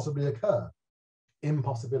cannot possibly occur,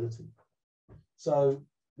 impossibility. So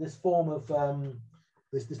this form of,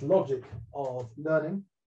 this logic of learning,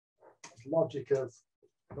 this logic of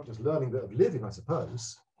not just learning but of living, I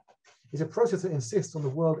suppose, is a process that insists on the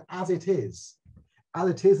world as it is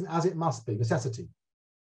and as it must be, necessity.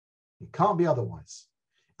 It can't be otherwise.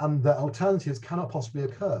 And that alternatives cannot possibly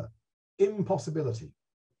occur, impossibility.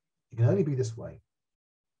 It can only be this way.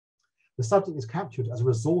 The subject is captured as a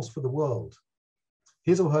resource for the world.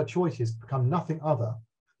 His or her choices become nothing other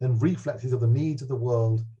than reflexes of the needs of the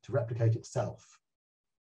world to replicate itself.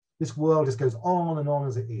 This world just goes on and on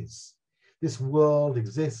as it is. This world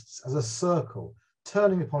exists as a circle,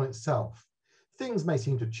 turning upon itself. Things may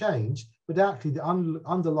seem to change, but actually the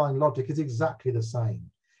underlying logic is exactly the same.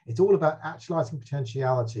 It's all about actualizing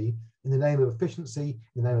potentiality in the name of efficiency,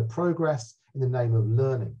 in the name of progress, in the name of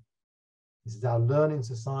learning. This is our learning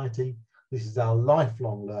society. This is our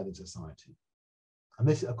lifelong learning society. And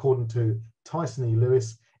this, according to Tyson E.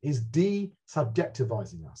 Lewis, is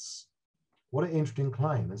de-subjectivizing us. What an interesting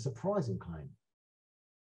claim, and surprising claim.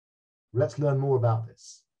 Let's learn more about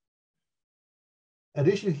this. At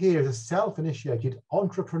issue here is a self-initiated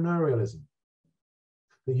entrepreneurialism.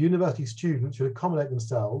 The university students should accommodate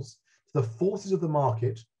themselves to the forces of the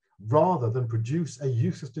market rather than produce a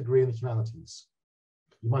useless degree in the humanities.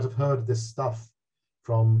 You might have heard this stuff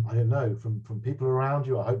from, I don't know, from people around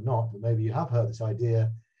you. I hope not, but maybe you have heard this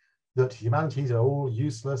idea that humanities are all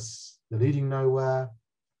useless, they're leading nowhere.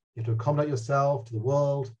 You have to accommodate yourself to the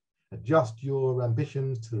world, adjust your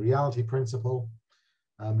ambitions to the reality principle,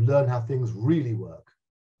 learn how things really work.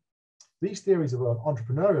 These theories of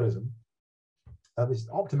entrepreneurialism, this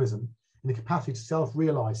optimism, in the capacity to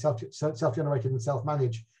self-realize, self-generated and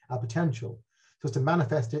self-manage our potential, so as to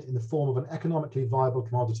manifest it in the form of an economically viable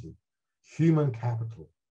commodity, human capital.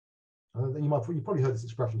 You probably heard this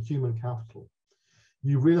expression, human capital.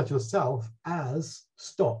 You realize yourself as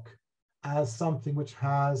stock, as something which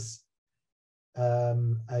has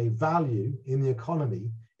a value in the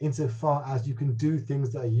economy insofar as you can do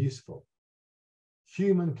things that are useful.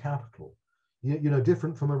 Human capital,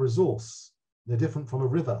 different from a resource, different from a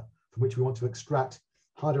river from which we want to extract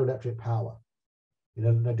hydroelectric power.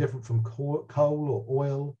 No different from coal or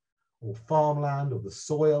oil or farmland or the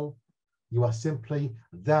soil. You are simply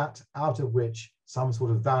that out of which some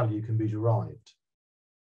sort of value can be derived.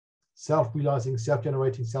 Self-realizing,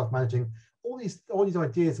 self-generating, self-managing, all these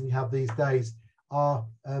ideas that we have these days are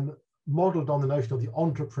modeled on the notion of the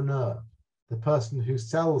entrepreneur, the person who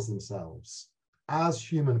sells themselves as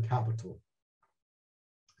human capital.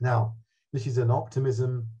 Now, this is an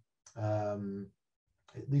optimism.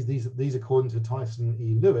 These, according to Tyson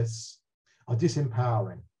E. Lewis, are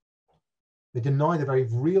disempowering. They deny the very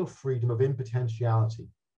real freedom of impotentiality,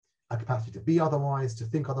 a capacity to be otherwise, to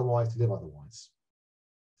think otherwise, to live otherwise.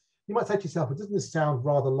 You might say to yourself, but doesn't this sound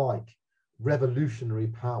rather like revolutionary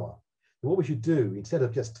power? And what we should do, instead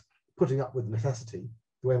of just putting up with necessity,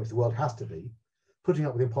 the way in which the world has to be, putting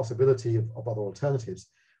up with the impossibility of other alternatives,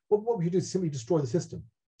 what we should do is simply destroy the system,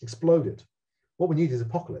 explode it. What we need is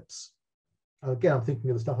apocalypse. And again, I'm thinking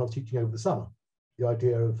of the stuff I was teaching over the summer, the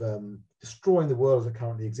idea of destroying the world as it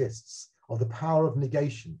currently exists, of the power of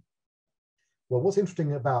negation. Well, what's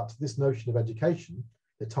interesting about this notion of education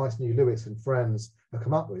that Tyson E. Lewis and friends have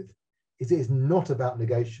come up with is it is not about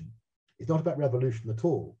negation. It's not about revolution at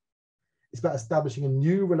all. It's about establishing a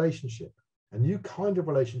new relationship, a new kind of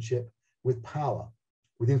relationship with power,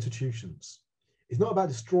 with institutions. It's not about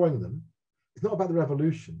destroying them. It's not about the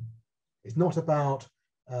revolution. It's not about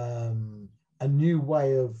a new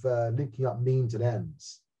way of linking up means and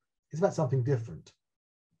ends. It's about something different.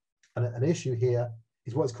 And an issue here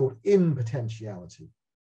is what's called impotentiality.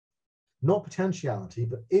 Not potentiality,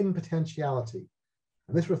 but impotentiality.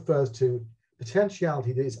 And this refers to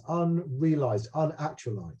potentiality that is unrealized,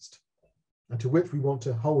 unactualized, and to which we want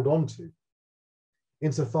to hold on to,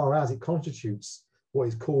 insofar as it constitutes what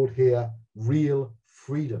is called here real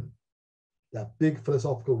freedom. That big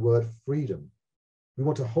philosophical word, freedom. We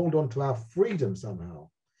want to hold on to our freedom somehow.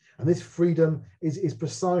 And this freedom is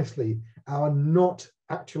precisely our not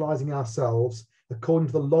actualizing ourselves according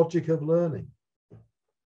to the logic of learning.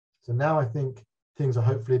 So now I think things are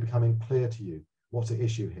hopefully becoming clear to you what's at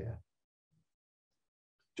issue here.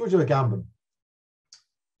 Giorgio Agamben.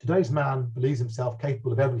 Today's man believes himself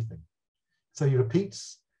capable of everything. So he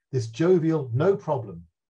repeats this jovial no problem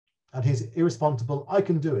and his irresponsible I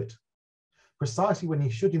can do it, precisely when he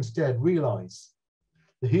should instead realize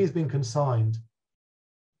that he has been consigned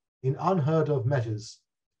in unheard of measures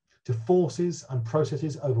to forces and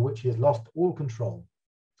processes over which he has lost all control.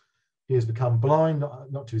 He has become blind,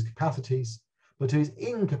 not to his capacities, but to his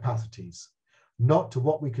incapacities, not to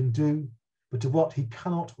what we can do, but to what he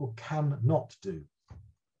cannot or cannot do.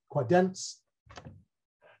 Quite dense.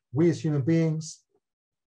 We as human beings,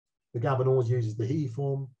 Agamben always uses the he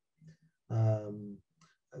form.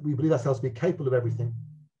 We believe ourselves to be capable of everything.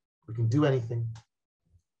 We can do anything.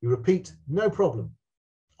 We repeat, no problem.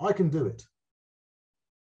 I can do it.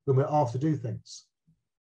 When we're asked to do things.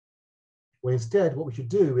 Well, instead, what we should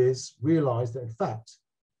do is realize that, in fact,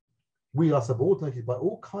 we are subordinated by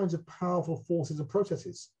all kinds of powerful forces and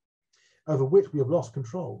processes over which we have lost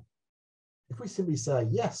control. If we simply say,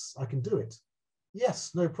 yes, I can do it.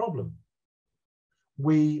 Yes, no problem.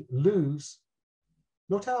 We lose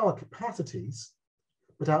not our capacities,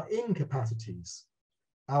 but our incapacities,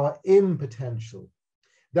 our impotential,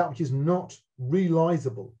 that which is not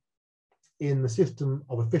realizable in the system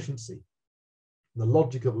of efficiency, the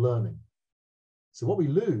logic of learning. So what we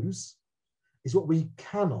lose is what we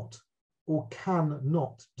cannot or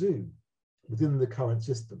cannot do within the current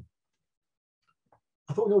system.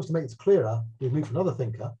 I thought in order to make this clearer, we've moved to another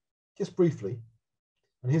thinker, just briefly,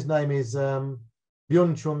 and his name is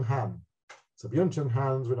Byung-Chul Han. So Byung-Chul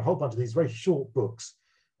Han's written a whole bunch of these very short books,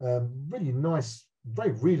 really nice,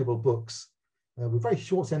 very readable books with very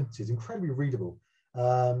short sentences, incredibly readable.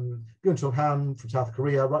 Byung-Chul Han from South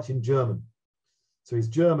Korea writes in German. So his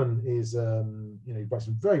German is, he writes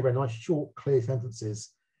some very, very nice, short, clear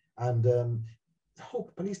sentences, and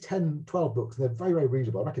at least 10, 12 books. They're very, very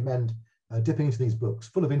readable. I recommend dipping into these books,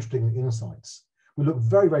 full of interesting insights. We look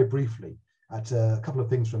very, very briefly at a couple of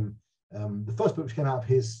things from the first book which came out of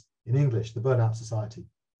his in English, The Burnout Society.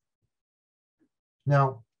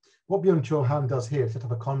 Now, what Byung-Chul Han does here is set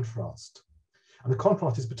up a contrast. And the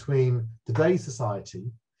contrast is between today's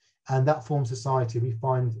society and that form of society we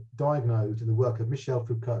find diagnosed in the work of Michel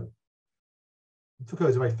Foucault. Foucault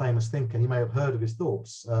is a very famous thinker, and you may have heard of his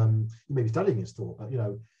thoughts. You may be studying his thought, but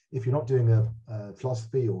if you're not doing a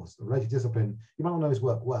philosophy or a related discipline, you might not know his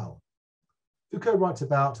work well. Foucault writes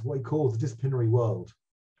about what he calls the disciplinary world,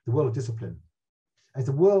 the world of discipline. And it's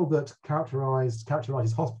a world that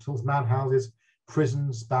characterizes hospitals, madhouses,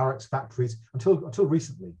 prisons, barracks, factories, until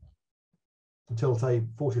recently, until say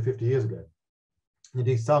 40 or 50 years ago. And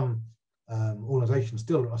indeed, some organizations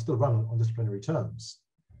are still run on disciplinary terms.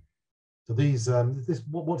 So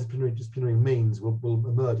what disciplinary means will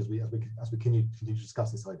emerge as we continue to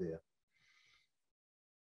discuss this idea.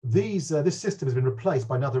 This system has been replaced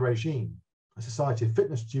by another regime, a society of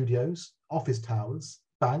fitness studios, office towers,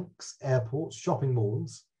 banks, airports, shopping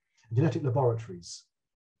malls, and genetic laboratories.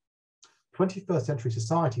 21st century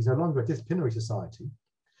society is no longer a disciplinary society,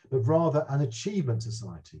 but rather an achievement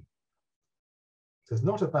society. So it's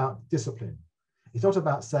not about discipline. It's not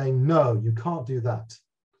about saying, no, you can't do that.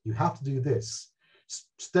 You have to do this.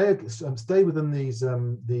 Stay within these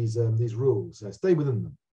rules. Stay within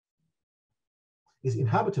them. Its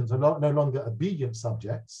inhabitants are no longer obedient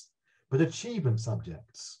subjects, but achievement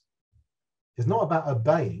subjects. It's not about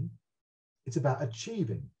obeying, it's about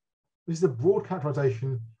achieving. This is a broad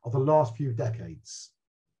characterization of the last few decades.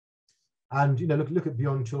 And look at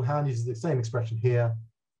Byung-Chul Han uses the same expression here.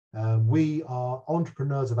 We are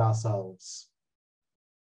entrepreneurs of ourselves.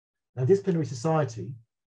 Now, disciplinary society,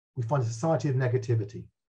 we find a society of negativity.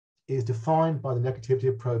 It is defined by the negativity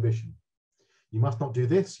of prohibition. You must not do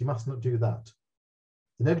this, you must not do that.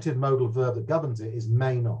 The negative modal verb that governs it is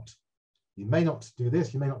may not. You may not do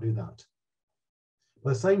this, you may not do that.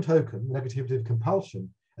 By the same token, the negativity of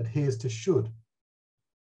compulsion adheres to should.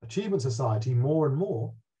 Achievement society, more and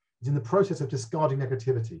more, is in the process of discarding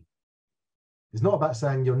negativity. It's not about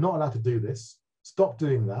saying you're not allowed to do this, stop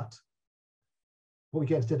doing that. What we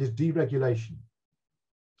get instead is deregulation.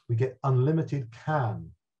 We get unlimited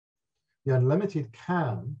can. The unlimited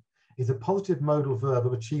can is a positive modal verb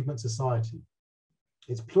of achievement society.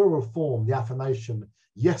 Its plural form, the affirmation,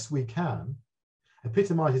 yes, we can,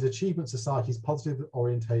 epitomizes achievement society's positive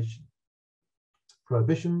orientation.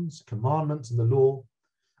 Prohibitions, commandments, and the law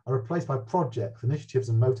are replaced by projects, initiatives,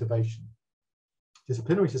 and motivation.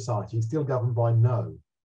 Disciplinary society is still governed by no.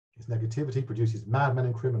 Its negativity produces madmen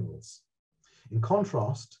and criminals. In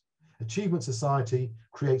contrast, achievement society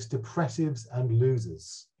creates depressives and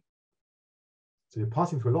losers. So we're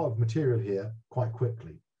passing through a lot of material here quite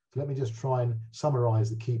quickly. So let me just try and summarize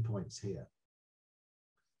the key points here.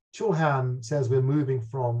 Chul Han says we're moving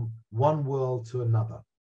from one world to another.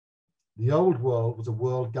 The old world was a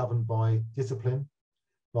world governed by discipline,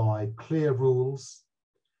 by clear rules,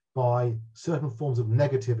 by certain forms of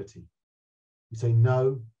negativity. You say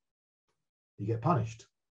no, you get punished.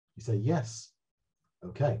 You say yes,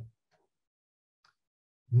 okay.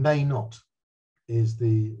 May not is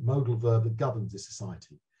the modal verb that governs this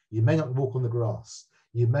society. You may not walk on the grass.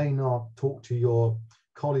 You may not talk to your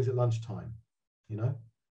colleagues at lunchtime.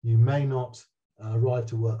 You may not arrive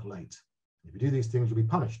to work late. If you do these things, you'll be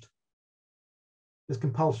punished. There's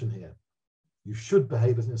compulsion here. You should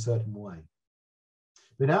behave in a certain way.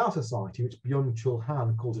 But in our society, which Byung-Chul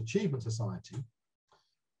Han calls achievement society,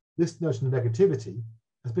 this notion of negativity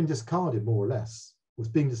has been discarded more or less, or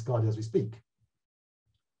it's being discarded as we speak.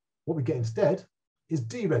 What we get instead is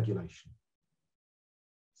deregulation.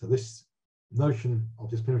 So this notion of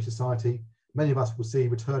disciplinary society, many of us will see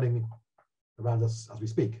returning around us as we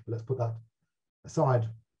speak. But let's put that aside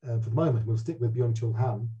for the moment. We'll stick with Byung-Chul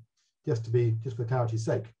Han just for clarity's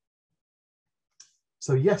sake.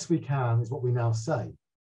 So yes, we can is what we now say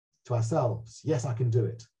to ourselves. Yes, I can do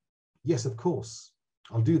it. Yes, of course,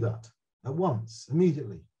 I'll do that at once,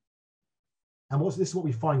 immediately. And this is what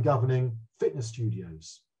we find governing fitness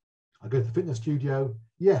studios. I go to the fitness studio.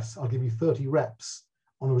 Yes, I'll give you 30 reps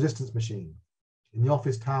on a resistance machine. In the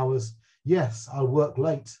office towers, yes, I'll work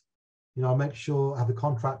late. I'll make sure I have the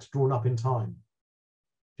contract drawn up in time.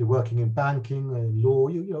 If you're working in banking and law,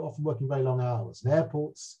 you're often working very long hours. In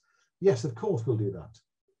airports, yes, of course, we'll do that.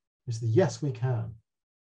 It's the yes, we can.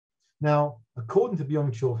 Now, according to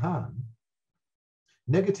Byung-Chul Han,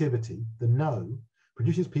 negativity, the no,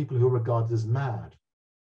 produces people who are regarded as mad,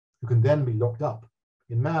 who can then be locked up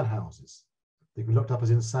in madhouses. They can be locked up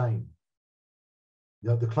as insane.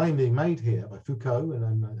 The claim being made here by Foucault,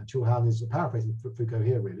 and Chul Han is paraphrasing Foucault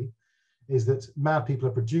here really, is that mad people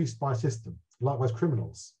are produced by a system. Likewise,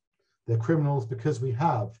 criminals. They're criminals because we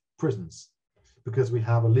have prisons, because we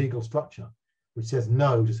have a legal structure which says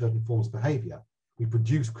no to certain forms of behavior. We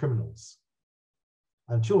produce criminals.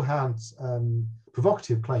 And Chul Han's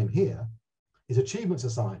provocative claim here is achievement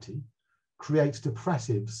society creates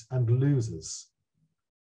depressives and losers.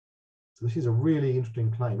 So this is a really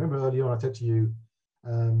interesting claim. Remember earlier on I said to you,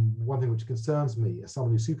 one thing which concerns me as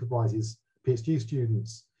someone who supervises PhD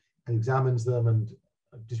students and examines them and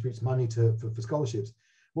distributes money for scholarships,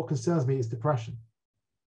 what concerns me is depression.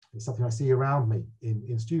 It's something I see around me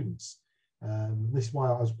in students. This is why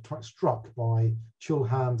I was struck by Chul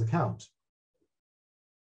Han's account.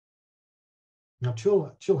 Now,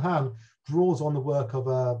 Chul Han draws on the work of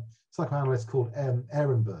a psychoanalyst called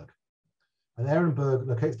Ehrenberg. And Ehrenberg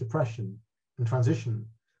locates depression and transition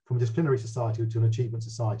from a disciplinary society to an achievement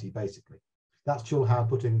society, basically. That's Chul Han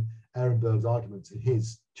putting Ehrenberg's arguments in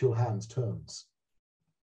Chul Han's terms.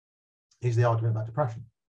 Here's the argument about depression.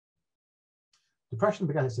 Depression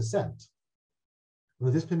began its ascent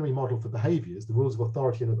when the disciplinary model for behaviors, the rules of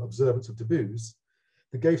authority and observance of taboos,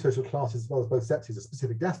 that gave social classes as well as both sexes a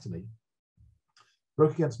specific destiny,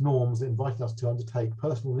 broke against norms that invited us to undertake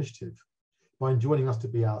personal initiative by enjoining us to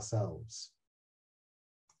be ourselves.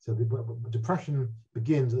 So the depression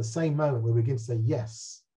begins at the same moment where we begin to say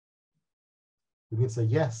yes. We begin to say,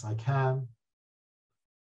 yes, I can,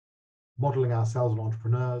 modeling ourselves on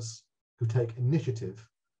entrepreneurs who take initiative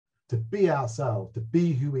to be ourselves, to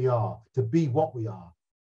be who we are, to be what we are.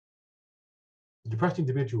 The depressed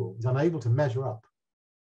individual is unable to measure up.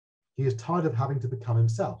 He is tired of having to become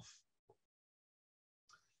himself.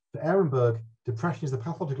 For Ehrenberg, depression is the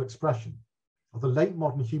pathological expression of the late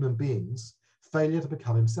modern human being's failure to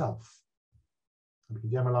become himself. And we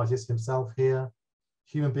can generalize this himself here.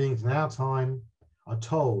 Human beings in our time are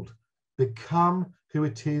told, become who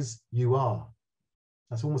it is you are.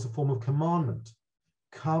 That's almost a form of commandment.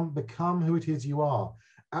 Become who it is you are.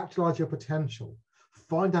 Actualize your potential.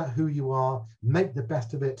 Find out who you are. Make the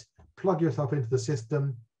best of it. Plug yourself into the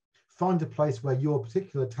system. Find a place where your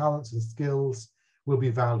particular talents and skills will be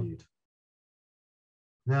valued.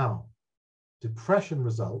 Now, depression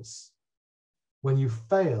results when you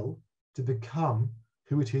fail to become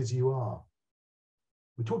who it is you are.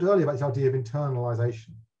 We talked earlier about this idea of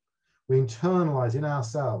internalization. We internalize in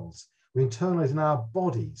ourselves, we internalize in our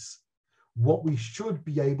bodies what we should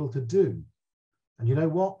be able to do. And you know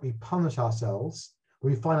what? We punish ourselves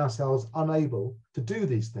when we find ourselves unable to do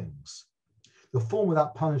these things. The form of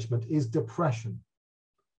that punishment is depression.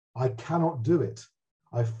 I cannot do it.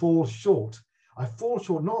 I fall short. I fall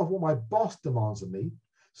short not of what my boss demands of me,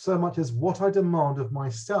 so much as what I demand of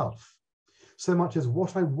myself, so much as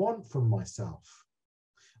what I want from myself.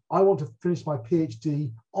 I want to finish my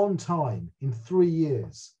PhD on time in 3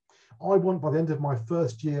 years. I want by the end of my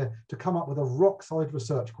first year to come up with a rock solid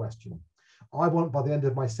research question. I want by the end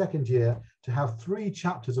of my second year to have 3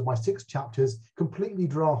 chapters of my 6 chapters completely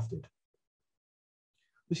drafted.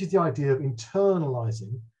 This is the idea of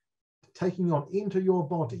internalizing, taking on into your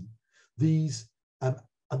body these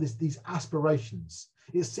aspirations.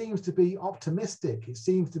 It seems to be optimistic. It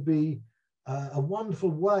seems to be a wonderful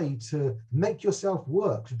way to make yourself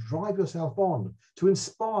work, to drive yourself on, to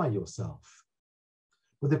inspire yourself.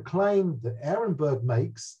 But the claim that Ehrenberg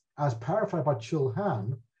makes, as paraphrased by Chul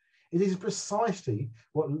Han, it is precisely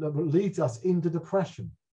what leads us into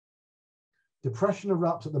depression. Depression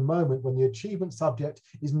erupts at the moment when the achievement subject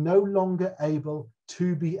is no longer able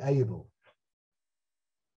to be able.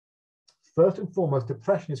 First and foremost,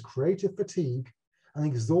 depression is creative fatigue and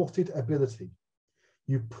exhausted ability.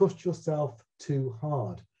 You've pushed yourself too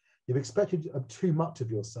hard. You've expected too much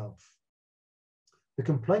of yourself. The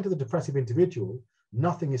complaint of the depressive individual,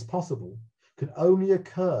 nothing is possible, can only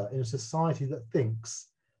occur in a society that thinks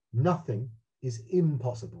nothing is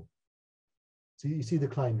impossible. So you see the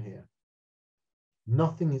claim here.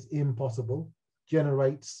 Nothing is impossible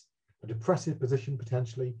generates a depressive position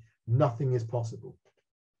potentially. Nothing is possible.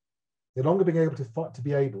 No longer being able to fight to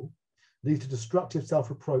be able leads to destructive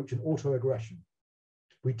self-reproach and autoaggression.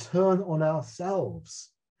 We turn on ourselves.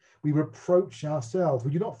 We reproach ourselves.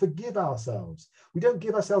 We do not forgive ourselves. We don't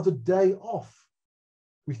give ourselves a day off.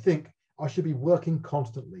 We think, I should be working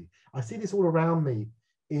constantly. I see this all around me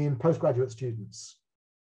in postgraduate students.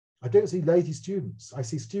 I don't see lazy students. I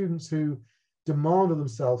see students who demand of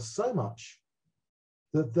themselves so much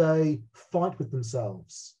that they fight with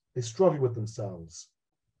themselves. They struggle with themselves.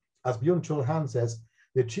 As Byung-Chul Han says,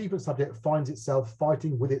 the achievement subject finds itself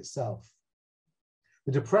fighting with itself.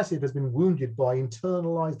 The depressive has been wounded by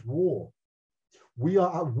internalized war. We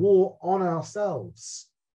are at war on ourselves.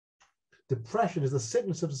 Depression is the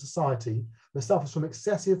sickness of a society that suffers from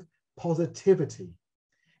excessive positivity.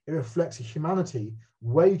 It reflects humanity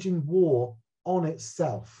waging war on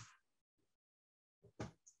itself.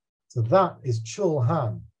 So that is Chul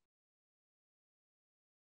Han.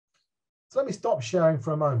 So let me stop sharing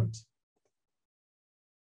for a moment.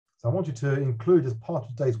 So I want you to include as part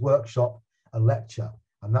of today's workshop a lecture,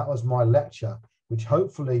 and that was my lecture, which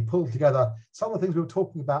hopefully pulled together some of the things we were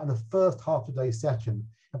talking about in the first half of today's session,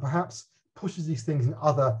 and perhaps pushes these things in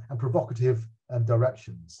other and provocative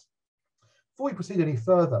directions. Before we proceed any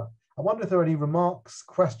further, I wonder if there are any remarks,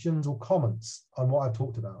 questions, or comments on what I've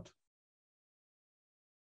talked about.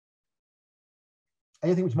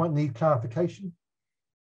 Anything which might need clarification?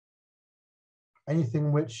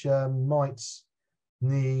 Anything which might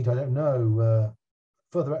need, I don't know,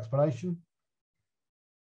 further explanation?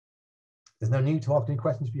 There's no need to ask any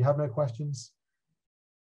questions if you have no questions.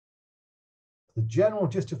 The general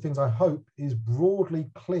gist of things, I hope, is broadly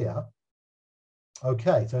clear.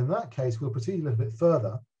 Okay, so in that case, we'll proceed a little bit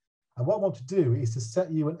further. And what I want to do is to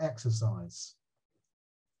set you an exercise.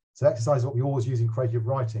 So exercise is what we always use in creative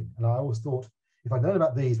writing. And I always thought, if I'd known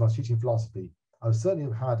about these when I was teaching philosophy, I would certainly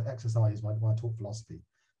have had exercises when I taught philosophy,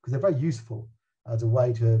 because they're very useful as a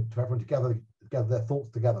way to everyone to gather their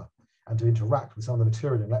thoughts together and to interact with some of the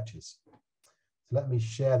material in lectures. So let me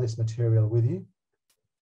share this material with you.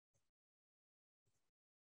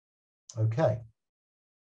 Okay.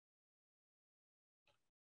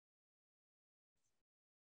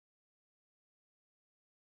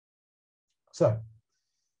 So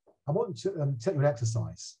I want to set you an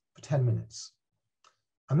exercise for 10 minutes.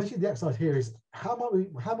 And this is the exercise here is how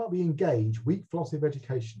might we engage weak philosophy of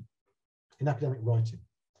education in academic writing?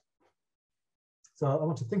 So I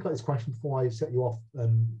want to think about this question before I set you off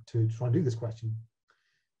to try and do this question.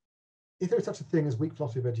 If there is such a thing as weak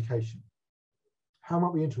philosophy of education, how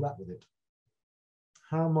might we interact with it?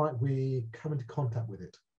 How might we come into contact with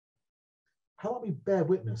it? How might we bear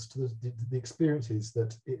witness to the experiences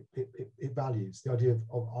that it values, the idea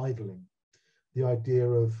of idling, the idea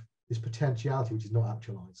of this potentiality which is not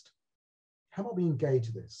actualized? How might we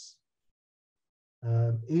engage this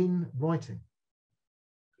in writing?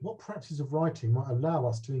 What practices of writing might allow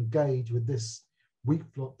us to engage with this weak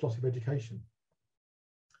philosophy of education?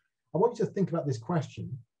 I want you to think about this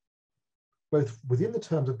question, both within the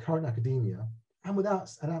terms of current academia and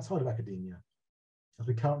outside of academia, as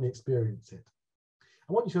we currently experience it.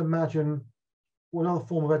 I want you to imagine what another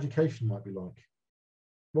form of education might be like,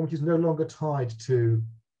 one which is no longer tied to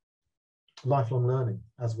lifelong learning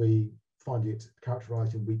as we find it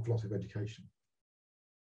characterized in weak philosophy of education.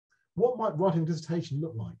 What might writing a dissertation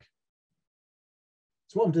look like?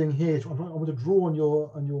 So what I'm doing here is I want to draw on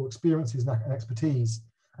your experiences and expertise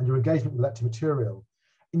and your engagement with lecture material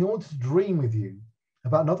in order to dream with you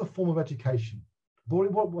about another form of education,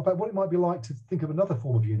 about what it might be like to think of another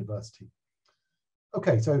form of university.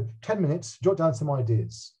 Okay, so 10 minutes, jot down some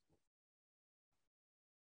ideas.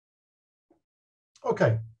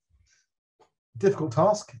 Okay, difficult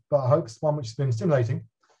task, but I hope it's one which has been stimulating.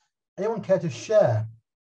 Anyone care to share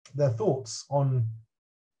their thoughts on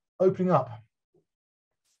opening up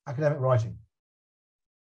academic writing?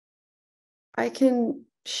 I can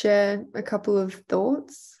share a couple of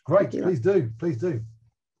thoughts. Great, please do, please do.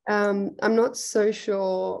 I'm not so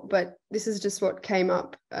sure, but this is just what came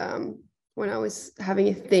up when I was having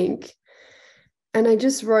a think. And I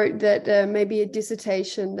just wrote that maybe a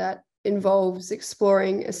dissertation that involves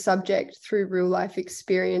exploring a subject through real life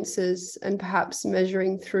experiences and perhaps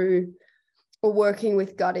measuring through or working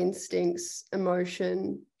with gut instincts,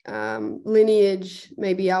 emotion, lineage,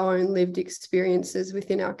 maybe our own lived experiences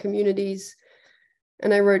within our communities.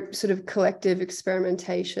 And I wrote sort of collective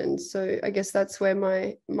experimentation. So I guess that's where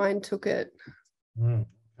my mind took it.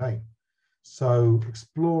 Okay. So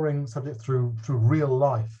exploring subject through real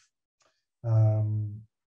life. I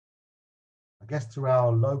guess through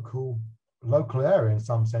our local area in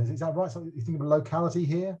some sense. Is that right? So you think of a locality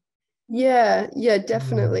here? Yeah,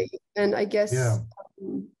 definitely. And I guess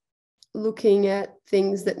looking at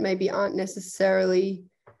things that maybe aren't necessarily,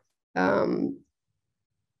 I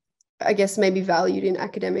guess maybe valued in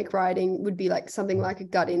academic writing would be like something like a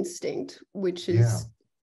gut instinct, which is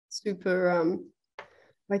super,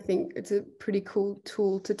 I think it's a pretty cool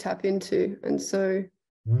tool to tap into. And so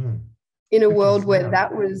in a world where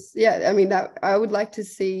that was, I mean, that I would like to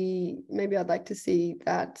see, maybe I'd like to see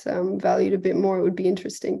that valued a bit more. It would be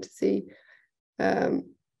interesting to see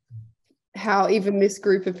how even this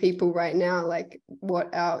group of people right now, like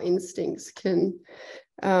what our instincts can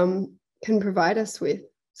provide us with.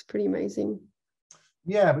 It's pretty amazing.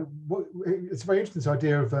 Yeah, but it's very interesting, this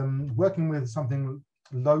idea of working with something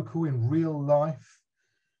local in real life,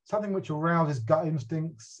 something which arouses gut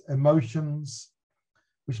instincts, emotions,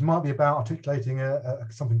 which might be about articulating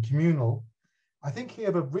something communal. I think here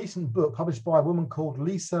of a recent book published by a woman called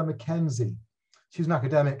Lisa Mackenzie. She's an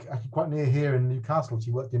academic, actually quite near here in Newcastle.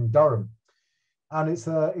 She worked in Durham and it's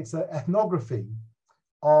an ethnography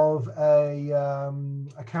of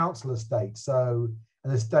a council estate. So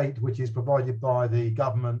an estate which is provided by the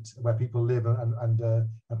government, where people live and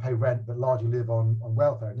pay rent, but largely live on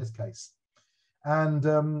welfare in this case. And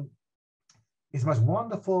it's the most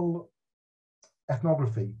wonderful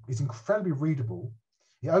ethnography. It's incredibly readable.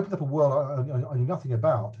 It opens up a world I knew nothing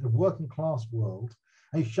about, a working class world,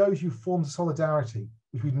 and it shows you forms of solidarity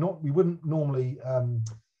which we wouldn't normally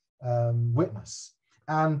witness.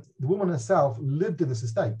 And the woman herself lived in this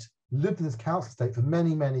estate, lived in this council estate for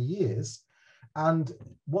many, many years. And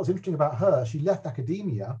what's interesting about her, she left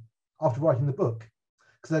academia after writing the book,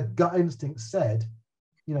 because her gut instinct said,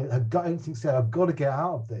 I've got to get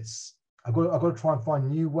out of this. I've got to try and find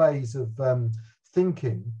new ways of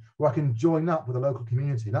thinking where I can join up with the local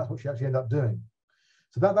community. And that's what she actually ended up doing.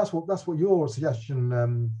 So that's what your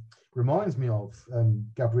suggestion reminds me of,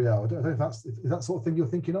 Gabrielle. I don't know if is that sort of thing you're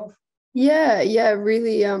thinking of? Yeah,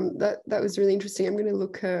 really. That was really interesting. I'm gonna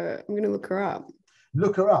look her up.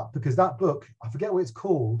 Look her up, because that book, I forget what it's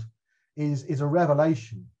called, is a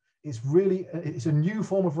revelation. It's a new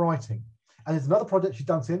form of writing. And there's another project she's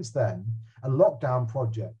done since then, a lockdown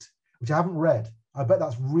project, which I haven't read. I bet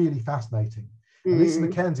that's really fascinating. And Lisa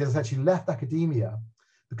Mackenzie, as I said, she left academia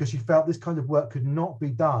because she felt this kind of work could not be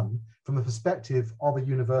done from the perspective of a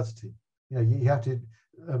university. You have to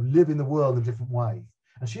live in the world in a different way.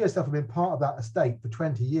 And she herself had been part of that estate for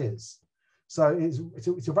 20 years. So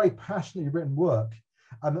it's a very passionately written work.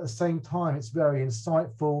 And at the same time, it's very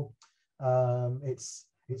insightful. I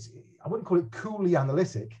wouldn't call it coolly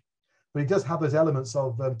analytic, but it does have those elements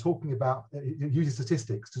of talking about, using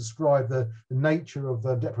statistics to describe the nature of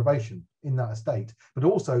deprivation in that estate, but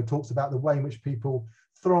also talks about the way in which people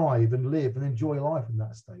thrive and live and enjoy life in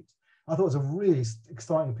that estate. I thought it was a really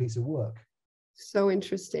exciting piece of work. So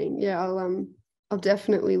interesting. Yeah, I'll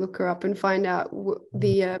definitely look her up and find out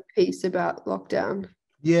the piece about lockdown.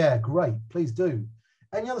 Yeah, great. Please do.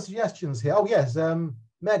 Any other suggestions here? Oh, yes.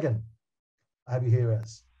 Megan, I have you here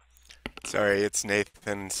as. Sorry, it's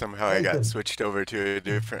Nathan. Somehow I got switched over to a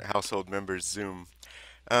different household member's Zoom.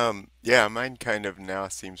 Yeah, mine kind of now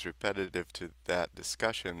seems repetitive to that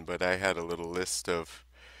discussion, but I had a little list of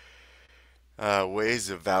ways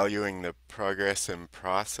of valuing the progress and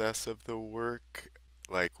process of the work,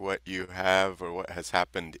 like what you have or what has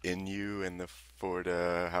happened in you in the 4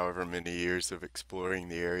 to however many years of exploring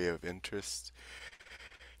the area of interest.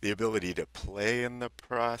 The ability to play in the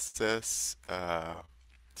process,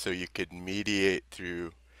 so you could mediate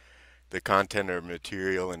through the content or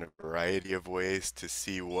material in a variety of ways to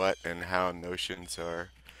see what and how notions are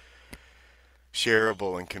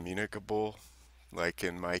shareable and communicable. Like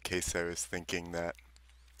in my case, I was thinking that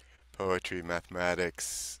poetry,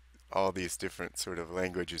 mathematics, all these different sort of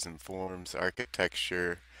languages and forms,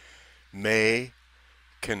 architecture, may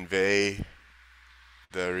convey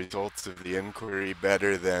the results of the inquiry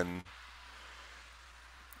better than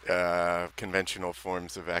conventional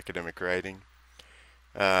forms of academic writing.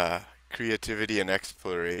 Creativity and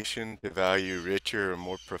exploration to value richer or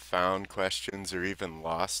more profound questions or even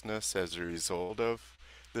lostness as a result of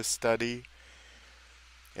the study.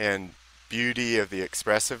 And beauty of the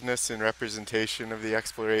expressiveness and representation of the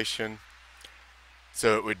exploration.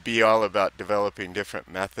 So it would be all about developing different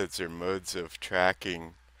methods or modes of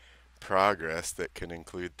tracking progress that can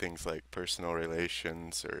include things like personal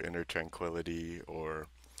relations or inner tranquility or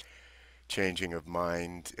changing of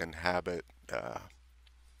mind and habit,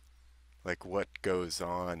 like what goes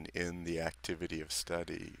on in the activity of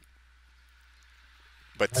study,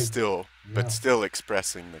 but still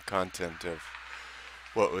expressing the content of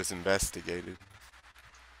what was investigated.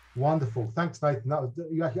 Wonderful, thanks, Nathan.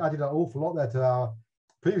 You actually added an awful lot there to our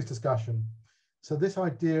previous discussion. So this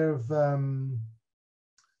idea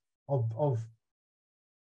of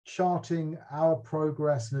charting our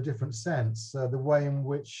progress in a different sense, the way in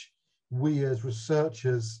which we as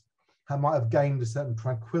researchers might have gained a certain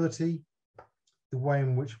tranquility, the way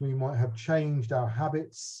in which we might have changed our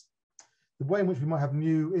habits, the way in which we might have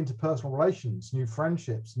new interpersonal relations, new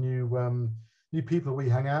friendships, new people we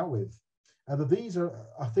hang out with. That these are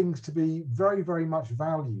things to be very, very much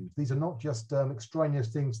valued. These are not just extraneous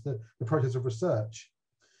things to the process of research.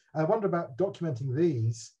 I wonder about documenting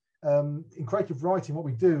these. In creative writing, what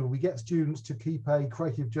we do, we get students to keep a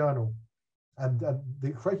creative journal. And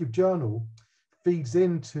the creative journal feeds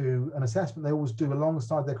into an assessment they always do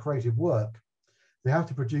alongside their creative work. They have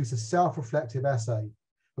to produce a self-reflective essay.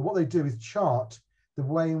 But what they do is chart the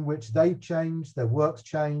way in which they've changed, their work's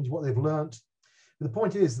changed, what they've learnt. But the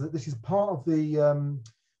point is that this is part of the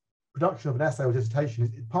production of an essay or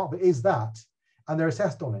dissertation. Part of it is that, and they're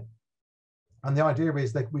assessed on it. And the idea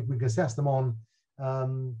is that we can assess them on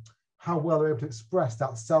how well they're able to express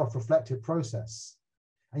that self-reflective process.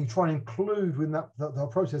 And you try and include within that the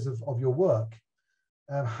process of your work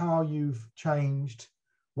how you've changed,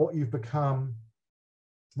 what you've become.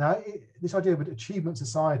 Now, this idea of an achievement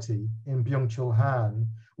society in Byung-Chul Han,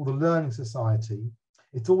 or the learning society,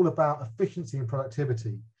 it's all about efficiency and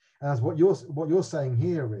productivity. And as what you're saying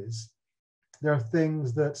here is, there are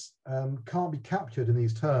things that can't be captured in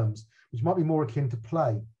these terms, which might be more akin to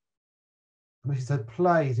play. And she said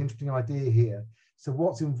play is an interesting idea here. So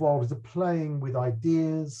what's involved is the playing with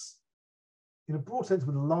ideas, in a broad sense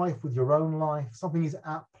with life, with your own life. Something is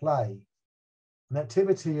at play. An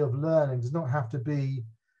activity of learning does not have to be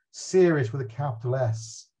serious with a capital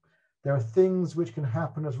S. There are things which can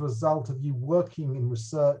happen as a result of you working in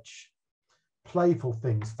research, playful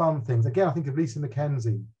things, fun things. Again, I think of Lisa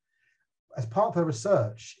McKenzie. As part of her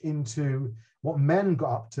research into what men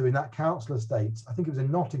got up to in that council estate, I think it was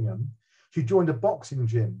in Nottingham, she joined a boxing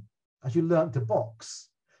gym and she learned to box,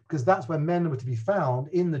 because that's where men were to be found,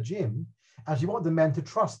 in the gym, and she wanted the men to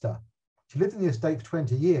trust her. She lived in the estate for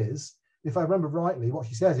 20 years. If I remember rightly, what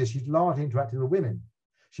she says is she'd largely interacted with women.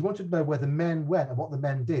 She wanted to know where the men went and what the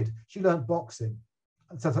men did. She learned boxing.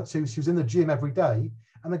 And so she was in the gym every day,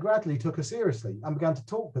 and they gradually took her seriously and began to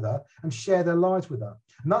talk with her and share their lives with her.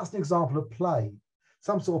 And that's an example of play,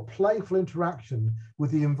 some sort of playful interaction with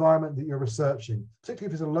the environment that you're researching, particularly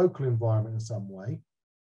if it's a local environment in some way.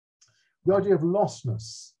 The idea of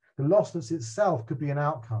lostness, the lostness itself could be an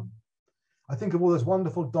outcome. I think of all those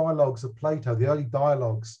wonderful dialogues of Plato, the early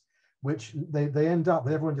dialogues, which they end up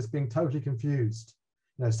with everyone just being totally confused.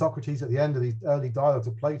 You know, Socrates at the end of these early dialogues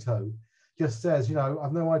of Plato just says, you know,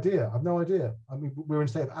 I've no idea. I mean, we're in a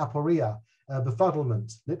state of aporia,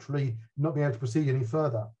 befuddlement, literally not being able to proceed any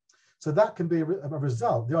further. So that can be a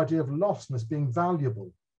result, the idea of lostness being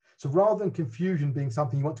valuable. So rather than confusion being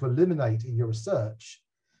something you want to eliminate in your research,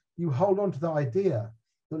 you hold on to the idea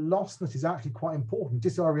that lostness is actually quite important.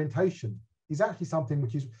 Disorientation is actually something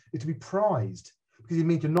which is to be prized, because it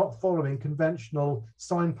means you're not following conventional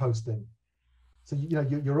signposting. So you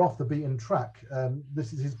know you're off the beaten track.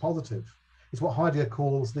 This is positive. It's what Heidegger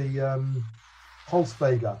calls the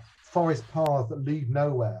Holzwege, forest paths that lead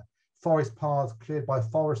nowhere, forest paths cleared by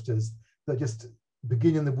foresters that just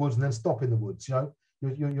begin in the woods and then stop in the woods. You know,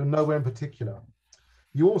 you're nowhere in particular.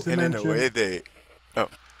 You also mentioned, in a way they,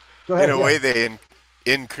 go ahead, in a way they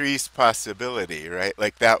increase possibility, right?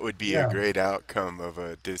 Like that would be a great outcome of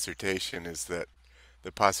a dissertation, is that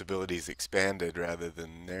the possibilities expanded rather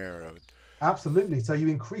than narrowed. Absolutely. So you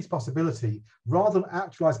increase possibility rather than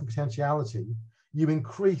actualizing potentiality. You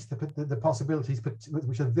increase the possibilities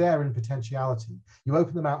which are there in potentiality. You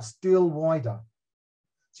open them out still wider.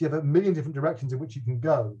 So you have a million different directions in which you can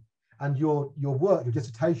go, and your work, your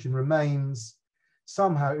dissertation remains,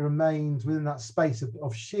 somehow it remains within that space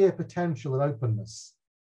of sheer potential and openness.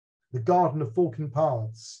 The garden of forking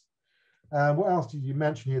paths. What else did you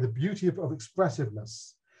mention here? The beauty of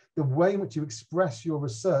expressiveness. The way in which you express your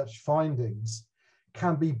research findings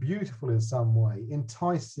can be beautiful in some way,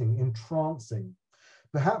 enticing, entrancing.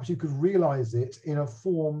 Perhaps you could realize it in a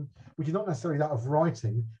form which is not necessarily that of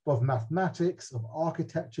writing, but of mathematics, of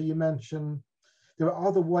architecture you mentioned. There are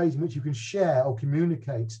other ways in which you can share or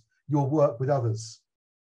communicate your work with others,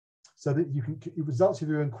 so that the results of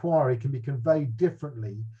your inquiry can be conveyed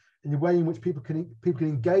differently in the way in which people can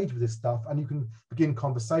engage with this stuff, and you can begin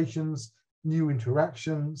conversations, new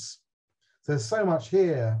interactions. So there's so much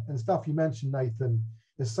here, and stuff you mentioned, Nathan.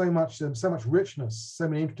 There's so much richness, so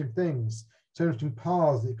many interesting things, so interesting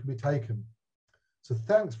paths that can be taken. So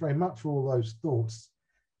thanks very much for all those thoughts.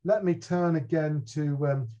 Let me turn again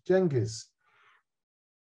to Cengiz.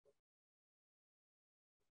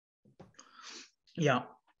 Yeah.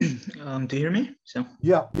 Do you hear me? So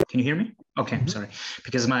yeah. Can you hear me? Okay, I'm sorry,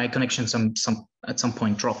 because my connection at some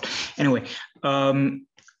point dropped. Anyway,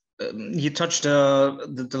 you touched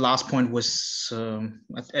the last point was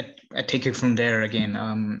I take it from there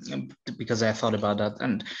again, because I thought about that,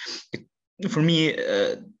 and for me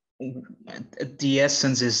the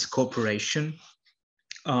essence is cooperation,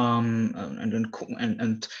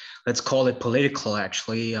 and let's call it political,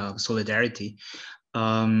 actually, solidarity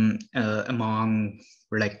among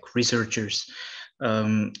like researchers.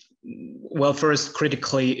 Well, first,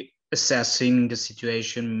 critically assessing the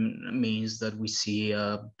situation means that we see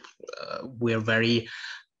we're very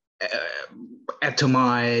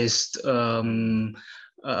atomized,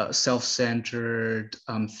 self-centered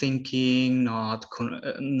thinking,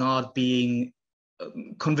 not being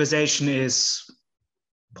conversation is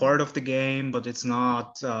part of the game, but it's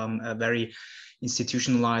not a very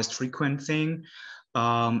institutionalized, frequent thing,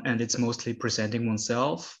 and it's mostly presenting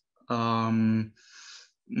oneself.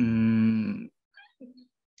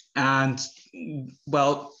 And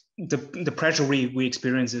well, the pressure we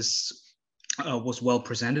experience was well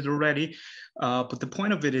presented already, but the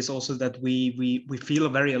point of it is also that we feel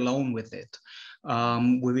very alone with it.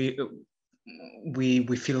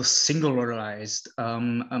 We feel singularized,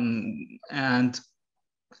 and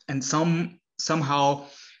somehow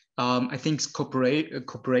I think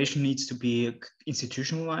cooperation needs to be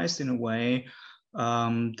institutionalized in a way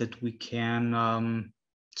that we can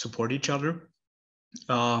support each other.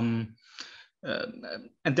 And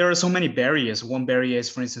there are so many barriers. One barrier is,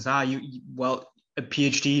 for instance, a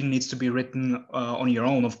PhD needs to be written on your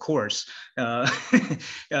own, of course. They're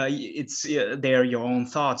your own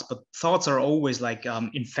thoughts, but thoughts are always like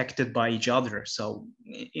infected by each other. So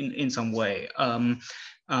in some way, and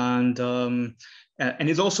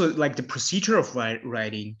it's also like the procedure of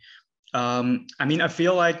writing. I mean, I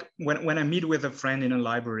feel like when I meet with a friend in a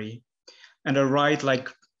library, and I write like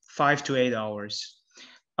 5 to 8 hours.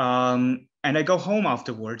 And I go home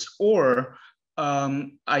afterwards, or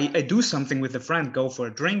I do something with a friend, go for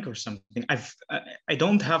a drink or something. I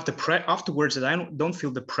don't have afterwards that I don't feel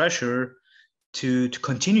the pressure to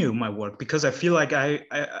continue my work, because I feel like I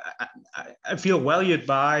feel valued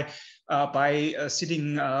by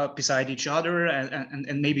sitting beside each other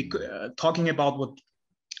and maybe talking about what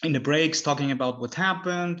in the breaks, talking about what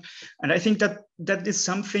happened. And I think that is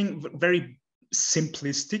something very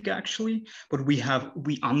simplistic actually, but we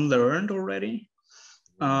unlearned already,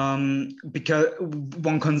 because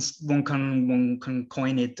one can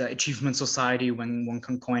coin it achievement society, when one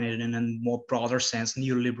can coin it in a more broader sense,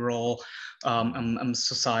 neoliberal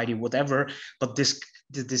society, whatever. But this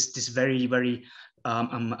very very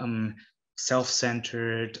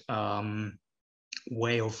self-centered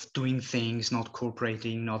way of doing things, not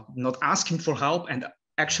cooperating, not asking for help, and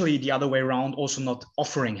actually the other way around, also not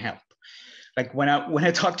offering help. Like when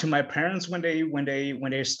I talked to my parents when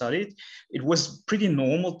they studied, it was pretty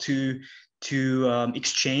normal to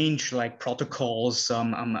exchange like protocols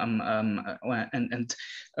and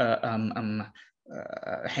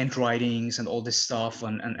handwritings and all this stuff,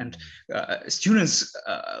 and students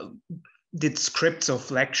did scripts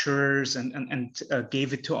of lectures and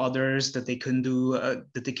gave it to others that they can do,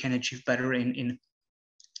 that they can achieve better in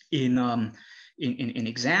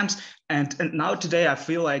exams. And now today I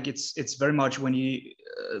feel like it's very much when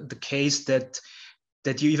the case that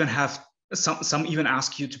you even have some even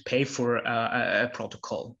ask you to pay for a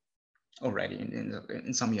protocol already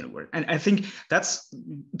in some university. And I think that's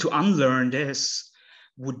to unlearn this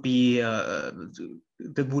would be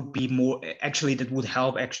that would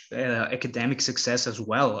help academic success as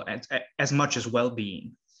well, as much as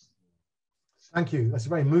well-being. Thank you. That's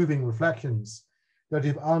very moving reflections. The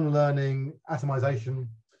idea of unlearning, atomization.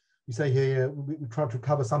 You say here, we try to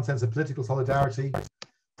cover some sense of political solidarity,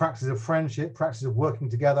 practices of friendship, practices of working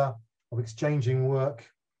together, of exchanging work,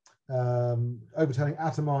 overturning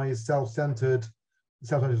atomized, self-centered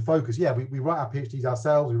focus. Yeah, we write our PhDs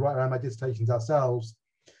ourselves, we write our dissertations ourselves,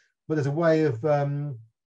 but there's a way of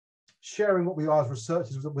sharing what we are as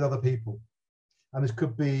researchers with other people. And this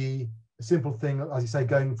could be a simple thing, as you say,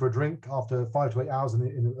 going for a drink after 5 to 8 hours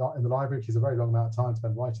in the library, which is a very long amount of time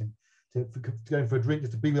spent writing, to going for a drink,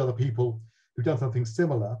 just to be with other people who've done something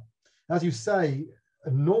similar. As you say,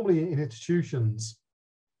 normally in institutions,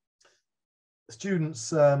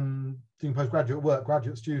 students doing postgraduate work,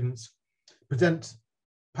 graduate students, present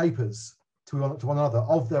papers to one another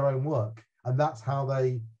of their own work, and that's how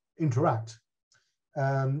they interact.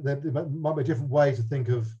 There might be a different way to think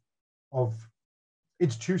of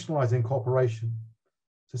institutionalizing cooperation,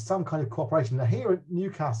 to some kind of cooperation. Now here at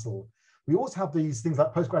Newcastle, we always have these things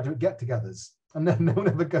like postgraduate get-togethers, and then no one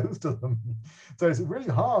ever goes to them. So it's really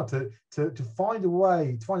hard to find a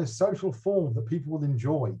way, to find a social form that people will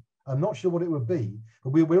enjoy. I'm not sure what it would be,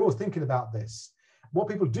 but we're always thinking about this. What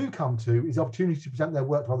people do come to is the opportunity to present their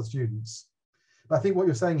work to other students. But I think what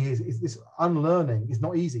you're saying here is this unlearning is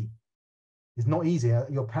not easy. It's not easy.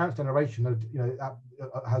 Your parents' generation,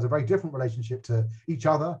 has a very different relationship to each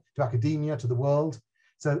other, to academia, to the world.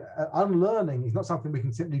 So unlearning is not something we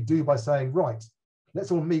can simply do by saying, right,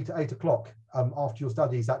 let's all meet at 8 o'clock after your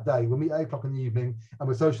studies that day. We'll meet at 8 o'clock in the evening and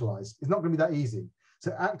we'll socialize. It's not going to be that easy.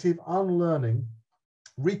 So active unlearning,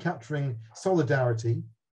 recapturing solidarity,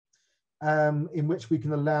 in which we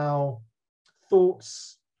can allow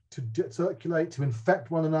thoughts to circulate, to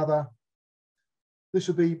infect one another. This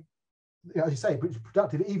should be, as you say,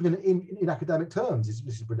 productive, even in academic terms.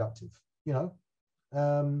 This is productive,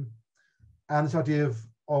 and this idea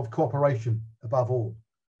of cooperation above all.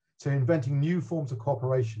 So inventing new forms of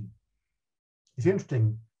cooperation. It's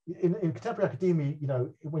interesting. in contemporary academia, you know,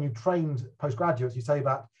 when you trained postgraduates, you say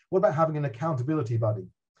about, what about having an accountability buddy?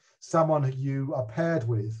 Someone who you are paired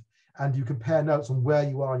with and you compare notes on where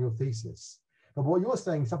you are in your thesis. But what you're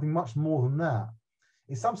saying is something much more than that.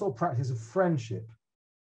 It's some sort of practice of friendship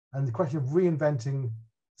and the question of reinventing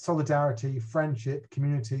solidarity, friendship,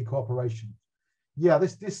 community, cooperation. Yeah,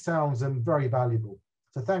 this sounds very valuable.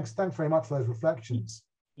 So thanks very much for those reflections.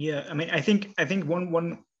 Yeah, I mean, I think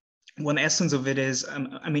one essence of it is,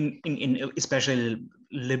 I mean, in especially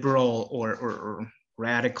liberal or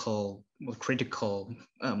radical or critical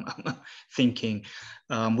thinking,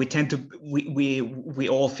 we tend to we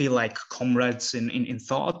all feel like comrades in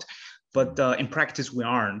thought, but in practice we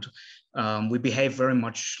aren't. We behave very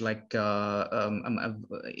much like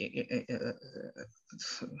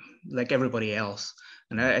everybody else,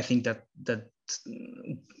 and I think that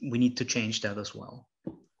we need to change that as well.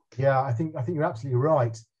 Yeah, I think you're absolutely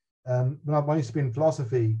right. When I used to be in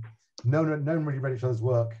philosophy, no one really read each other's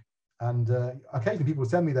work, and occasionally people would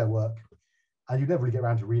send me their work, and you never really get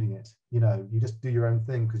around to reading it. You know, you just do your own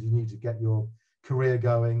thing because you need to get your career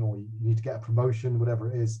going, or you need to get a promotion,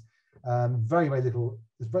 whatever it is. Very little.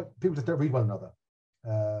 People just don't read one another,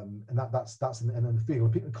 and that's in the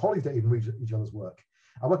field. Colleagues don't even read each other's work.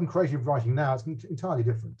 I work in creative writing now. It's entirely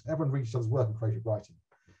different. Everyone reads each other's work in creative writing.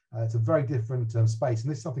 It's a very different space,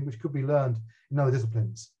 and this is something which could be learned in other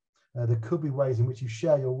disciplines. There could be ways in which you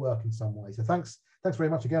share your work in some way. So thanks very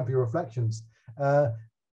much again for your reflections.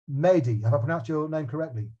 Mehdi, have I pronounced your name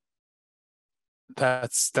correctly?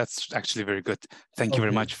 That's actually very good. Thank you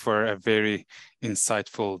very much for a very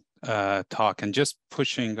insightful talk, and just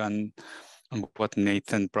pushing on what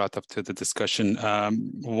Nathan brought up to the discussion.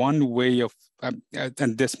 One way of,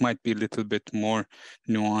 and this might be a little bit more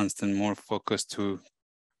nuanced and more focused to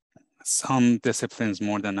some disciplines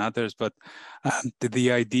more than others, but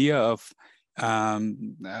the idea of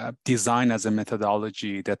design as a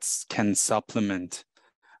methodology that can supplement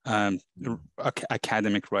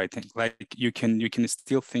academic writing. Like you can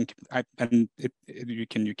still think, and you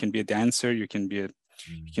can be a dancer, you can be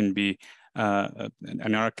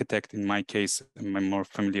an architect. In my case, I'm more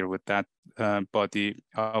familiar with that body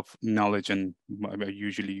of knowledge, and I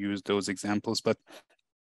usually use those examples. But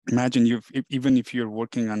imagine even if you're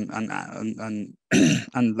working on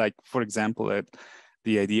like, for example,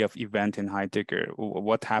 the idea of event in Heidegger,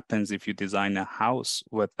 what happens if you design a house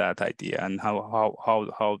with that idea, and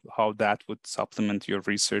how that would supplement your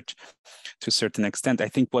research to a certain extent. I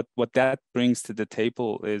think what that brings to the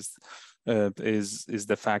table is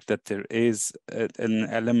the fact that there is an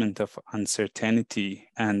element of uncertainty,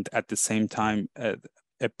 and at the same time a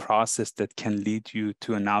process that can lead you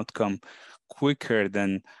to an outcome quicker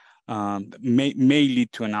than may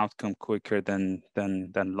lead to an outcome quicker than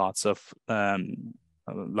lots of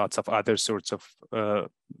other sorts of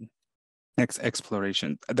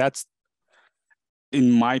exploration. That's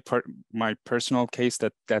in my personal case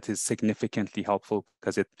that is significantly helpful,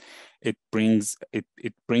 because it brings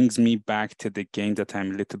me back to the game that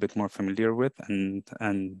I'm a little bit more familiar with, and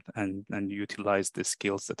utilize the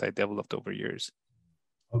skills that I developed over years.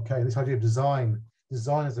 Okay, this idea of design as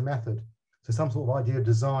a method. So some sort of idea of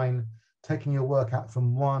design, taking your work out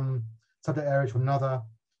from one subject area to another.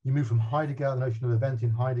 You move from Heidegger, the notion of event in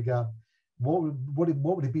Heidegger. What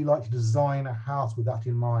would it be like to design a house with that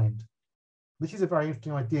in mind? Which is a very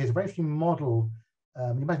interesting idea. It's a very interesting model.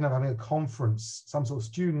 You imagine having a conference, some sort of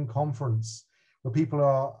student conference, where people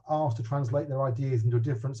are asked to translate their ideas into a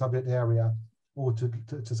different subject area, or to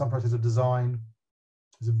some process of design.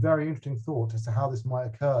 It's a very interesting thought as to how this might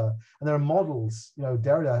occur. And there are models, you know,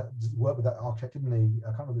 Derrida worked with that architect, didn't he?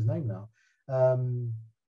 I can't remember his name now. So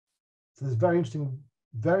there's very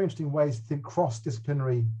interesting ways to think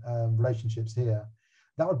cross-disciplinary relationships here.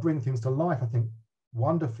 That would bring things to life, I think,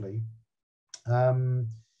 wonderfully.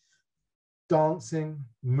 Dancing,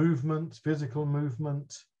 movement, physical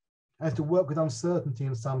movement, and to work with uncertainty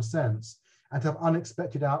in some sense, and to have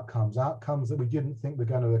unexpected outcomes that we didn't think were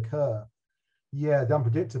going to occur. Yeah, the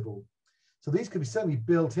unpredictable. So these could be certainly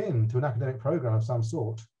built into an academic program of some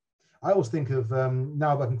sort. I always think of,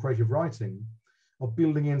 now working creative writing, of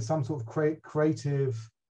building in some sort of creative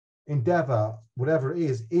endeavor, whatever it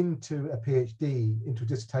is, into a PhD, into a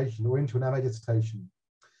dissertation, or into an MA dissertation.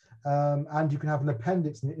 And you can have an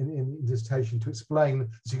appendix in dissertation to explain the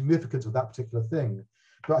significance of that particular thing.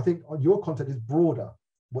 But I think your content is broader.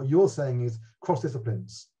 What you're saying is cross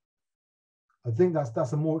disciplines. I think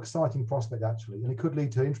that's a more exciting prospect, actually, and it could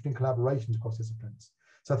lead to interesting collaborations across disciplines.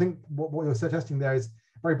 So I think what you're suggesting there is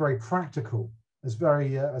very, very practical, as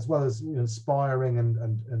very as well as, you know, inspiring and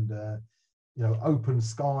you know, open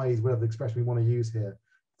skies, whatever the expression we want to use here.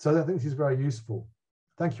 So I think this is very useful.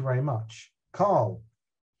 Thank you very much. Carl,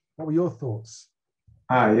 what were your thoughts?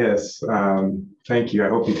 Yes, thank you. I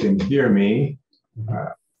hope you can hear me.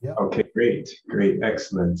 Yeah. Okay, great,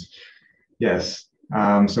 excellent. Yes,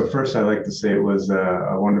 so first I'd like to say it was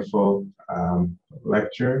a wonderful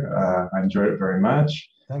lecture. I enjoyed it very much.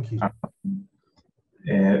 Thank you.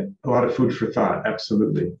 And a lot of food for thought,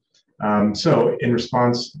 absolutely. So in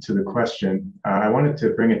response to the question, I wanted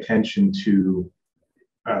to bring attention to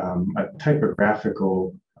a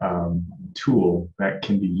typographical tool that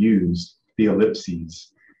can be used, the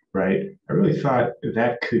ellipses, right? I really thought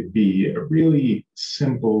that could be a really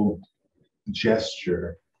simple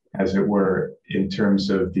gesture, as it were, in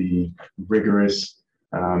terms of the rigorous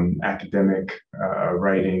academic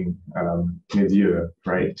writing milieu,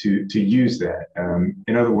 right? To use that.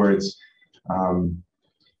 In other words,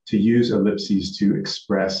 to use ellipses to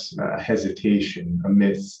express hesitation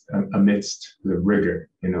amidst the rigor,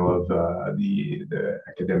 of the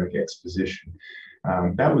academic exposition.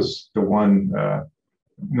 That was the one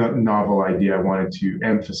novel idea I wanted to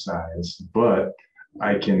emphasize, but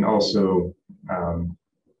I can also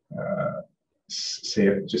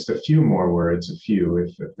say just a few more words,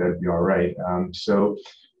 if that'd be all right. So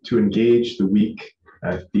to engage the weak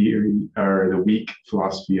theory or the weak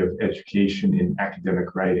philosophy of education in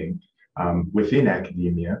academic writing within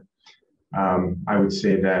academia, I would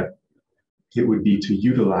say that it would be to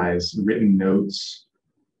utilize written notes,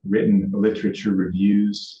 written literature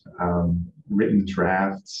reviews, written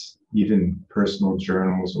drafts, even personal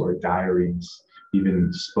journals or diaries,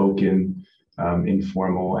 even spoken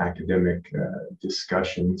informal academic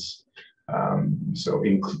discussions. So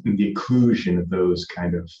in the inclusion of those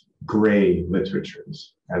kind of gray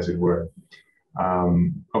literatures, as it were.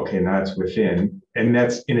 Okay, now that's within, and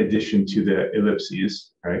that's in addition to the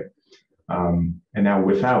ellipses, right? And now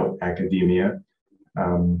without academia,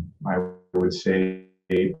 I would say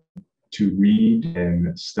to read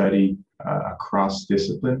and study across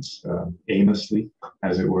disciplines, aimlessly,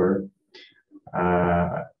 as it were,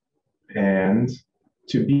 and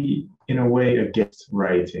to be, in a way, against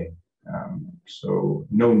writing. So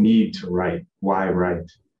no need to write. Why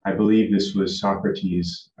write? I believe this was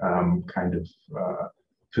Socrates' kind of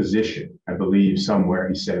position. I believe somewhere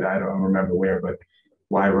he said, I don't remember where, but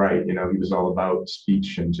why write? He was all about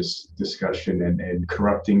speech and just discussion and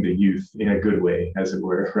corrupting the youth in a good way, as it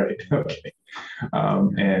were, right? Okay.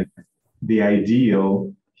 And the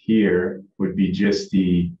ideal here would be just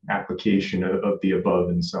the application of the above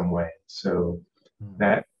in some way. So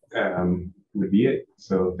that would be it.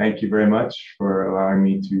 So thank you very much for allowing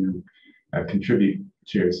me to contribute.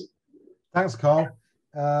 Cheers. Thanks, Carl.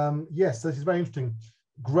 Yes, this is very interesting.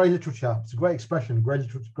 Grey literature. It's a great expression, grey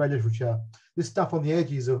literature. This stuff on the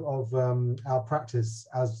edges of our practice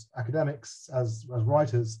as academics, as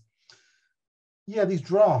writers. Yeah, these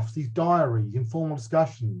drafts, these diaries, informal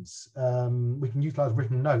discussions, we can utilize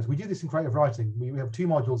written notes. We do this in creative writing. We have 2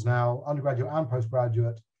 modules now, undergraduate and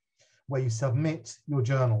postgraduate, where you submit your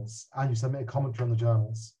journals and you submit a commentary on the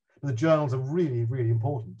journals. But the journals are really, really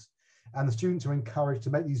important. And the students are encouraged to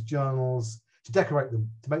make these journals, to decorate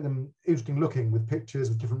them, to make them interesting looking with pictures,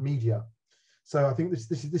 with different media. So I think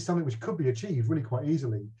this is something which could be achieved really quite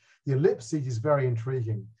easily. The ellipses is very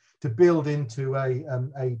intriguing, to build into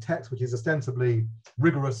a text which is ostensibly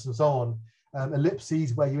rigorous and so on,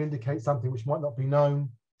 ellipses where you indicate something which might not be known.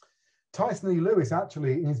 Tyson E. Lewis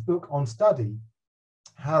actually, in his book on study,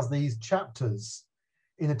 has these chapters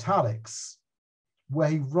in italics where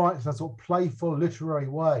he writes in a sort of playful literary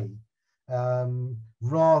way,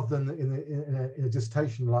 rather than in a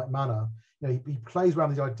dissertation-like manner. He plays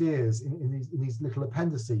around these ideas in these little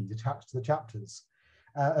appendices attached to the chapters.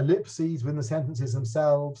 Ellipses within the sentences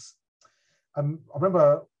themselves. I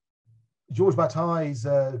remember Georges Bataille's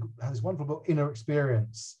has this wonderful book, Inner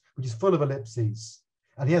Experience, which is full of ellipses.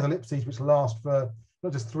 And he has ellipses which last for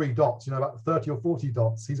not just 3 dots, about 30 or 40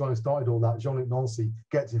 dots. He's the one who started all that. Jean-Luc Nancy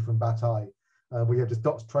gets it from Bataille. We have just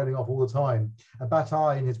dots trailing off all the time. And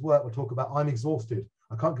Bataille in his work will talk about, I'm exhausted.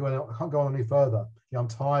 I can't go on any further. I'm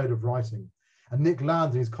tired of writing. And Nick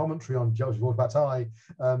Land, in his commentary on Georges Bataille,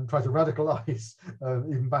 tries to radicalize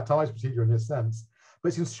even Bataille's procedure in this sense. But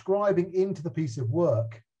it's inscribing into the piece of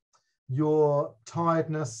work your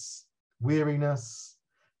tiredness, weariness,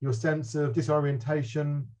 your sense of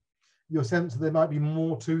disorientation, your sense that there might be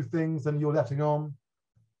more to things than you're letting on.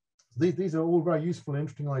 These are all very useful and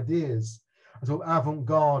interesting ideas. A sort of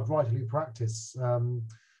avant-garde writerly practice.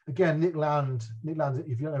 Again, Nick Land,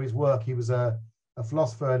 if you don't know his work, he was a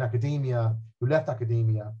philosopher in academia who left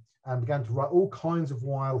academia and began to write all kinds of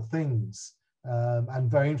wild things,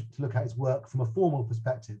 and very interesting to look at his work from a formal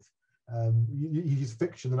perspective. He used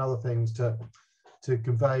fiction and other things to to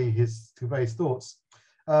convey his thoughts.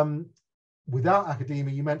 Without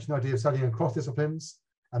academia, you mentioned the idea of studying across disciplines,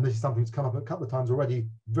 and this is something that's come up a couple of times already.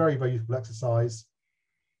 Very, very useful exercise.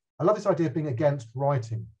 I love this idea of being against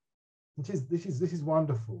writing. This is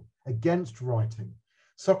wonderful. Against writing.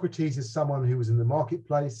 Socrates is someone who was in the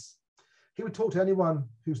marketplace. He would talk to anyone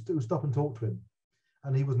who would stop and talk to him,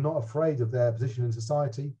 and he was not afraid of their position in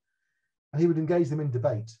society, and he would engage them in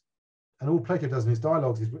debate. And all Plato does in his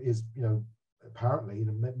dialogues is you know, apparently, you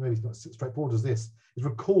know, maybe it's not as straightforward as this, is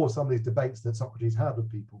record some of these debates that Socrates had with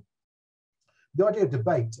people. The idea of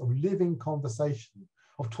debate, of living conversation,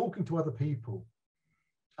 of talking to other people.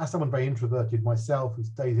 As someone very introverted myself who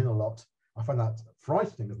stays in a lot, I find that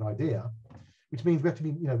frightening as an idea, which means we have to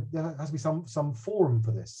be, you know, there has to be some forum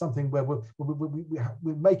for this, something where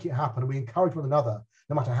we make it happen and we encourage one another,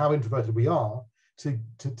 no matter how introverted we are, to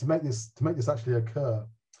make this actually occur.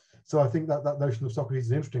 So I think that notion of Socrates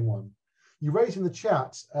is an interesting one. You raised in the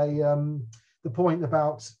chat the point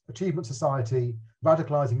about achievement society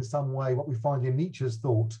radicalizing in some way what we find in Nietzsche's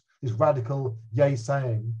thought, this radical yay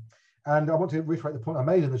saying. And I want to reiterate the point I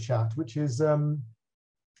made in the chat, which is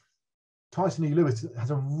Tyson E. Lewis has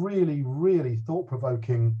a really, really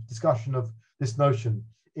thought-provoking discussion of this notion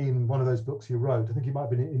in one of those books he wrote. I think it might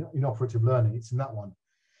have been in Operative Learning. It's in that one.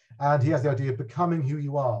 And he has the idea of becoming who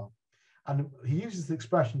you are. And he uses the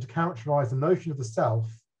expression to characterize the notion of the self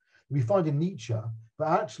that we find in Nietzsche, but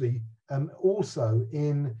actually also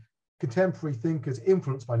in contemporary thinkers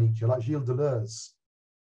influenced by Nietzsche, like Gilles Deleuze.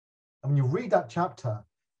 And when you read that chapter,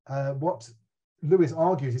 what Lewis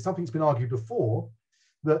argues is something that's been argued before,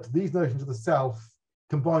 that these notions of the self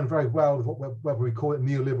combine very well with whether we call it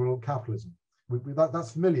neoliberal capitalism.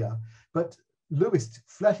 That's familiar, but Lewis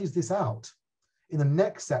fleshes this out in the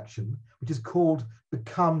next section, which is called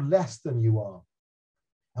Become Less Than You Are.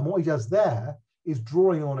 And what he does there is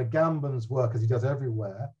drawing on Agamben's work, as he does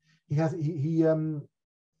everywhere. He has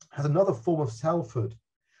another form of selfhood,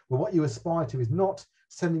 where what you aspire to is not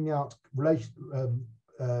sending yourself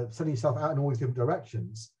out in all these different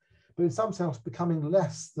directions, but in some sense becoming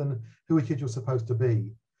less than who it is you're supposed to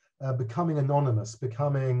be, becoming anonymous,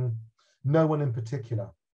 becoming no one in particular.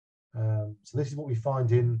 So this is what we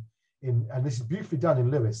find and this is beautifully done in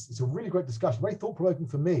Lewis. It's a really great discussion, very thought-provoking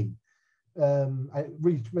for me. It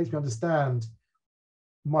really makes me understand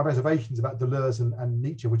my reservations about Deleuze and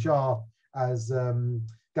Nietzsche, which are, as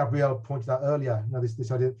Gabrielle pointed out earlier, you know,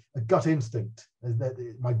 this idea, a gut instinct.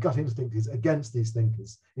 My gut instinct is against these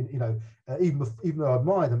thinkers. You know, even though I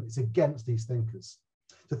admire them, it's against these thinkers.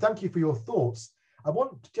 So thank you for your thoughts. I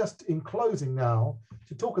want just in closing now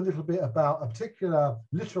to talk a little bit about a particular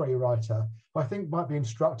literary writer who I think might be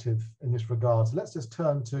instructive in this regard. So let's just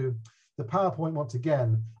turn to the PowerPoint once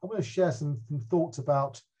again. I'm going to share some thoughts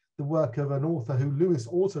about the work of an author who Lewis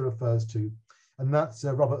also refers to, and that's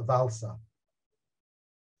Robert Walser.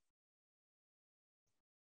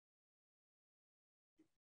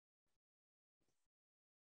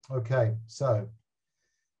 Okay, so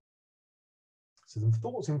some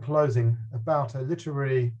thoughts in closing about a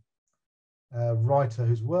literary writer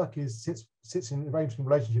whose work sits in a very interesting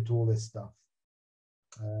relationship to all this stuff.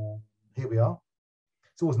 Here we are.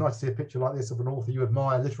 It's always nice to see a picture like this of an author you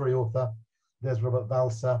admire, a literary author. There's Robert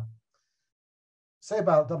Walser.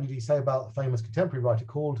 W.D. say about a famous contemporary writer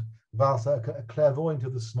called Walser a clairvoyant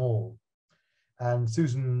of the small. And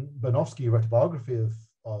Susan Bernofsky wrote a biography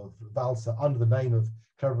of Walser under the name of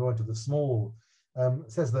Clairvoyant of the Small.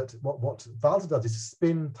 Says that what Walser does is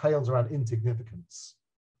spin tales around insignificance.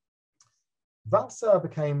 Walser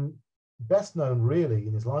became best known really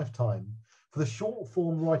in his lifetime for the short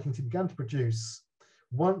form writings he began to produce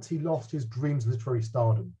once he lost his dreams of literary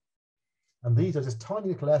stardom. And these are just tiny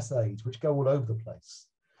little essays which go all over the place.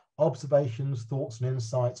 Observations, thoughts, and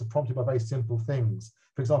insights are prompted by very simple things.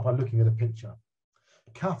 For example, by looking at a picture.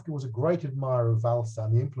 Kafka was a great admirer of Walser,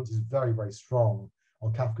 and the influence is very, very strong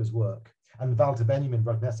on Kafka's work. And Walter Benjamin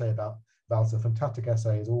wrote an essay about Walser, a fantastic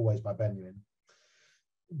essay as always by Benjamin.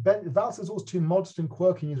 Walser is also too modest and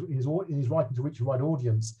quirky in his writing to reach a wide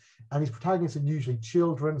audience, and his protagonists are usually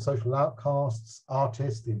children, social outcasts,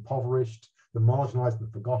 artists, the impoverished, the marginalized, the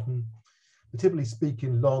forgotten. They typically speak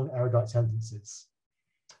in long, erudite sentences.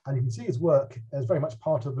 And you can see his work as very much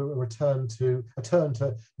part of a turn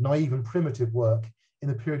to naive and primitive work in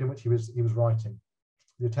the period in which he was writing.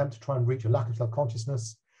 The attempt to try and reach a lack of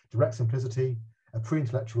self-consciousness, direct simplicity, a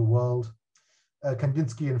pre-intellectual world.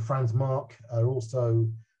 Kandinsky and Franz Marc are also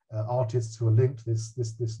artists who are linked to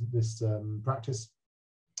this practice.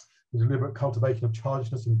 The deliberate cultivation of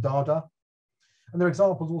childishness in Dada. And there are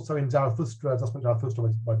examples also in Zarathustra,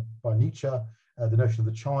 Zarathustra by Nietzsche, the notion of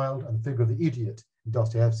the child and the figure of the idiot in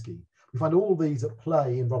Dostoevsky. We find all these at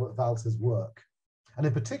play in Robert Walser's work, and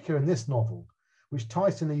in particular in this novel, which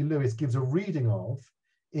Tyson E. Lewis gives a reading of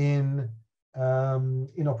in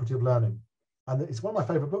Inoperative Learning. And it's one of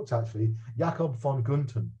my favorite books, actually, Jacob von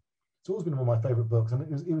Gunten. It's always been one of my favorite books, and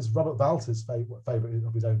it was Robert Walser's favorite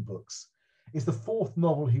of his own books. It's the fourth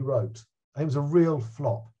novel he wrote, and it was a real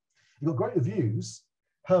flop. He got great reviews.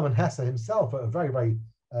 Hermann Hesse himself wrote a very, very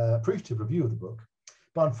appreciative review of the book,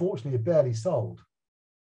 but unfortunately it barely sold.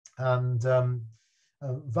 And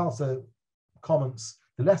Walser comments,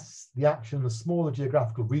 the less the action, the smaller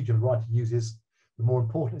geographical region the writer uses, the more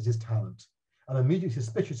important is his talent. I'm immediately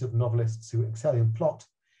suspicious of novelists who excel in plot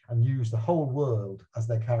and use the whole world as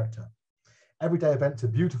their character. Everyday events are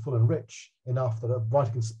beautiful and rich enough that a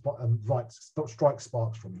writer can strike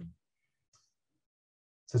sparks from them.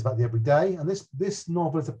 So it's about the everyday, and this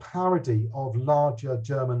novel is a parody of larger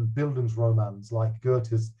German Bildungsromans like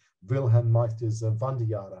Goethe's Wilhelm Meister's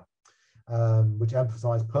Wanderjahre, which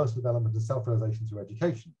emphasize personal development and self-realization through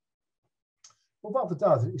education. What Walser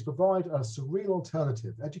does is provide a surreal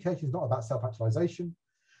alternative. Education is not about self-actualization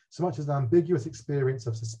so much as an ambiguous experience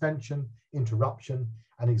of suspension, interruption,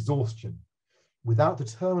 and exhaustion without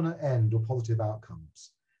determinate end or positive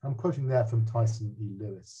outcomes. I'm quoting there from Tyson E.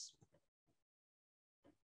 Lewis.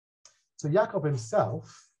 So Jacob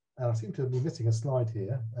himself, and I seem to be missing a slide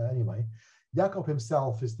here, anyway, Jacob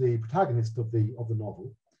himself is the protagonist of the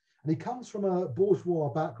novel, and he comes from a bourgeois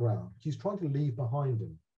background, which he's trying to leave behind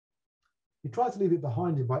him. He tries to leave it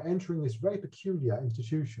behind him by entering this very peculiar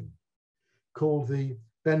institution called the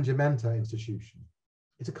Benjamenta Institution.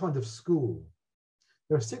 It's a kind of school.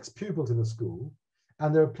 There are 6 pupils in the school,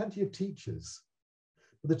 and there are plenty of teachers.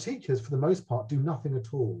 But the teachers, for the most part, do nothing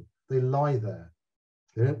at all. They lie there.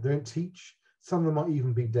 They don't teach. Some of them might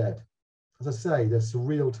even be dead. As I say, there's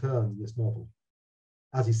surreal turns in this novel.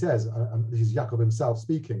 As he says, and this is Jacob himself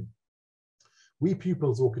speaking, we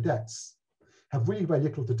pupils or cadets have really very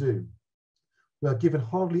little to do. We are given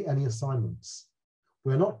hardly any assignments.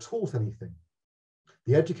 We are not taught anything.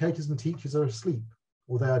 The educators and teachers are asleep,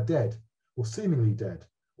 or they are dead, or seemingly dead,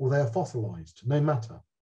 or they are fossilized, no matter.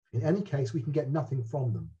 In any case, we can get nothing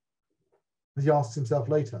from them. As he asks himself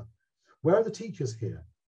later, where are the teachers here?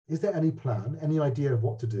 Is there any plan, any idea of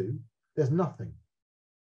what to do? There's nothing.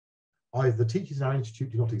 Either the teachers in our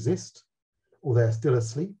institute do not exist, or they are still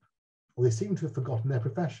asleep, or they seem to have forgotten their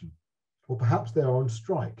profession, or perhaps they are on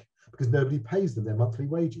strike because nobody pays them their monthly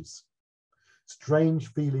wages. Strange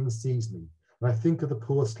feelings seize me when I think of the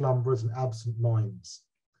poor slumberers and absent minds.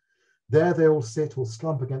 There they all sit or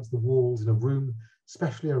slump against the walls in a room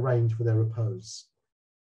specially arranged for their repose.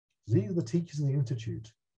 These are the teachers in the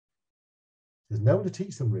institute. There's no one to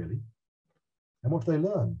teach them really. And what do they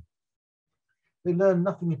learn? They learn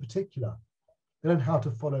nothing in particular. They learn how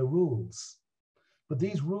to follow rules. But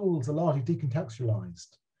these rules are largely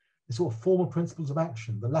decontextualized. They're sort of formal principles of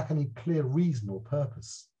action that lack any clear reason or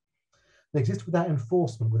purpose. They exist without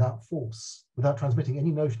enforcement, without force, without transmitting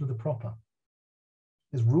any notion of the proper.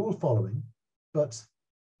 There's rule following, but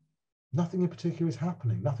nothing in particular is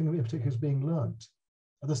happening. Nothing in particular is being learned.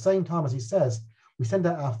 At the same time, as he says, we send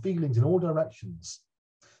out our feelings in all directions,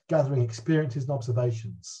 gathering experiences and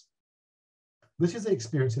observations. This is the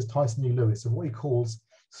experiences Tyson E. Lewis of what he calls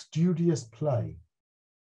studious play,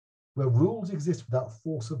 where rules exist without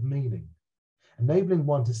force of meaning, enabling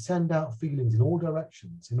one to send out feelings in all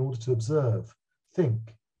directions in order to observe,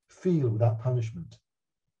 think, feel without punishment.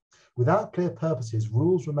 Without clear purposes,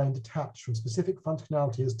 rules remain detached from specific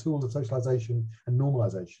functionality as tools of socialization and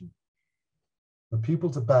normalization. When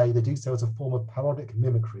pupils obey, they do so as a form of parodic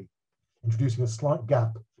mimicry, introducing a slight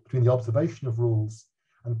gap between the observation of rules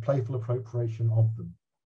and playful appropriation of them.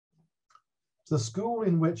 So the school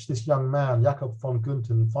in which this young man, Jacob von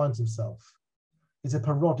Gunten, finds himself is a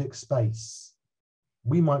parodic space.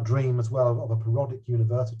 We might dream as well of a parodic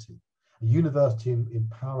university, a university in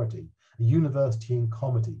parody, a university in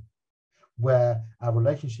comedy, where our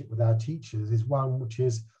relationship with our teachers is one which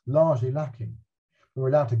is largely lacking. We're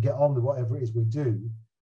allowed to get on with whatever it is we do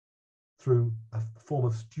through a form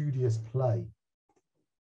of studious play.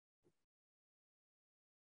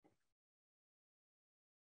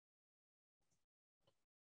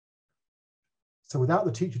 So without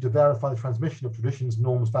the teacher to verify the transmission of traditions,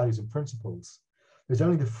 norms, values, and principles, there's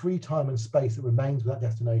only the free time and space that remains without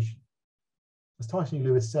destination. As Tyson E.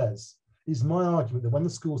 Lewis says, it is my argument that when the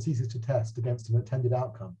school ceases to test against an intended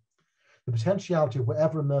outcome, the potentiality of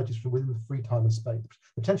whatever emerges from within the free time and space,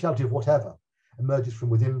 the potentiality of whatever emerges from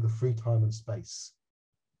within the free time and space.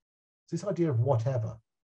 So this idea of whatever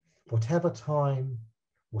time,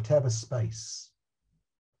 whatever space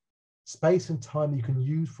and time that you can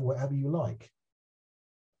use for whatever you like.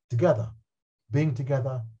 together, being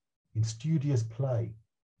together in studious play.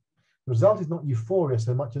 The result is not euphoria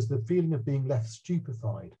so much as the feeling of being left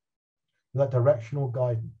stupefied without directional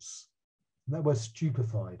guidance. And that word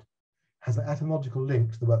stupefied has an etymological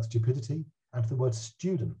link to the word stupidity and to the word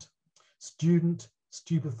student. Student,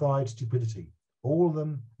 stupefied, stupidity. All of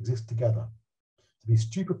them exist together. To be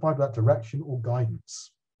stupefied without direction or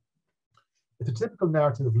guidance. If the typical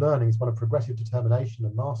narrative of learning is one of progressive determination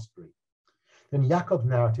and mastery, then Jakob's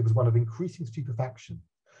narrative is one of increasing stupefaction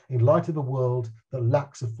in light of a world that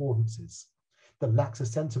lacks affordances, that lacks a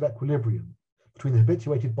sense of equilibrium between the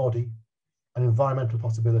habituated body and environmental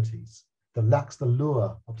possibilities, that lacks the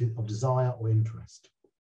lure of desire or interest.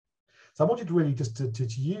 So I wanted to really just to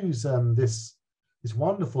use this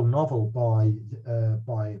wonderful novel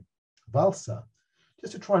by Walser,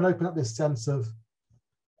 just to try and open up this sense of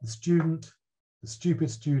the student, the stupid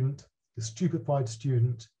student, the stupefied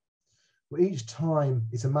student, where each time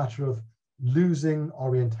it's a matter of losing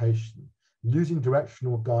orientation, losing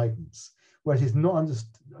directional guidance, where it is not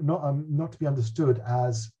to be understood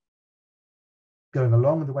as going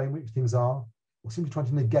along the way in which things are, or simply trying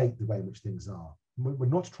to negate the way in which things are. We're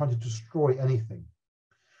not trying to destroy anything.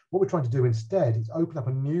 What we're trying to do instead is open up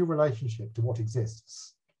a new relationship to what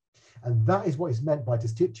exists. And that is what is meant by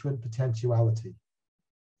destituent potentiality.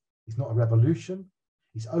 It's not a revolution.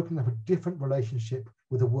 It's opening up a different relationship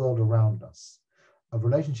with the world around us, a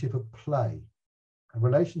relationship of play, a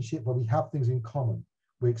relationship where we have things in common,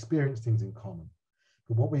 we experience things in common.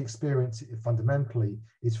 But what we experience fundamentally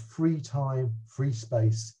is free time, free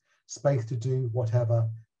space, space to do whatever,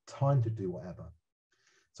 time to do whatever.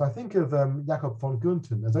 So I think of Jakob von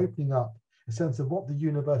Gunten as opening up a sense of what the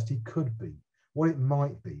university could be, what it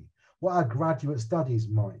might be, what our graduate studies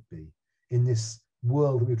might be in this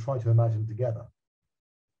world that we try to imagine together.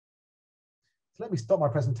 So let me stop my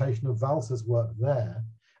presentation of Walser's work there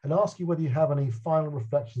and ask you whether you have any final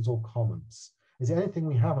reflections or comments. Is there anything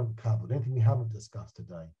we haven't covered, anything we haven't discussed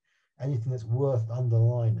today, anything that's worth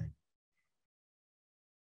underlining?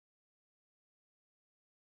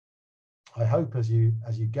 I hope as you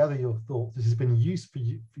gather your thoughts, this has been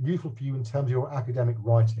useful for you in terms of your academic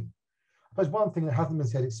writing. I suppose one thing that hasn't been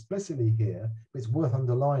said explicitly here, but it's worth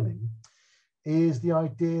underlining, is the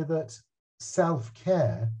idea that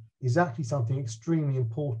self-care is actually something extremely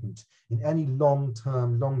important in any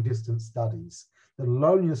long-term, long-distance studies. The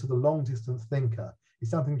loneliness of the long-distance thinker is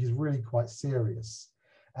something which is really quite serious.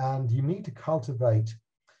 And you need to cultivate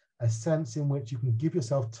a sense in which you can give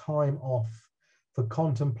yourself time off for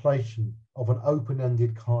contemplation of an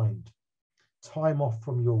open-ended kind, time off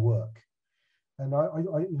from your work. And I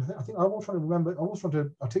think I was trying to remember, I was trying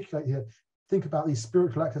to articulate here, think about these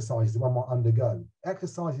spiritual exercises that one might undergo.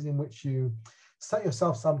 Exercises in which you set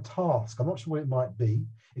yourself some task. I'm not sure what it might be.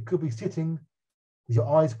 It could be sitting with your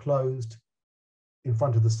eyes closed in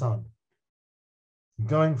front of the sun,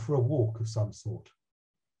 going for a walk of some sort,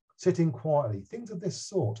 sitting quietly, things of this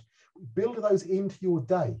sort. Build those into your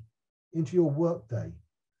day, into your work day.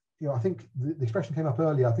 You know, I think the expression came up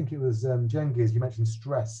earlier, I think it was Cengiz, you mentioned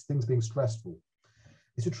stress, things being stressful.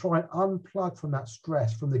 Is to try and unplug from that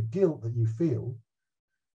stress, from the guilt that you feel.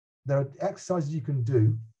 There are exercises you can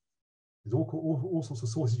do. There's all sorts of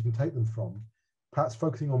sources you can take them from. Perhaps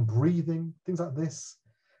focusing on breathing, things like this,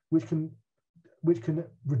 which can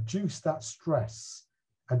reduce that stress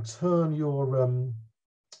and turn your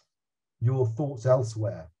thoughts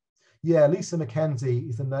elsewhere. Yeah, Lisa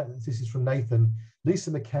McKenzie this is from Nathan.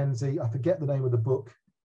 Lisa McKenzie, I forget the name of the book.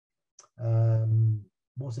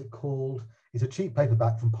 What's it called? It's a cheap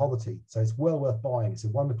paperback from Poverty, so it's well worth buying. It's a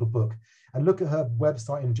wonderful book. And look at her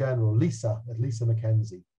website in general, Lisa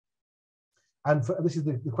McKenzie. And this is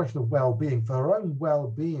the question of well-being. For her own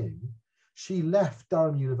well-being, she left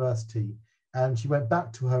Durham University and she went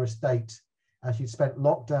back to her estate, and she'd spent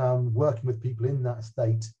lockdown working with people in that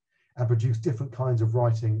estate and produced different kinds of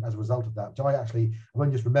writing as a result of that, which I've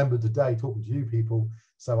only just remembered today talking to you people,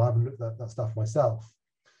 so I haven't looked at that stuff myself.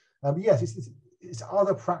 Yes, it's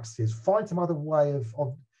other practices. Find some other way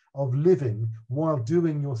of living while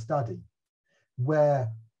doing your study,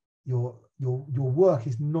 where your work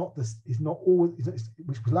is not always,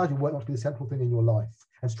 which allows your work not to be the central thing in your life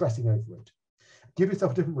and stressing over it. Give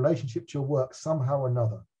yourself a different relationship to your work somehow or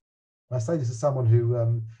another. And I say this as someone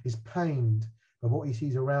who is pained by what he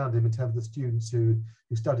sees around him in terms of the students who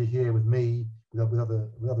study here with me, with other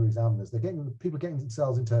examiners. People are getting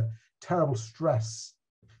themselves into terrible stress.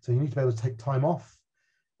 So you need to be able to take time off.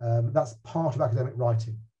 That's part of academic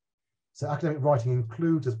writing. So academic writing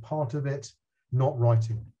includes as part of it not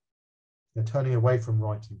writing, turning away from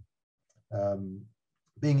writing,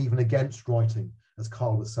 being even against writing, as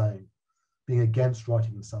Carl was saying, being against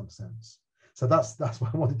writing in some sense. So that's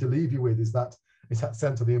what I wanted to leave you with, is that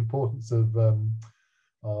sense of the importance of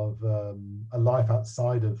a life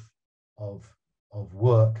outside of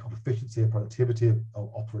work, of efficiency, of productivity,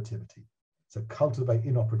 of operativity. So cultivate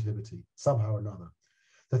inoperativity somehow or another.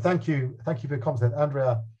 So thank you for your comments,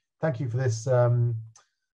 Andrea. Thank you for this.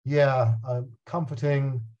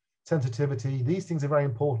 Comforting sensitivity. These things are very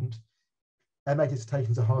important. MA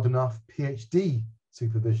dissertations are hard enough. PhD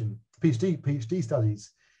supervision, PhD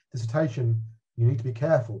studies, dissertation. You need to be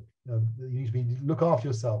careful. You need to look after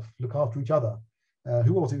yourself, look after each other.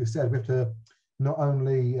 Who was it who said we have to not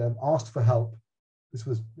only ask for help? This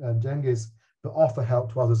was Cengiz, but offer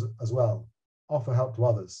help to others as well. Offer help to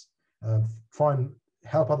others.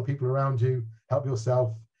 Help other people around you. Help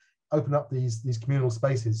yourself. Open up these communal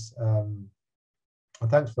spaces. And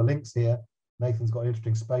thanks for the links here. Nathan's got an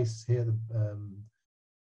interesting space here, an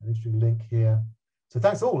interesting link here. So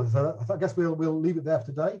thanks all. So I guess we'll leave it there for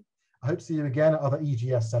today. I hope to see you again at other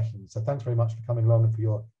EGS sessions. So thanks very much for coming along and for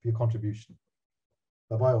your contribution.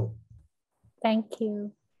 Bye-bye all. Thank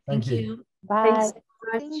you. Thank you. Bye. Thanks so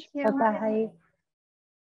much. Thank you. Bye-bye.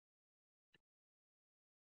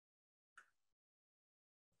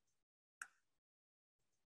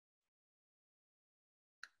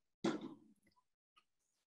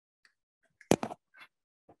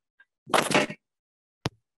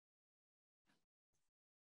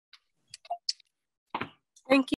 Thank you.